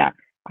have to do that.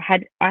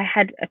 I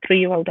had a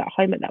 3-year-old at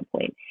home at that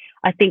point.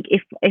 I think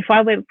if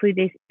I went through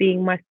this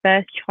being my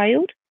first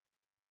child,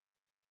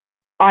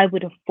 I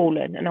would have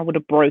fallen and I would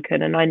have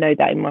broken. And I know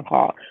that in my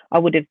heart. I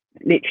would have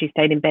literally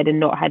stayed in bed and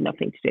not had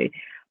nothing to do.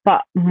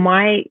 But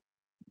my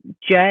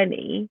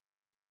journey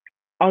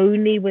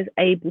only was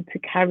able to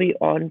carry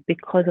on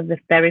because of the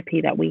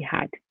therapy that we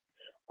had.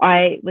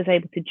 I was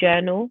able to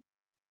journal.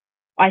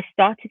 I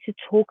started to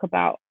talk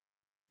about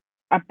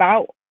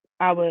our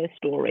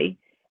story,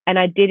 and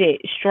I did it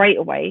straight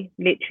away,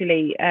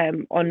 literally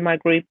on my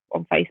group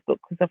on Facebook,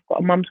 because I've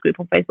got a mum's group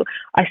on Facebook.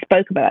 I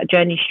spoke about that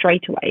journey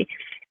straight away.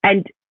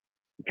 And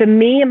for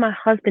me and my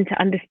husband to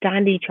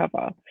understand each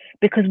other,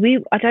 because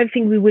I don't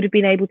think we would have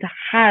been able to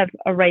have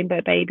a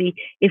rainbow baby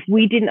if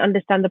we didn't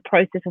understand the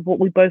process of what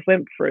we both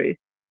went through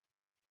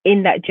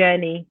in that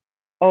journey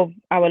of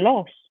our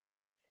loss.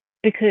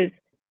 Because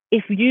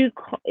if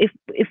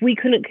we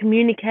couldn't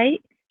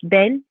communicate,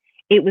 then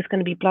it was going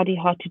to be bloody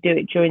hard to do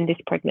it during this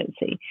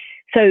pregnancy.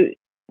 So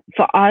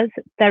for us,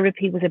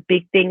 therapy was a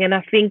big thing. And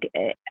I think,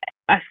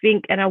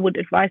 and I would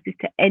advise this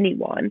to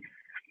anyone,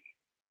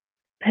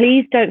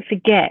 please don't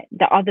forget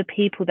the other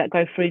people that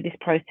go through this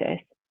process.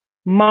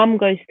 Mum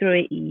goes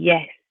through it,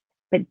 yes,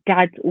 but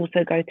dads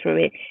also go through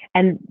it,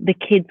 and the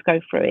kids go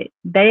through it.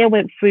 They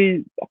went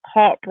through a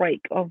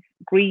heartbreak of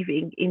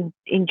grieving in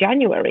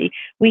January.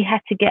 We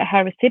had to get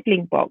her a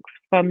sibling box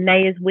from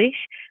Naya's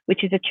Wish,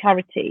 which is a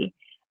charity,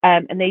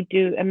 and they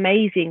do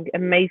amazing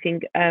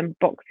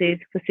boxes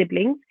for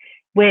siblings,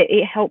 where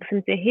it helps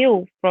them to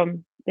heal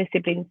from their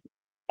siblings'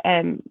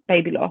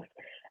 baby loss.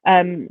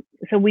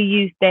 So we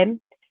use them.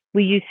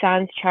 We use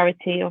Sam's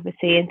charity,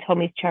 obviously, and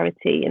Tommy's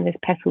charity, and there's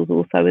Petals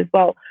also as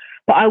well.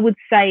 But I would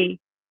say,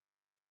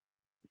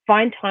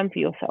 find time for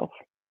yourself.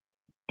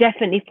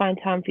 Definitely find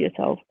time for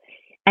yourself,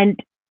 and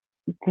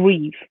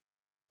grieve.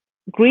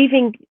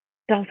 Grieving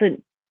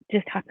doesn't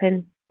just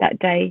happen that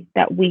day,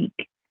 that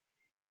week,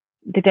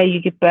 the day you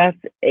give birth,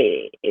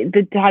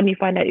 the time you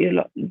find out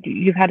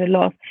you've had a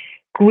loss.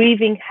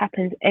 Grieving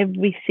happens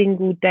every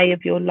single day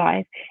of your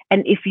life.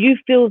 And if you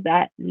feel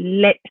that,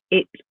 let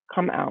it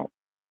come out.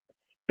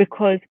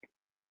 Because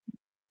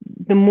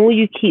the more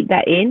you keep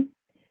that in,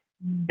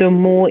 the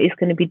more it's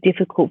going to be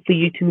difficult for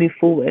you to move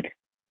forward.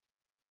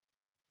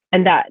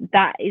 And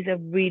that is a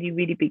really,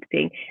 really big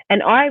thing.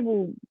 And I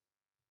will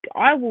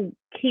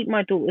keep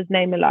my daughter's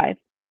name alive.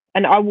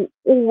 And I will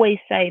always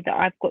say that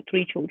I've got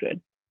 3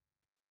 children.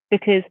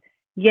 Because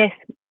yes,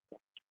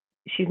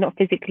 she's not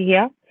physically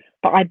here,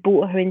 but I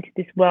brought her into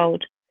this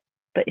world,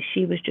 but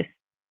she was just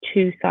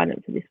too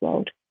silent for this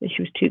world, and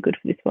she was too good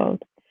for this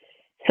world.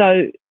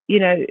 So, you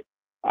know,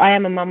 I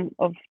am a mum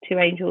of 2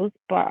 angels,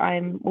 but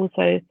I'm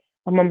also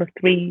a mum of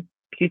 3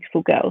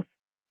 beautiful girls.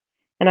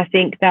 And I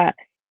think that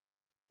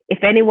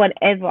if anyone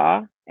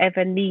ever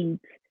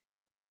needs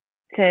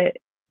to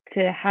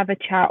have a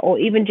chat, or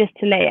even just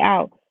to lay it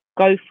out,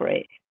 go for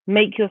it.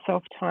 Make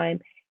yourself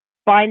time.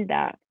 Find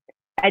that.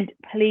 And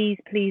please,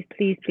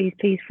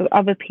 for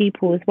other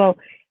people as well,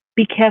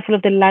 be careful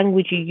of the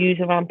language you use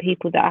around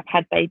people that have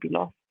had baby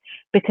loss,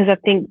 because I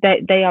think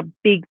that they are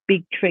big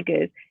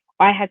triggers.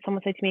 I had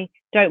someone say to me,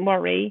 "Don't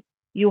worry,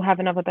 you'll have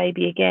another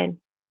baby again."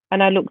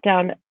 And I looked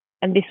down,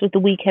 and this was the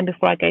weekend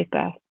before I gave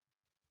birth.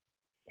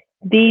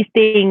 These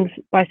things,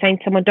 by saying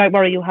to someone, "Don't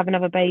worry, you'll have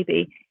another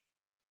baby,"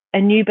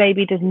 a new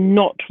baby does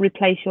not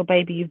replace your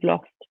baby you've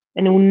lost,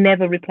 and it will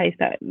never replace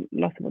that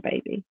loss of a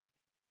baby.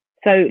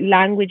 So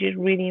language is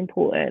really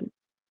important.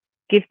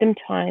 Give them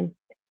time.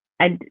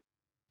 And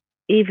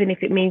even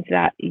if it means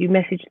that you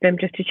message them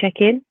just to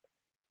check in,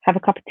 have a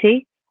cup of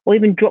tea, or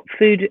even drop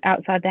food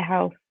outside their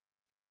house,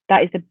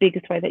 that is the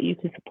biggest way that you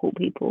can support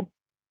people.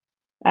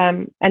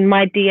 And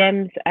my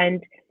DMs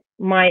and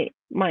my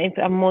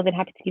I'm more than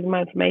happy to give you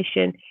my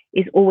information,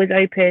 is always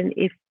open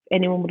if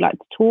anyone would like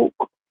to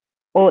talk,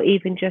 or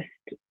even just,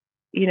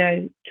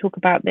 talk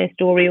about their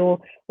story, or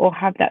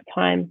have that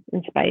time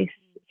and space,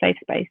 safe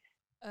space.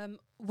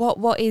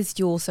 What is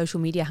your social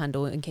media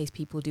handle in case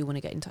people do want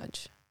to get in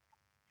touch?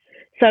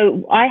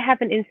 So I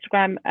have an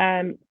Instagram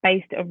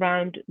based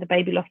around the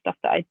baby loss stuff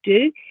that I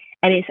do,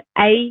 and it's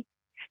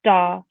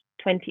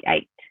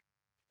A*28.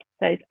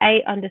 So it's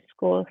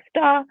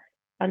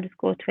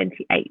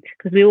A_star_28,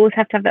 because we always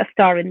have to have that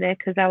star in there,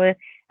 because our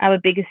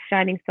biggest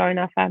shining star in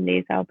our family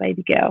is our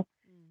baby girl.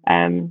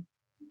 I'm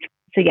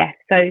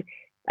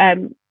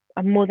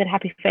more than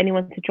happy for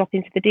anyone to drop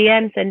into the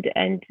DMs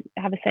and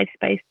have a safe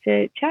space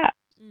to chat.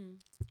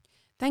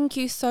 Thank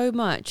you so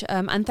much.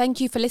 And thank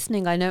you for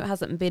listening. I know it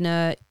hasn't been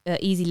a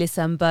easy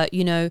listen, but,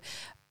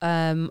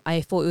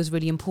 I thought it was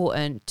really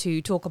important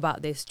to talk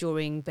about this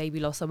during Baby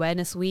Loss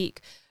Awareness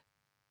Week,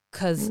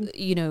 because,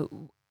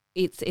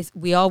 it's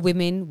we are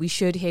women. We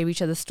should hear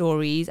each other's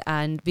stories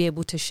and be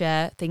able to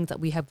share things that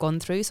we have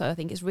gone through. So I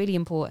think it's really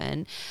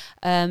important.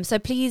 So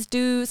please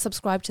do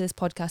subscribe to this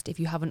podcast if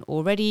you haven't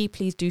already.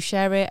 Please do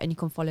share it, and you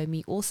can follow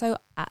me also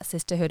at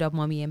Sisterhood of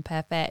Mummy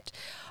Imperfect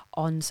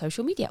on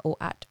social media, or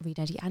at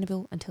Rena D.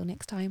 Annabelle. Until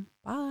next time,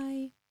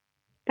 bye.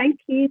 Thank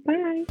you.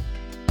 Bye.